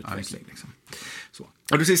allmän utveckling. Liksom. Så.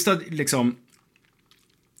 Och det sista liksom,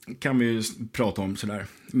 kan vi ju prata om sådär.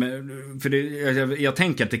 Men, för jag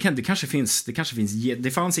tänker att det kanske finns,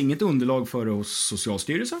 det fanns inget underlag för det hos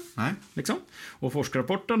Socialstyrelsen. Nej. Liksom. Och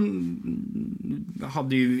forskarrapporten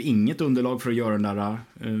hade ju inget underlag för att göra den där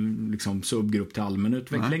liksom, subgrupp till allmän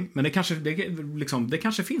utveckling. Men det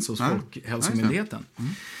kanske finns hos Folkhälsomyndigheten.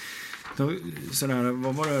 Sådär,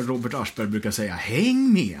 vad var det Robert Aschberg brukar säga?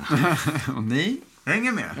 Häng med! Och ni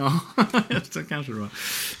hänger med. Ja, så kanske då.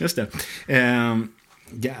 Just det.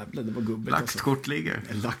 Jävlar, det var gubbet. Lagt kort ligger.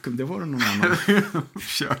 Det var det någon annan.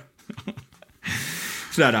 Kör.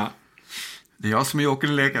 Sådär. Det är jag som är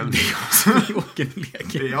jokern i leken.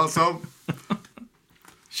 Det är jag som...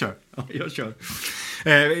 Kör. Ja, jag kör.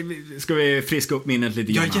 Ska vi friska upp minnet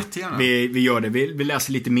lite grann? Ja, jättegärna. Vi gör det. Vi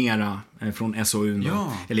läser lite mera från SOU.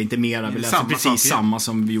 Ja. Eller inte mera, vi läser precis samma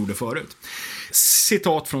som vi gjorde förut.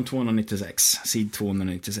 Citat från 296, sid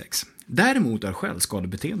 296. Däremot är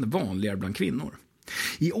självskadebeteende vanligare bland kvinnor.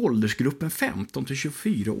 I åldersgruppen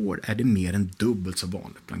 15-24 år är det mer än dubbelt så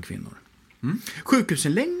vanligt bland kvinnor.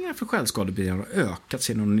 Sjukhusinläggningar för självskadebeteende har ökat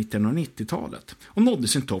sedan 1990-talet och nådde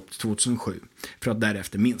sin topp 2007 för att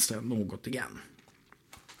därefter minska något igen.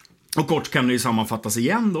 Och kort kan det ju sammanfattas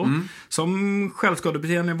igen då. Som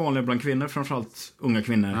självskadebeteende är vanliga bland kvinnor, framförallt unga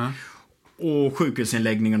kvinnor. Och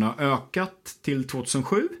sjukhusinläggningarna har ökat till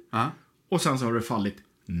 2007. Och sen så har det fallit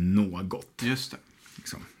något. Just det.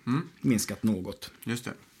 Liksom. Minskat något. Just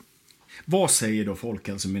det. Vad säger då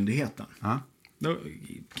Folkhälsomyndigheten? Då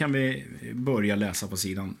kan vi börja läsa på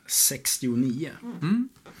sidan 69.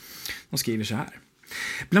 De skriver så här.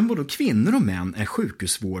 Bland både kvinnor och män är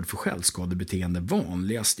sjukhusvård för självskadebeteende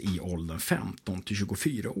vanligast i åldern 15 till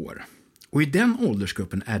 24 år. Och i den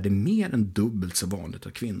åldersgruppen är det mer än dubbelt så vanligt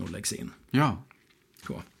att kvinnor läggs in. Ja.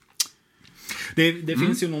 Så. Det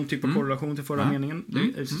finns ju någon typ av korrelation till förra meningen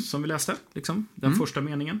som vi läste. Liksom, den första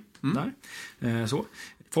meningen. Där. Så.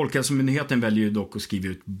 Folkhälsomyndigheten väljer ju dock att skriva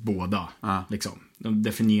ut båda. Liksom. De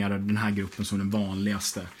definierar den här gruppen som den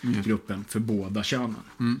vanligaste gruppen för båda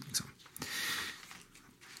könen. Liksom.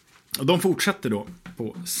 Och de fortsätter då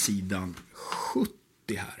på sidan 70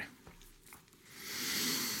 här.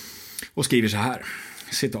 Och skriver så här,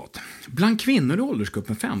 citat. Bland kvinnor i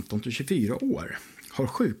åldersgruppen 15 till 24 år har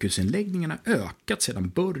sjukhusinläggningarna ökat sedan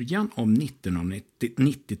början av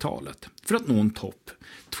 1990-talet för att nå en topp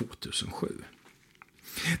 2007.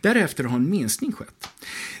 Därefter har en minskning skett.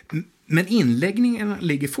 Men inläggningarna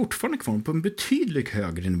ligger fortfarande kvar på en betydligt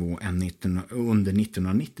högre nivå än under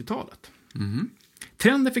 1990-talet.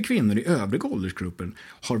 Trenden för kvinnor i övriga åldersgruppen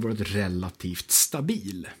har varit relativt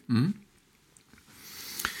stabil.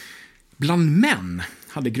 Bland män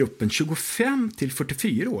hade gruppen 25 till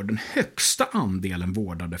 44 år den högsta andelen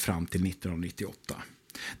vårdade fram till 1998.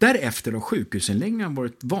 Därefter har sjukhusinläggningar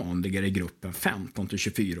varit vanligare i gruppen 15 till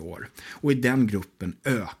 24 år. Och i den gruppen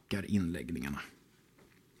ökar inläggningarna.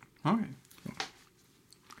 Okay.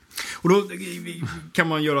 Och då kan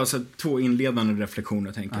man göra så två inledande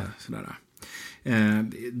reflektioner, tänker jag. Sådär.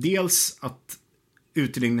 Dels att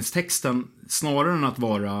utredningstexten, snarare än att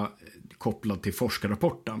vara kopplad till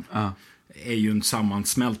forskarrapporten, är ju en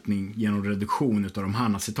sammansmältning genom reduktion av de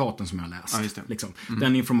här citaten som jag har läst. Liksom.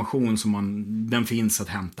 Den information som den finns att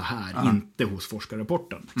hämta här, inte hos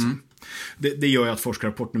forskarrapporten. Liksom. Det gör ju att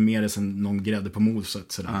forskarrapporten mer är som någon grädde på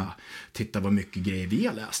moset. Titta vad mycket grejer vi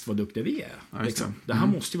har läst, vad duktiga vi är. Liksom. Det här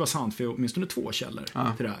måste ju vara sant för åtminstone 2 källor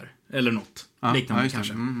till det här. Eller något liknande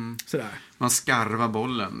kanske. Sådär. Man skarvar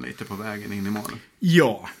bollen lite på vägen in i mål.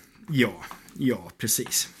 Ja,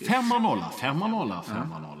 precis.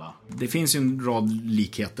 5-0. Det finns ju en rad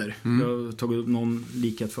likheter. Jag har tagit upp någon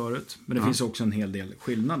likhet förut. Men det finns också en hel del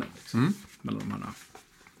skillnader liksom, mellan de här.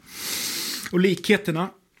 Och likheterna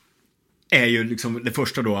är ju liksom det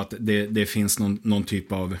första då att det finns någon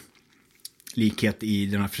typ av likhet i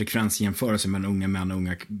den här frekvensjämförelsen mellan unga män och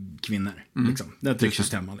unga kvinnor. Liksom. Det tycks ju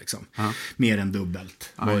stämma. Liksom. Mer än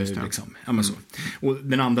dubbelt. Liksom. Så. Och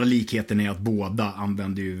den andra likheten är att båda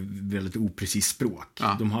använder ju väldigt oprecis språk.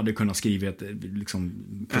 De hade kunnat skriva ett liksom,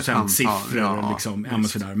 procentsiffror. Liksom,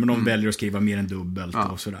 sådär. Men de väljer att skriva mer än dubbelt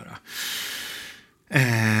och sådär.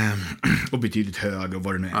 Och betydligt högre och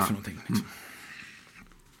vad det nu är för någonting. Liksom.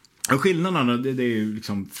 Och skillnaderna, det är ju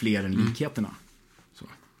liksom fler än likheterna.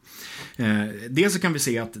 Dels så kan vi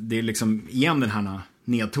se att det är liksom igen den här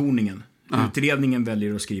nedtoningen. Utredningen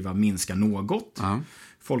väljer att skriva minska något.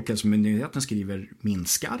 Folkhälsomyndigheten skriver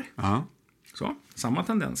minskar. Så, samma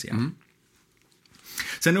tendens igen.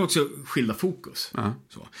 Sen är det också skilda fokus.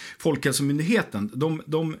 Så. Folkhälsomyndigheten,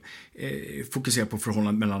 de fokuserar på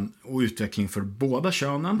förhållandet mellan och utveckling för båda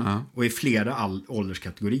könen och i flera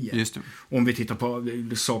ålderskategorier. Just det. Om vi tittar på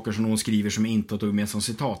saker som någon skriver som inte har tagit med som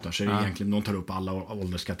citat så är det egentligen, de tar upp alla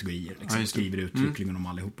ålderskategorier. Liksom, skriver utvecklingen om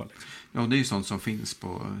allihopa. Liksom. Ja, det är ju sånt som finns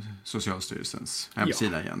på Socialstyrelsens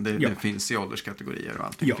hemsida igen. Det finns i ålderskategorier och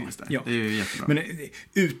allting finns där. Det är ju jättebra. Men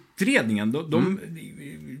utredningen, de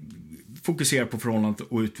fokuserar på förhållandet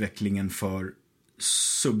och utvecklingen för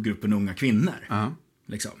subgruppen unga kvinnor.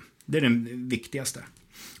 Liksom. Det är den viktigaste.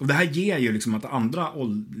 Och det här ger ju liksom att andra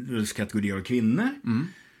ålderskategorier av kvinnor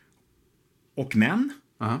och män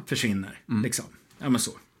försvinner. Liksom.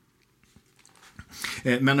 Så.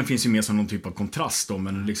 Männen finns ju med som någon typ av kontrast då,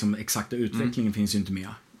 men liksom exakta utvecklingen finns ju inte med.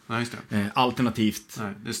 Just det. Alternativt,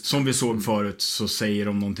 som vi såg förut, så säger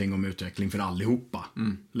de någonting om utveckling för allihopa.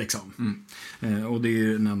 Liksom. Och det är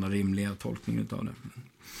ju den enda rimliga tolkningen av det.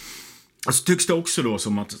 Alltså tycks det också då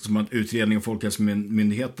som att utredningen och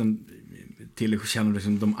Folkhälsomyndigheten tillerkänner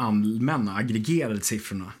liksom de allmänna aggregerade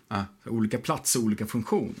siffrorna. Olika plats och olika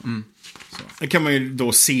funktion. Så. Det kan man ju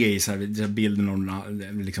då se i så här bilden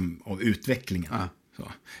av utvecklingen.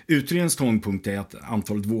 Så. Utredningens tångpunkt är att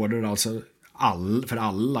antalet vårdare alltså för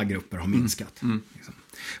alla grupper har minskat. Liksom.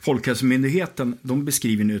 Folkhälsomyndigheten, de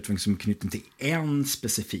beskriver en utveckling som är knuten till en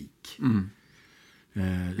specifik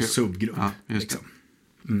subgrupp. Just liksom.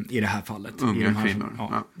 I det här fallet. Unga kvinnor.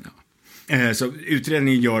 Ja. Så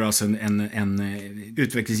utredningen gör alltså en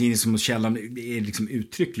utvecklingslinje som hos källan är liksom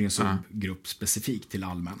uttryckligen som gruppspecifik till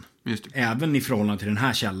allmän. Just det. Även i förhållande till den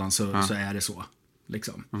här källan så är det så.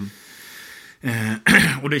 Liksom.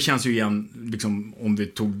 Och det känns ju igen, liksom, om vi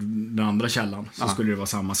tog den andra källan så skulle det vara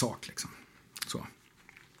samma sak. Liksom. Så.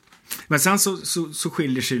 Men sen så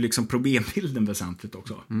skiljer sig liksom problembilden väsentligt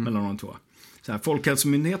också mellan de två. Så här,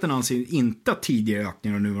 Folkhälsomyndigheten anser inte att tidiga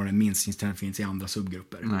ökningar och nuvarande minskningstrend finns i andra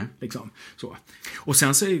subgrupper. Liksom. Så. Och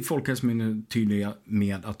sen så är Folkhälsomyndigheten tydliga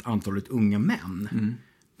med att antalet unga män,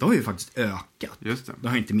 det har ju faktiskt ökat. Just det. Det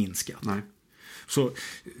har inte minskat. Nej. Så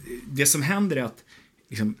det som händer är att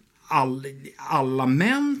liksom, alla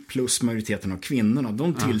män plus majoriteten av kvinnorna,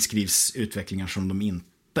 de tillskrivs utvecklingar som de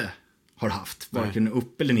inte har haft. Varken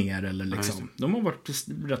upp eller ner. Eller liksom. De har varit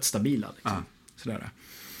rätt stabila. Liksom. Sådär.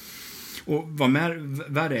 Och vad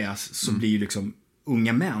värre är så blir ju liksom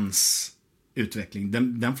unga mäns utveckling,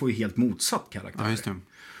 den får ju helt motsatt karaktär. Just det.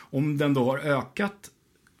 Om den då har ökat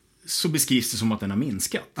så beskrivs det som att den har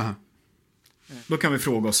minskat. Då kan vi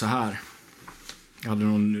fråga oss så här. Jag hade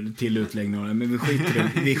någon till utläggning, men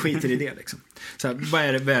vi skiter i det liksom. Så här, vad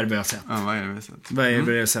är det vi har sett? Vad är det vi har sett? Vad är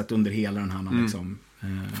det vi har sett under hela den här liksom,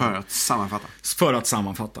 För att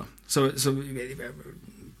sammanfatta. Så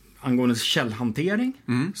angående källhantering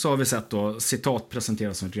så har vi sett då citat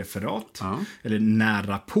presenteras som ett referat. Eller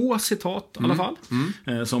nära på citat i alla fall.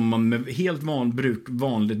 Som man med helt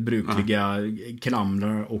vanligt brukliga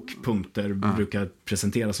klamrar och punkter brukar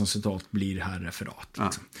presentera som citat blir här referat.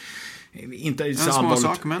 Liksom. Inte så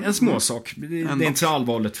allvarligt. En småsak. Det är inte så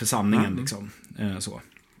allvarligt för sanningen. Liksom. Så.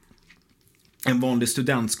 En vanlig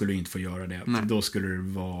student skulle inte få göra det. Då skulle det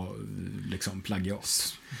vara liksom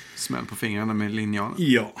plagiat. Smäll på fingrarna med linjalen.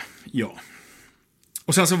 Ja.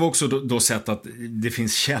 Och sen så har vi också då sett att det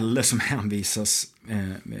finns källor som hänvisas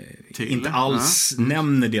inte alls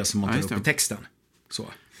nämner det som man tar upp i texten. Så.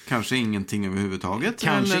 Kanske ingenting överhuvudtaget.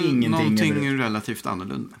 Kanske eller ingenting någonting relativt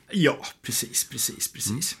annorlunda. Ja, precis.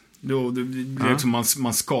 Då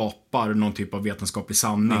man skapar någon typ av vetenskaplig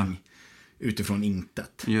sanning utifrån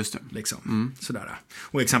intet. Just det. Liksom. Sådär.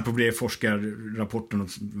 Och exempel på det är forskarrapporten och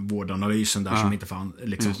vårdanalysen där som inte fann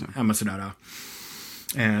liksom, sådär.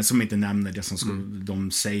 Som inte nämner det som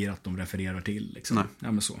de säger att de refererar till. Liksom.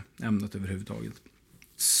 Ämnet överhuvudtaget.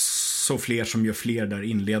 Så fler som gör fler där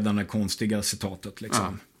inledande konstiga citatet.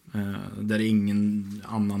 Liksom. Där är ingen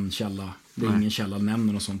annan källa. Det är ingen källa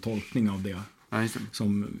nämner någon sån tolkning av det.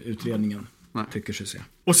 Som utredningen tycker sig se.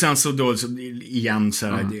 Och sen så då igen så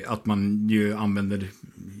här, att man ju använder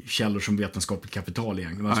källor som vetenskapligt kapital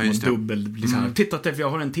egentligen. Alltså man dubbel, liksom, titta, jag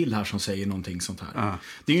har en till här som säger någonting sånt här.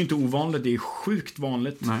 Det är ju inte ovanligt, det är sjukt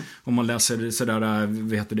vanligt. Om man läser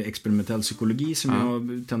sådär, experimentell psykologi som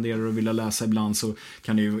jag tenderar att vilja läsa ibland, så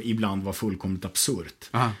kan det ju ibland vara fullkomligt absurt.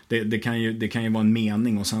 Det kan ju vara en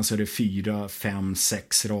mening och sen så är det 4, 5,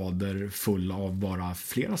 6 rader fulla av bara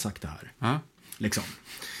flera sagt det här. Liksom.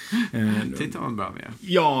 Titta vad bra vi är.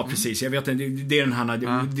 Ja, precis. Jag vet inte, det är den här,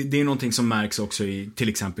 det är någonting som märks också i till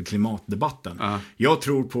exempel klimatdebatten. Jag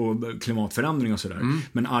tror på klimatförändring och sådär.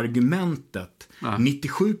 Men argumentet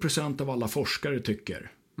 97% av alla forskare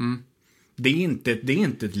tycker det är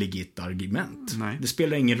inte ett legit argument. Det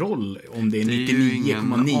spelar ingen roll om det är 99,9. Det är ju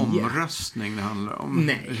ingen omröstning det handlar om.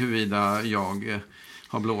 Huruvida jag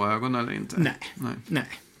har blå ögon eller inte.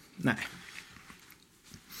 Nej.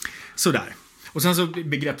 Sådär. Och sen så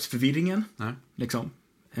begreppsförvirringen. Liksom.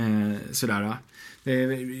 Sådär.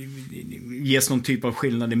 Ges någon typ av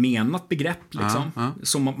skillnad i menat begrepp. Liksom.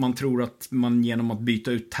 Som att man tror att man genom att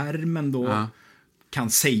byta ut termen då kan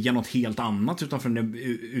säga något helt annat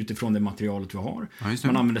utifrån det materialet vi har.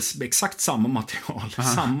 Man använder exakt samma material,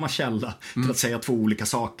 samma källa till att säga två olika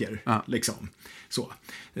saker. Liksom. Så.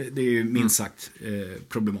 Det är ju minst sagt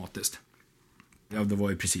problematiskt. Ja, det var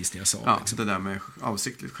ju precis det jag sa. Liksom. Det där med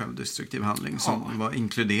avsiktligt självdestruktiv handling som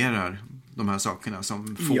inkluderar de här sakerna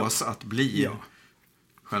som fås att bli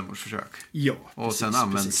självmordsförsök. Och sen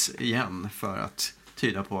används igen för att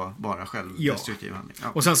tyda på bara självdestruktiv handling.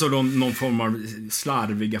 Och sen så någon form av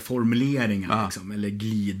slarviga formuleringar liksom, eller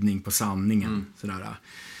glidning på sanningen. Sådär.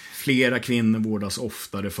 Flera kvinnor vårdas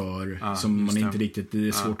oftare för som man inte riktigt, det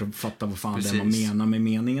är svårt att fatta vad fan det är man menar med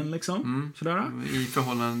meningen liksom. Sådär. I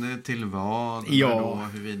förhållande till vad då,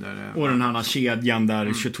 hur vidare. Och den här kedjan där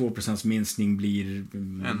 22% minskning blir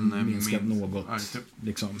minskat något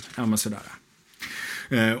liksom. Men sådär.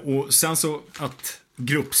 Och sen så att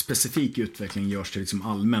gruppspecifik utveckling görs till liksom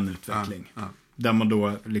allmän utveckling. Där man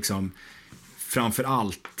då liksom framför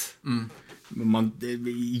allt man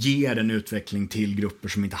ger en utveckling till grupper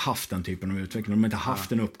som inte haft den typen av utveckling. De har inte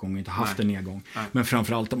haft en uppgång, inte haft en nedgång. Men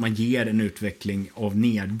framförallt att man ger en utveckling av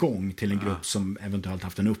nedgång till en grupp som eventuellt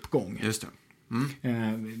haft en uppgång. Just det.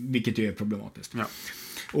 Vilket ju är problematiskt. Ja.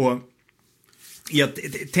 Och jag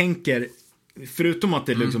tänker, förutom att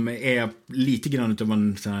det liksom är lite grann av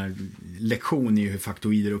en sån här lektion i hur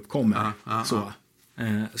faktoider uppkommer,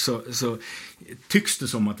 så tycks det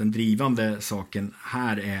som att den drivande saken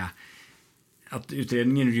här är att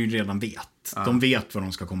utredningen ju redan vet. De vet vad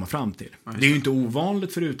de ska komma fram till. Det är ju inte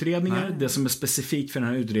ovanligt för utredningar. Nej. Det som är specifikt för den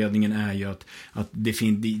här utredningen är ju att det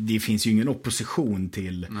finns ju ingen opposition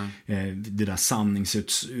till det där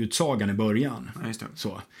sanningsutsagan i början. Ja, just det.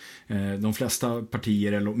 Så. De flesta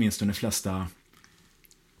partier, eller åtminstone de flesta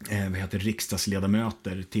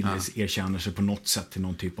riksdagsledamöter erkänner sig på något sätt till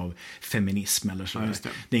någon typ av feminism eller så.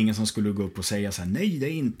 Det är ingen som skulle gå upp och säga så här: nej, det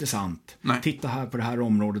är inte sant. Nej. Titta här på det här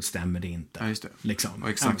området, stämmer det inte. Ja, just det. Liksom. Och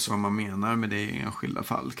exakt vad man menar med det i enskilda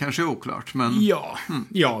fall kanske är oklart, men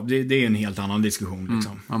det är en helt annan diskussion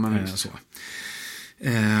liksom. Så.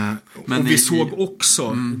 Men och vi såg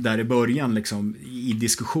också där i början liksom, i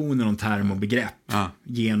diskussionen om term och begrepp,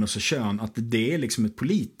 genus och kön, att det är liksom ett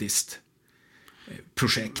politiskt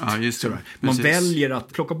projekt. Ja, just det. Man väljer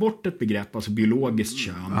att plocka bort ett begrepp, alltså biologiskt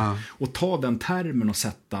kön, och ta den termen och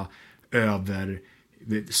sätta över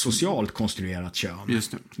socialt konstruerat kön.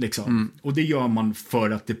 Just det. Liksom. Och det gör man för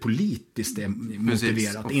att det politiskt är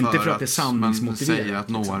motiverat, inte för att det är sanningsmotiverat. Man säger att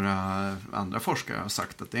några andra forskare har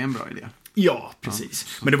sagt att det är en bra idé. Ja,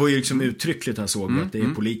 precis. Men det var ju liksom uttryckligt här såg vi att det är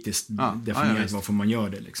politiskt definierat varför man gör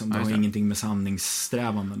det. Liksom. Det har ingenting med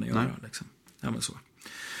sanningssträvanden att göra. Liksom. Ja, men så.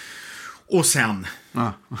 Och sen,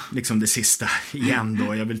 liksom det sista igen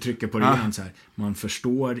då, jag vill trycka på det igen så här. Man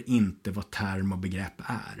förstår inte vad term och begrepp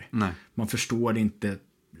är. Nej. Man förstår inte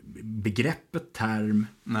begreppet term.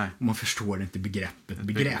 Nej. Och man förstår inte begreppet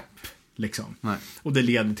begrepp. Liksom. Nej. Och det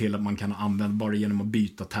leder till att man kan använda, bara genom att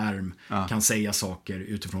byta term, kan säga saker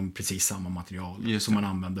utifrån precis samma material som man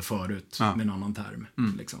använde förut med en annan term.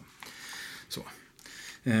 Liksom. Så.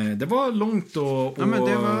 Det var långt och men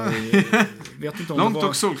det var vet inte om långt det var,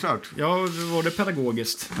 och solklart. Ja, var det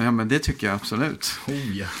pedagogiskt? Ja, men det tycker jag absolut.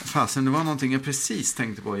 Ja. Fasen, det var någonting jag precis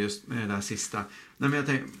tänkte på just med det där sista. Nej, men jag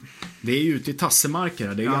tänkte... Det är ju ute i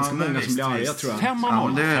tassemarker. Det är ganska många som blir arga, tror jag.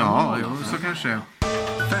 5-0. Så kanske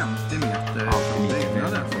 50 meter från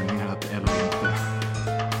byggnaden.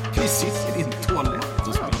 Vi sitter i din toalett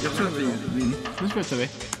och spelar. Jag tror att vi... Nu spelar vi.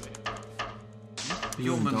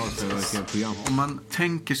 Jo, men om man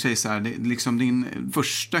tänker sig så här, det är liksom din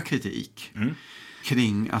första kritik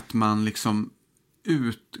kring att man liksom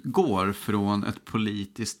utgår från ett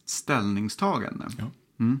politiskt ställningstagande.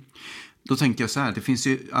 Då tänker jag så här, det finns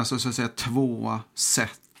ju alltså så att säga 2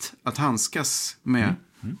 sätt att handskas med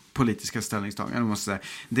politiska ställningstaganden. Måste säga.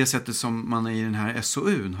 Det sättet som man i den här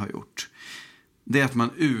SOU:n har gjort, det är att man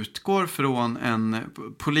utgår från en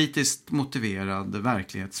politiskt motiverad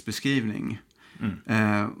verklighetsbeskrivning.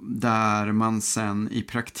 Där man sen i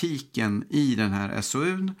praktiken i den här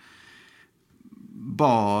SOU:n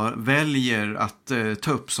bara väljer att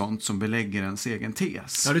ta upp sånt som belägger ens egen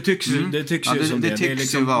tes. Ja, det tycks ju som det. Det tycks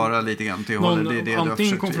liksom ju vara lite grann till hållet.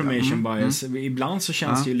 Antingen confirmation bias. Ibland så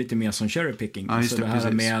känns det ju lite mer som cherry picking. Alltså det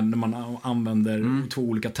här med när man använder 2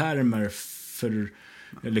 olika termer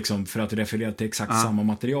för att referera till exakt samma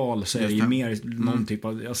material, så är det ju mer någon typ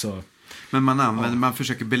av... Alltså, men man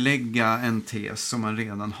försöker belägga en tes som man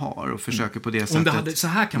redan har och försöker på det sättet. Så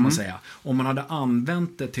här kan man säga. Om man hade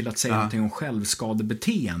använt det till att säga någonting om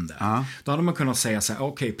självskadebeteende, då hade man kunnat säga så här: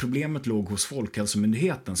 okej, problemet låg hos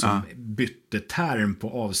Folkhälsomyndigheten som bytte term på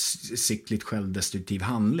avsiktligt självdestruktiv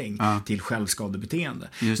handling till självskadebeteende.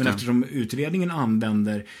 Men eftersom utredningen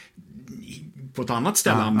använder på ett annat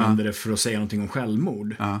ställe använder det för att säga någonting om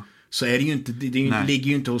självmord. Så är det ju inte, ligger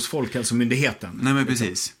ju inte hos Folkhälsomyndigheten. Nej, men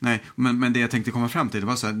precis. Nej, men det jag tänkte komma fram till, det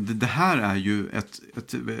var så här, det här är ju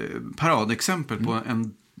ett paradexempel på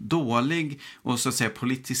en dålig och så att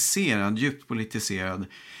säga djupt politiserad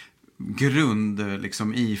grund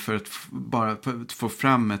liksom för att bara få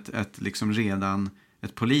fram ett liksom redan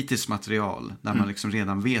ett politiskt material där man liksom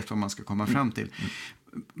redan vet vad man ska komma fram till.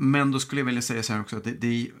 Men då skulle jag vilja säga så här också, att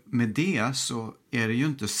med det så är det ju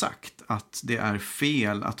inte sagt att det är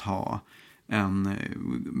fel att ha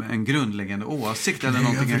en grundläggande åsikt eller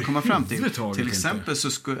någonting att komma fram till. Till exempel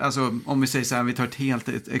så skulle, alltså om vi säger så här, vi tar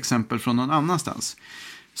ett exempel från någon annanstans.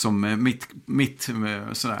 som mitt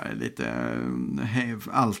sådär lite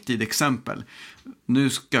alltid exempel. Nu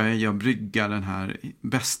ska jag brygga den här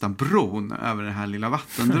bästa bron över det här lilla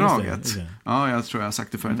vattendraget. Just det. Ja, jag tror jag har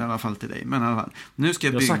sagt det förut, i alla fall till dig. Men i alla fall, nu ska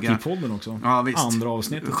jag bygga... bygga... Du har sagt det i podden också. Ja, visst. Andra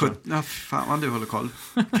avsnittet. Ja, fan vad du håller koll.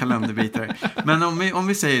 Kalenderbitare. Men om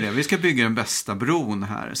vi säger det, vi ska bygga den bästa bron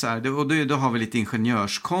här. Så här och då har vi lite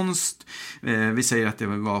ingenjörskonst. Vi säger att det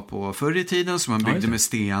var på förr i tiden som man byggde med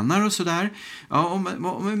stenar och sådär. Ja,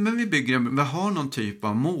 men vi har någon typ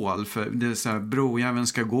av mål för det är så här, brojäveln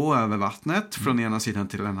ska gå över vattnet från ena sidan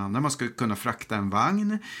till den andra. Man ska kunna frakta en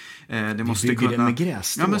vagn. Vi bygger den med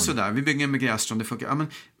grässtrån. Ja, men sådär. Vi bygger den med grässtrån. Det funkar. Ja, men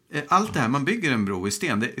allt det här, man bygger en bro i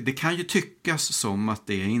sten. Det kan ju tyckas som att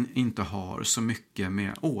det inte har så mycket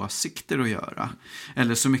med åsikter att göra.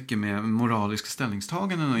 Eller så mycket med moraliska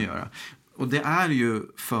ställningstaganden att göra. Och det är ju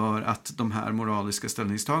för att de här moraliska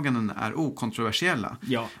ställningstaganden är okontroversiella.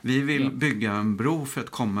 Ja. Vi vill bygga en bro för att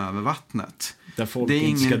komma över vattnet. Där folk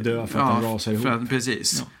inte ska dö för att den rasar ihop.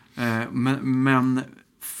 Precis. Ja. Men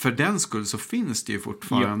för den skull så finns det ju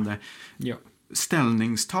fortfarande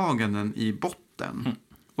ställningstaganden i botten.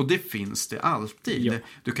 Och det finns det alltid. Ja.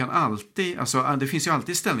 Du kan alltid, alltså det finns ju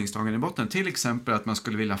alltid ställningstaganden i botten. Till exempel att man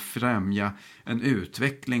skulle vilja främja en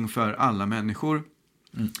utveckling för alla människor.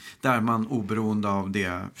 Där man oberoende av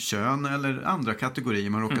det kön eller andra kategorier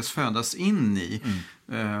man råkas födas in i.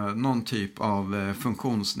 Någon typ av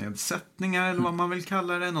funktionsnedsättningar eller vad man vill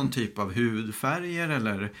kalla det. Någon typ av hudfärger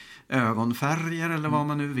eller ögonfärger eller vad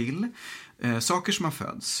man nu vill. Saker som man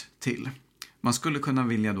föds till. Man skulle kunna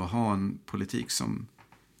vilja då ha en politik som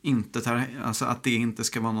inte tar, alltså att det inte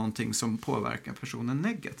ska vara någonting som påverkar personen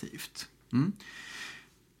negativt.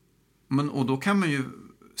 Och då kan man ju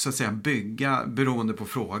så att säga bygga beroende på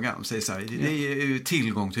frågan. Säg så här, det är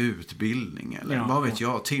tillgång till utbildning eller vad vet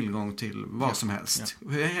jag, tillgång till vad som helst.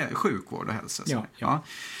 Sjukvård och hälsa. Ja.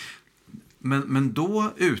 Men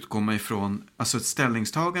då utgår man ifrån alltså ett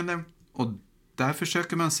ställningstagande och där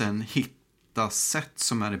försöker man sen hitta sätt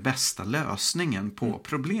som är det bästa lösningen på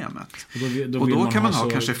problemet. Och då kan man ha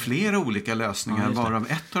kanske flera olika lösningar varav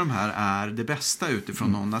ett av de här är det bästa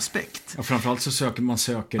utifrån någon aspekt. Ja, framförallt så söker man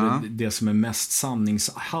det som är mest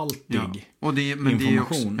sanningshaltig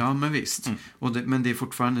information. Men visst. Men det är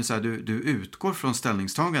fortfarande så här, du utgår från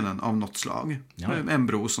ställningstaganden av något slag. En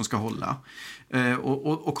bro som ska hålla.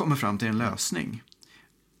 Och kommer fram till en lösning.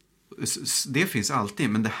 Det finns alltid,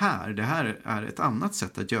 men det här är ett annat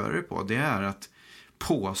sätt att göra det på. Det är att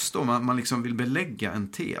påstå, man liksom vill belägga en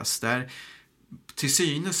tes. Där till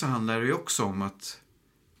synes så handlar det ju också om att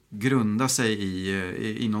grunda sig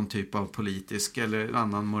i någon typ av politisk eller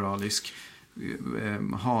annan moralisk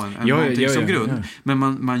ha någonting som grund. Ja.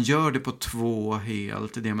 Men man gör det på två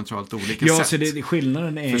helt diametralt olika sätt. Så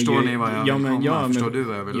skillnaden är Förstår ni vad jag förstår du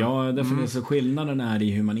vad jag vill? Ja, därför så skillnaden är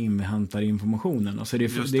i hur man inhämtar informationen. Alltså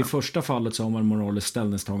det i första fallet så har man moraliskt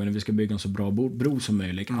ställningstagande. Vi ska bygga en så bra bro som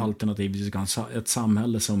möjligt. Alternativt vi ska ha ett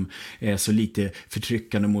samhälle som är så lite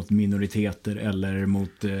förtryckande mot minoriteter eller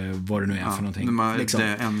mot vad det nu är för någonting.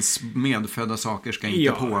 Ens medfödda saker ska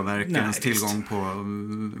inte påverka ens tillgång på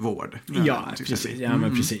vård.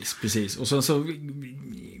 Men precis. Och så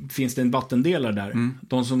finns det en vattendelare där.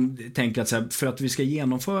 De som tänker att så här, för att vi ska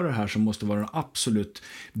genomföra det här så måste det vara den absolut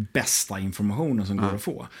bästa informationen som går att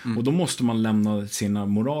få. Och då måste man lämna sina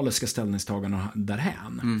moraliska ställningstaganden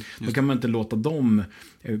därhän. Då kan man inte låta dem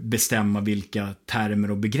bestämma vilka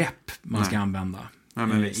termer och begrepp man ska använda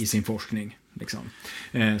i sin forskning. Liksom.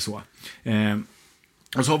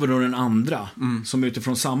 Och så har vi då den andra som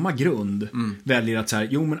utifrån samma grund väljer att så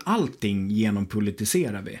här, men allting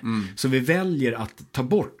genompolitiserar vi. Så vi väljer att ta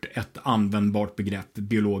bort ett användbart begrepp,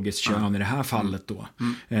 biologiskt kön i det här fallet då.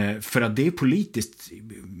 För att det är politiskt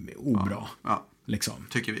obra. Liksom.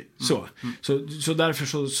 Tycker vi. Så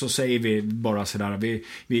därför så säger vi bara sådär,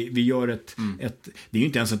 vi gör ett det är ju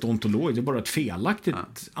inte ens ett ontologiskt, det är bara ett felaktigt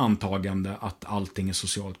antagande att allting är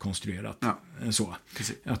socialt konstruerat. Så.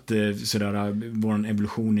 Att vår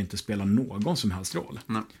evolution inte spelar någon som helst roll.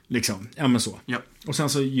 Liksom. Ja, men så. Och sen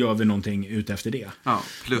så gör vi någonting ut efter det.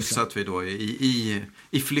 Plus liksom. att vi då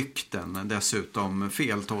i flykten dessutom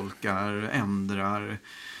feltolkar, ändrar,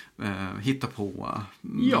 hitta på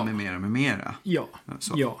med mera.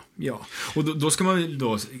 Och då ska man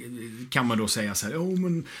kan man då säga så här,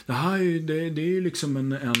 men det här det är liksom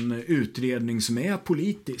en utredning som är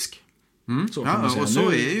politisk. Så och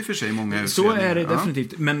så är ju för sig många utredningar. Så är det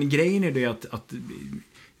definitivt. Men grejen är det att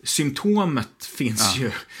symptomet finns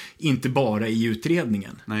ju inte bara i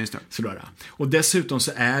utredningen. Nej, just det. Sådär. Och dessutom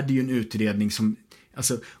så är det ju en utredning som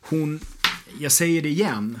alltså jag säger det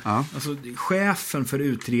igen. Alltså, chefen för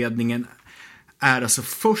utredningen är alltså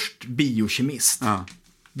först biokemist.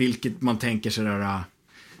 Vilket man tänker sådär...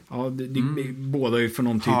 Ja, båda är ju för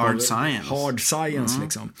någon typ hard av science. Hard science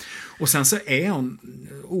liksom. Och sen så är hon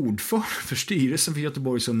ordförande för styrelsen för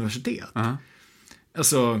Göteborgs universitet.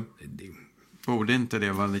 Alltså... Borde inte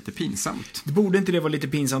det vara lite pinsamt? Borde inte det vara lite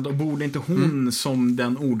pinsamt, och borde inte hon som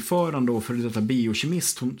den ordförande och för detta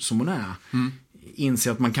biokemist som hon är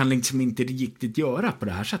inse att man kan liksom inte riktigt göra på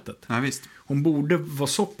det här sättet. Ja, visst. Hon borde vara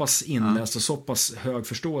så pass inläst och så pass hög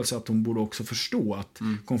förståelse att hon borde också förstå att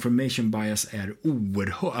confirmation bias är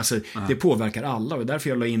oerhört, alltså det påverkar alla, och därför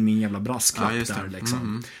jag la in min jävla brasklapp där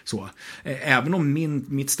liksom. Så. Även om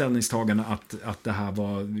mitt ställningstagande att det här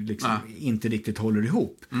var liksom inte riktigt håller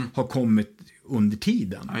ihop har kommit under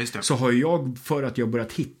tiden, så har jag, för att jag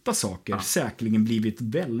börjat hitta saker, säkerligen blivit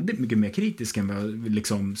väldigt mycket mer kritisk än vad jag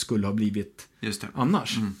liksom skulle ha blivit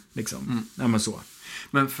annars. Liksom. Ja, men så.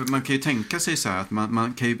 Men för man kan ju tänka sig så här att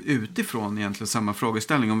man kan ju utifrån egentligen samma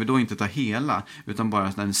frågeställning, om vi då inte tar hela, utan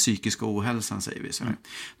bara den psykiska ohälsan, säger vi så här.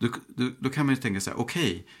 Då kan man ju tänka så här,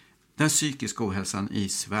 okej, den psykiska ohälsan i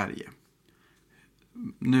Sverige.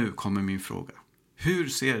 Nu kommer min fråga. Hur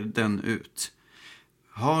ser den ut?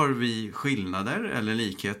 Har vi skillnader eller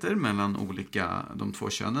likheter mellan de två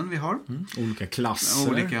könen vi har? Olika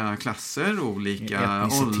klasser, olika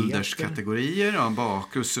ålderskategorier,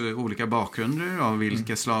 olika bakgrunder av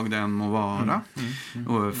vilka slag den må vara.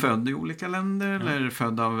 Och född i olika länder, eller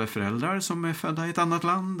född av föräldrar som är födda i ett annat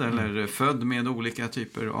land, eller född med olika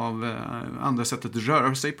typer av andra sätt att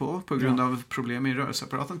röra sig på grund av problem i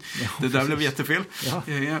rörelseapparaten. Det där blev jättefel.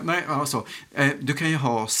 Nej, alltså, du kan ju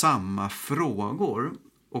ha samma frågor,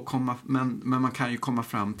 men man kan ju komma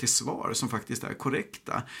fram till svar som faktiskt är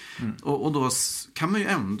korrekta. Och då kan man ju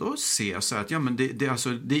ändå se så att men det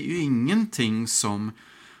är ju ingenting som...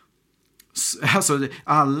 Alltså,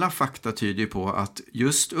 alla fakta tyder ju på att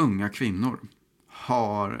just unga kvinnor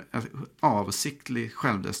har avsiktligt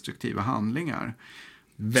självdestruktiva handlingar.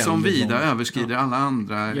 Väldigt som vida överskrider alla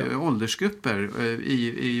andra åldersgrupper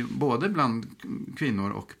i både bland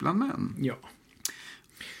kvinnor och bland män. Ja.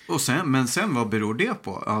 Men sen vad beror det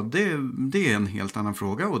på? Ja, det är en helt annan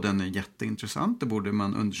fråga, och den är jätteintressant. Det borde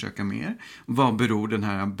man undersöka mer. Vad beror den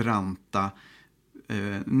här branta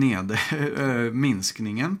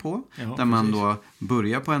minskningen på? Där man då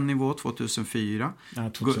börjar på en nivå 2004.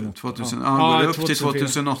 2008. Går upp till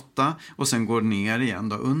 2008 och sen går ner igen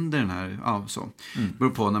då under den här. Beror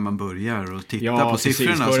på när man börjar och titta på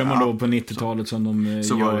siffrorna. Börjar man då på 90-talet som de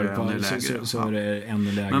gör så är det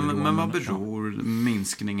ännu lägre. Men vad beror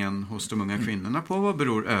minskningen hos de unga kvinnorna på? Vad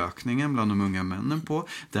beror ökningen bland de unga männen på?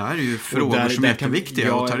 Det är ju frågor som är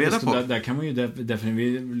jätteviktiga att ta reda på. Där kan man ju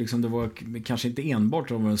definitivt, liksom, det var kanske inte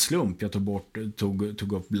enbart av en slump jag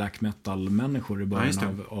tog upp black metal-människor i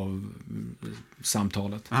början av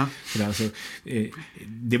samtalet. Så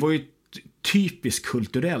det var ju ett typiskt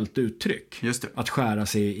kulturellt uttryck. Just det. Att skära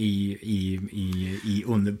sig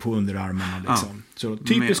på underarmarna liksom. Så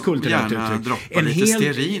typiskt kulturellt uttryck. Droppa lite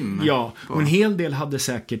stearin. Ja, och en hel del hade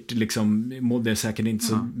säkert mådde säkert inte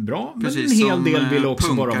så bra, men en hel del ville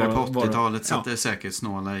också bara vara på 80-talet satte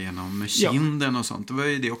säkerhetsnålar genom kinden och sånt. Det var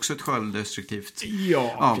ju det också ett självdestruktivt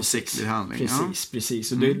avsiktlig handling.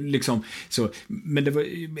 Precis. Och det liksom så, men det var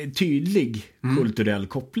en tydlig kulturell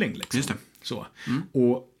koppling liksom. Just det. Så.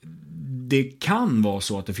 Och det kan vara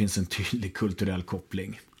så att det finns en tydlig kulturell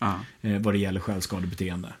koppling vad det gäller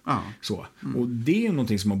självskadebeteende. Så. Och det är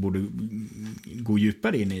någonting som man borde gå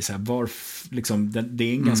djupare in i. Så här, liksom, det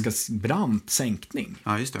är en ganska brant sänkning.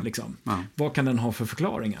 Just det. Liksom. Vad kan den ha för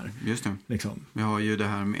förklaringar? Just det. Liksom. Vi har ju det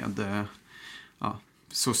här med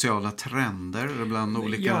sociala trender bland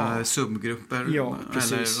olika subgrupper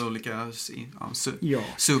eller olika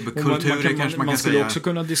subkulturer kanske man kan säga. Man skulle också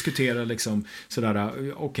kunna diskutera liksom sådär,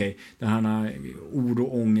 den här oro,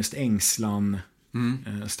 ångest, ängslan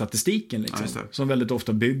statistiken liksom, som väldigt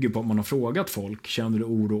ofta bygger på att man har frågat folk, känner du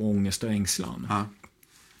oro, ångest och ängslan?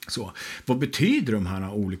 Så, vad betyder de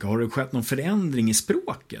här olika? Har det skett någon förändring i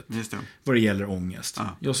språket vad det gäller ångest?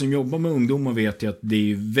 Jag som jobbar med ungdomar vet ju att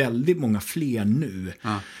det är väldigt många fler nu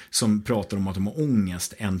som pratar om att de har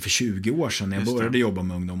ångest än för 20 år sedan när jag började jobba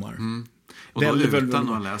med ungdomar. Och då utan att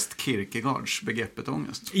ha läst Kierkegaards begreppet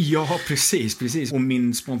ångest. Ja, precis. Och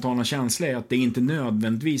min spontana känsla är att det inte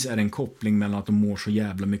nödvändigtvis är en koppling mellan att de mår så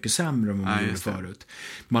jävla mycket sämre än vad man gjorde förut.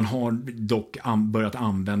 Man har dock börjat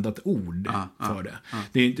använda ett ord för det.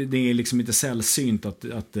 Det är liksom inte sällsynt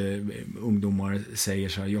att ungdomar säger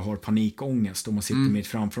så här, jag har panikångest, och man sitter mitt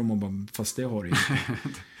framför dem och bara, fast det har du inte.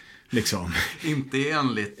 Liksom. Inte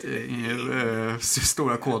enligt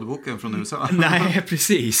stora kodboken från USA. Nej,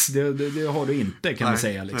 precis. Det har du inte, kan man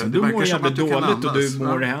säga. Liksom. Du mår jävligt dåligt och du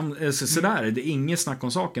mår hem sådär. Det är inget snack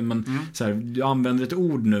om saken, men så här, du använder ett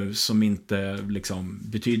ord nu som inte liksom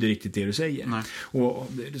betyder riktigt det du säger. Nej.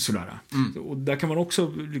 Och sådär. Och där kan man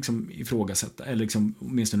också liksom ifrågasätta, eller liksom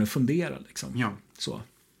åtminstone fundera. Liksom. Ja. Så.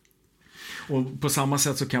 Och på samma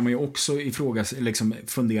sätt så kan man ju också liksom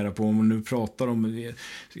fundera på, om man nu pratar om, jag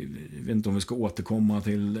vet inte om vi ska återkomma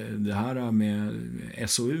till det här med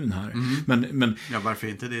SOUn här. Men Ja, varför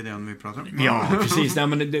inte? Det är det vi pratar om. Ja, precis. Nej,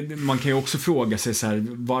 men man kan ju också fråga sig så här,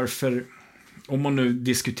 varför, om man nu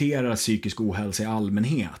diskuterar psykisk ohälsa i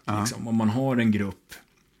allmänhet, liksom, om man har en grupp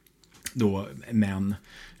män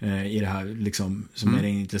i det här liksom, som är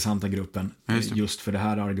den intressanta gruppen just för det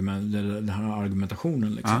här den här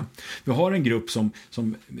argumentationen liksom. Vi har en grupp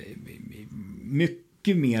som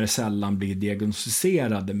mycket mer sällan blir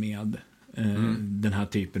diagnostiserade med den här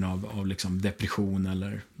typen av liksom depression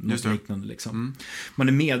eller något liknande liksom. Man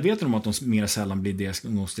är medveten om att de mer sällan blir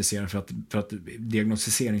diagnostiserade för att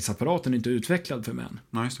diagnostiseringsapparaten är inte utvecklad för män.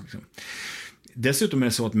 Liksom. Dessutom är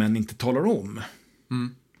det så att män inte talar om.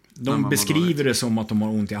 De beskriver det som att de har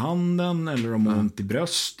ont i handen, eller de har ont i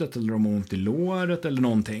bröstet, eller de har ont i låret eller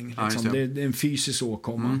någonting. Liksom. Det är en fysisk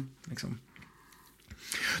åkomma. Liksom.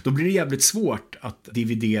 Då blir det jävligt svårt att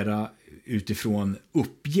dividera utifrån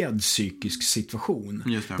uppgedd psykisk situation.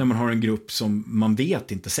 Där man har en grupp som man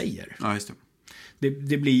vet inte säger. Ja, just det.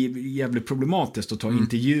 Det blir jävligt problematiskt att ta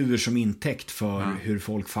intervjuer som intäkt för hur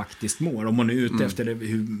folk faktiskt mår. Om man är ute efter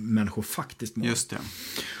hur människor faktiskt mår. Just det.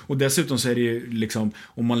 Och dessutom så är det ju liksom,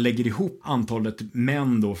 om man lägger ihop antalet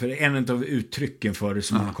män då, för en av uttrycken för det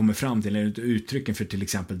som man kommer fram till, är uttrycken för till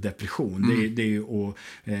exempel depression. Det är ju att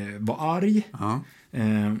vara arg,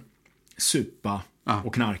 supa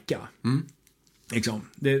och knarka. Liksom.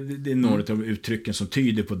 Det är några av uttrycken som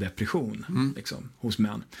tyder på depression liksom, hos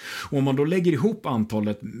män. Och om man då lägger ihop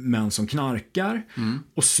antalet män som knarkar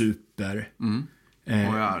och super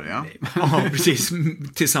ja, precis,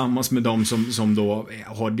 tillsammans med de som då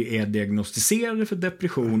är diagnostiserade för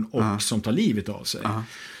depression och som tar livet av sig,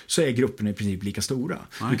 så är grupperna i princip lika stora.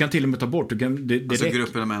 Du kan till och med ta bort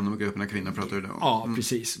grupperna män och grupperna kvinnor pratar du då om. Ja,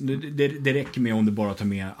 precis. Det räcker med om du bara tar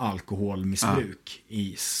med alkoholmissbruk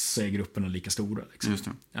så är grupperna lika stora liksom. Just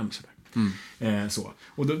det. Ja, men sådär. Så.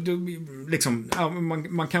 Och då liksom,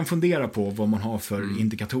 man kan fundera på vad man har för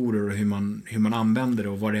indikatorer och hur man använder det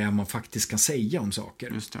och vad det är man faktiskt kan säga om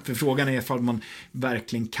saker. För frågan är ifall man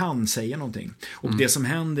verkligen kan säga någonting. Och det som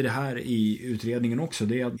händer det här i utredningen också,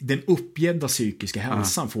 det är att den uppgedda psykiska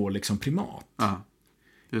hälsan får liksom primat.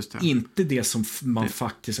 Just det. Inte det som man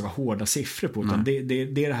faktiskt har hårda siffror på, utan det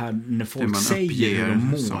är det här när folk säger hur de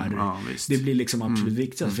mår. Det blir liksom absolut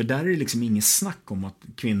viktigt. För där är det liksom ingen snack om att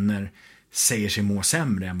kvinnor säger sig må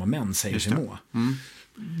sämre än vad män säger sig må.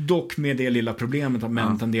 Dock med det lilla problemet att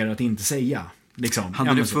män tenderar att inte säga. Liksom.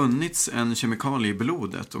 Hade det funnits en kemikalie i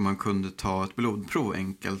blodet och man kunde ta ett blodprov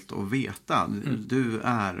enkelt och veta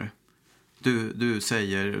du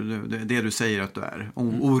säger det du säger att du är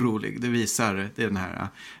orolig, det visar det är den här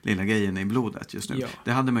lilla grejen i blodet just nu.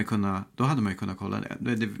 Då hade man kunnat kolla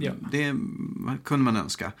det. Det kunde man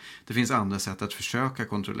önska. Det finns andra sätt att försöka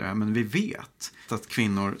kontrollera, men vi vet att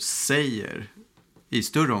kvinnor säger i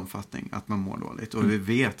större omfattning att man mår dåligt, och vi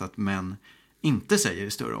vet att män inte säger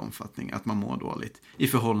i större omfattning att man mår dåligt i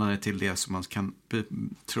förhållande till det som man kan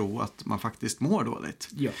tro att man faktiskt mår dåligt.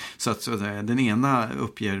 Så att den ena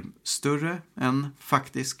uppger större än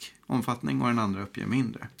faktisk omfattning och den andra uppger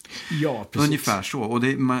mindre. Ja, precis. Ungefär så. Och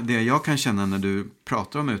det jag kan känna när du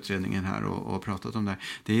pratar om utredningen här och pratat om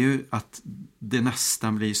det är ju att det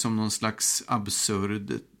nästan blir som någon slags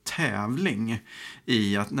absurd tävling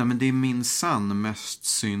i att nej, men det är minsann mest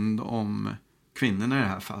synd om kvinnorna i det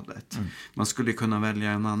här fallet. Man skulle kunna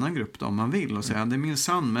välja en annan grupp då, om man vill, och säga det är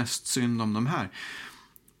minsann mest synd om de här.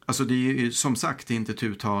 Alltså det är ju som sagt inte ett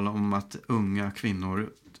uttal om att unga kvinnor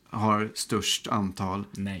har störst antal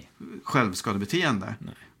självskadebeteende.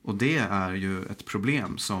 Och det är ju ett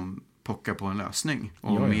problem som pockar på en lösning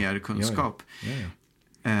och mer kunskap.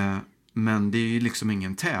 Men det är ju liksom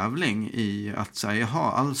ingen tävling i att säga,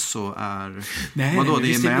 jaha, alltså är vadå,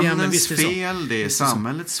 det är männens fel, det är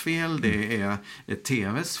samhällets fel, det är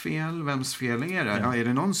tvs fel, vems fel är det? Ja, är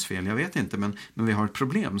det någons fel? Jag vet inte, men vi har ett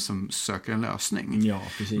problem som söker en lösning. Ja,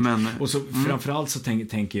 precis. Och så framförallt så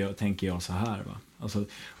tänker jag så här, va? Alltså,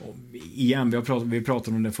 igen, vi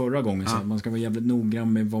pratade om det förra gången, så att man ska vara jävligt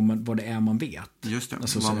noggrann med vad det är man vet. Just det,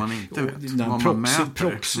 alltså, vad man inte vet. Vad man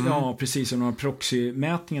mäter. Ja, precis. Och de här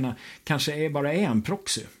proxymätningarna kanske bara är en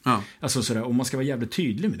proxy. Ja. Alltså sådär, och man ska vara jävligt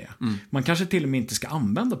tydlig med det. Man kanske till och med inte ska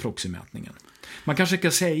använda proxymätningen. Man kanske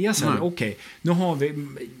ska säga så här, okej, nu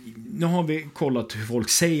har vi kollat hur folk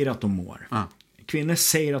säger att de mår. Kvinnor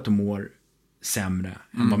säger att de mår sämre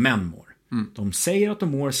än vad män mår. De säger att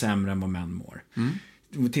de mår sämre än vad män mår.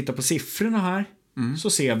 Om vi tittar på siffrorna här, så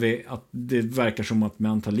ser vi att det verkar som att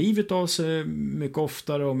män tar livet av sig mycket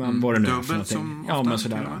oftare, och män var det nu för någonting. Ja, men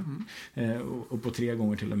sådär. Och på 3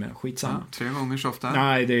 gånger till och med. Skitsamma. 3 gånger så ofta?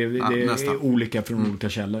 Nej, det är olika från olika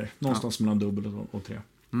källor. Någonstans mellan dubbel och 3.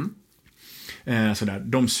 Sådär.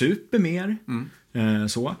 De super mer.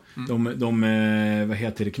 Så.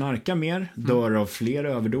 De knarkar mer. Dör av fler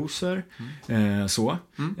överdoser. Så.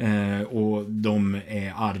 Och de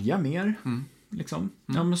är arga mer. Liksom.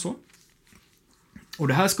 Ja, men så. Och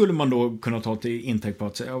det här skulle man då kunna ta till intäkt på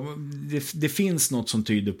att det finns något som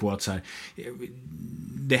tyder på att så här,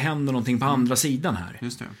 det händer någonting på andra sidan här.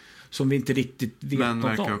 Just det. Som vi inte riktigt vet något om.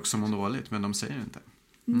 Men verkar också må dåligt, men de säger inte.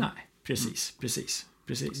 Nej, precis.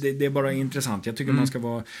 Det är bara intressant. Jag tycker man ska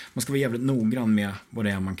vara jävligt noggrann med vad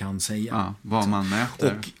det är man kan säga. Ja, vad man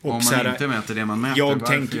mäter. Och om man inte mäter det man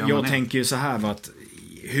mäter, jag tänker ju så här, att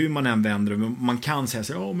hur man än vänder, man kan säga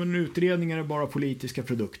så här, men utredningar är bara politiska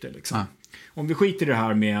produkter liksom. Om vi skiter i det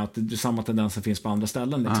här med att samma tendenser finns på andra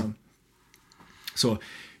ställen liksom. Så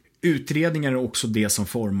utredningar är också det som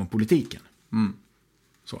formar politiken.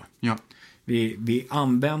 Så. Ja. Vi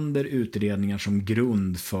använder utredningar som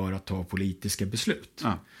grund för att ta politiska beslut.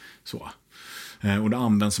 Så. Och det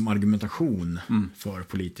används som argumentation för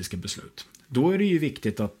politiska beslut. Då är det ju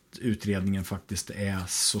viktigt att utredningen faktiskt är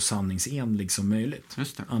så sanningsenlig som möjligt.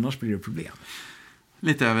 Just det. Annars blir det problem.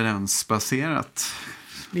 Lite evidensbaserat.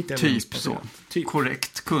 Typ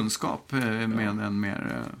korrekt kunskap med en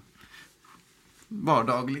mer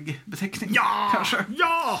vardaglig beteckning. Kanske.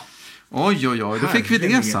 Ja! Oj, då fick vi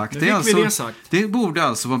det sagt. Det borde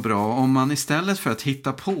alltså vara bra om man istället för att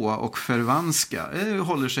hitta på och förvanska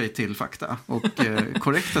håller sig till fakta och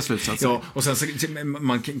korrekta slutsatser. Ja, och sen så,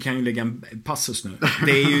 man kan ju lägga en passus nu.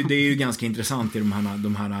 Det är ju ganska intressant i de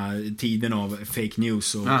här tiderna av fake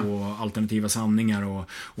news och alternativa sanningar och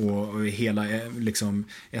hela liksom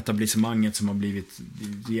etablissemanget som har blivit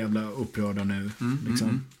jävla upprörda nu.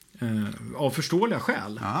 Liksom. Av förståeliga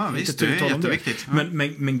skäl. Ja, visst, det är jätteviktigt.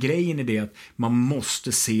 Men grejen är det att man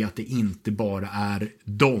måste se att det inte bara är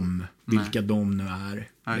vilka de nu är.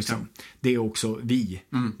 Liksom. Det är också vi.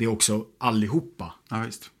 Det är också allihopa. Ja,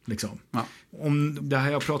 visst. Liksom. Ja. Om det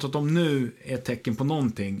här jag pratat om nu är ett tecken på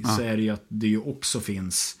någonting, så är det ju att det ju också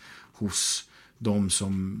finns hos de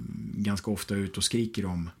som ganska ofta är ute och skriker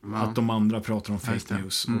om att de andra pratar om fake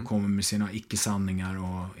news och kommer med sina icke-sanningar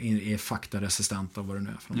och är faktaresistenta, vad det nu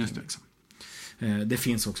är för någonting. Liksom. Det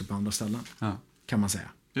finns också på andra ställen, kan man säga.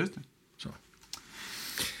 Just det. Så.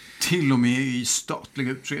 Till och med i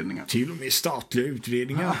statliga utredningar. Till och med i statliga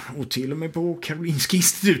utredningar. Och till och med på Karolinska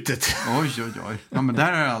institutet. Oj. Ja, men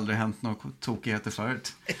där har det aldrig hänt något tokigheter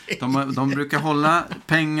förut. De brukar hålla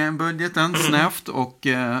budgeten snävt och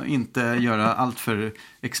inte göra allt för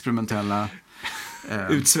experimentella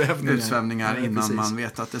utsvävningar innan man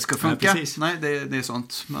vet att det ska funka. Nej, det är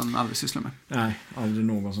sånt man aldrig sysslar med. Nej, aldrig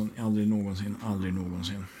någonsin.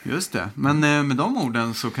 Just det. Men med de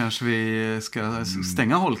orden så kanske vi ska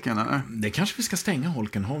stänga holken, eller? Det kanske vi ska stänga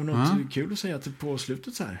holken. Har vi något kul att säga på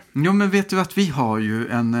slutet så här? Jo, men vet du att vi har ju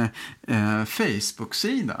en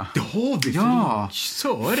Facebook-sida? Det har vi. Ja,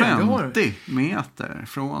 50 meter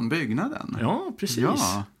från byggnaden. Ja, precis.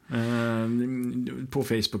 Ja. På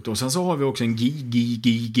Facebook då. Sen så har vi också en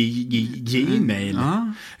Gmail.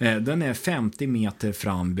 Den är 50 meter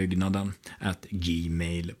fram byggnaden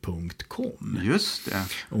 @gmail.com. Just det.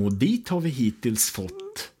 Och dit har vi hittills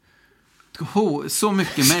fått så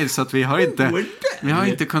mycket mejl så att vi har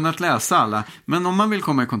inte kunnat läsa alla. Men om man vill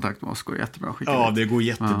komma i kontakt med oss går det jättebra. Det går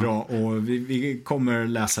jättebra. Och vi kommer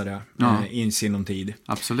läsa det i sinom tid.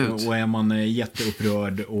 Absolut. Och är man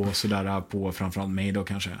jätteupprörd och sådär på framförallt mig då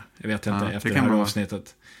kanske. Jag vet inte, efter det här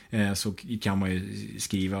avsnittet så kan man ju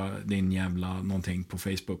skriva din jävla någonting på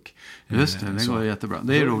Facebook. Just det går jättebra.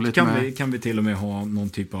 Det är roligt. Kan vi till och med ha någon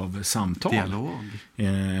typ av samtal. Dialog.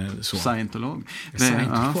 Scientolog.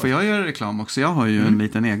 Scientolog. Får jag göra reklam också? Jag har ju en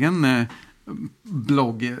liten egen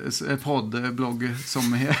poddblogg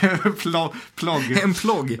som är plogg. En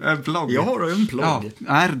plogg? Jag har en plogg. Ja,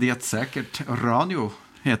 är det säkert radio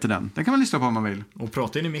heter den. Den kan man lyssna på om man vill. Och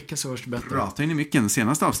prata in i micken så hörs det bättre. Prata in i micken.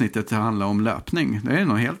 Senaste avsnittet handlar om löpning. Det är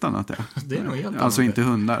något helt annat det. Det är något helt annat. Alltså inte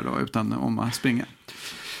hundar då, utan om man springer.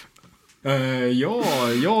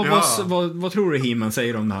 Vad tror du He-Man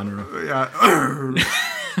säger om det här nu då?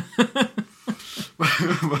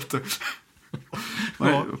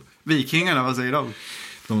 Vikingarna, vad säger de?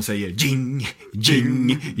 De säger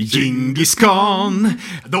Djingis khan.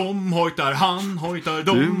 De hojtar, han hojtar,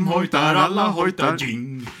 de hojtar, alla hojtar.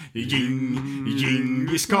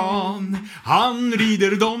 Djingis khan. Han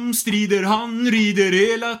rider, de strider, han rider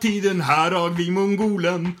hela tiden. Här har vi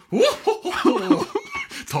mongolen.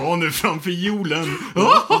 Ta nu fram fiolen.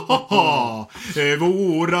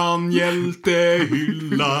 Våran hjälte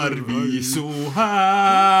hyllar vi så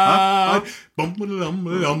här.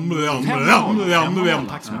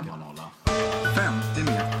 Tack så mycket. 50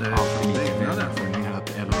 meter från byggnaden.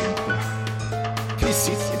 Vi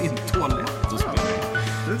sitter i din toalett och spelar.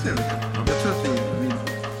 Det är trevligt. Jag tror att vi...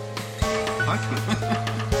 Faktiskt.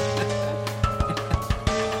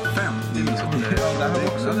 50 meter. Ja, där har vi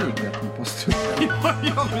också likhet med posthuset.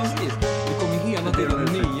 Ja, precis. Det kommer hela tiden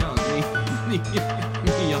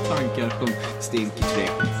nya tankar som stinker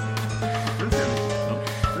kräck. Det är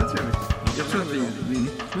trevligt. Jag tror att vi...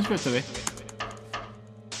 Nu slutar vi.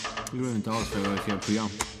 Det går inte alls för att jag var i fel program.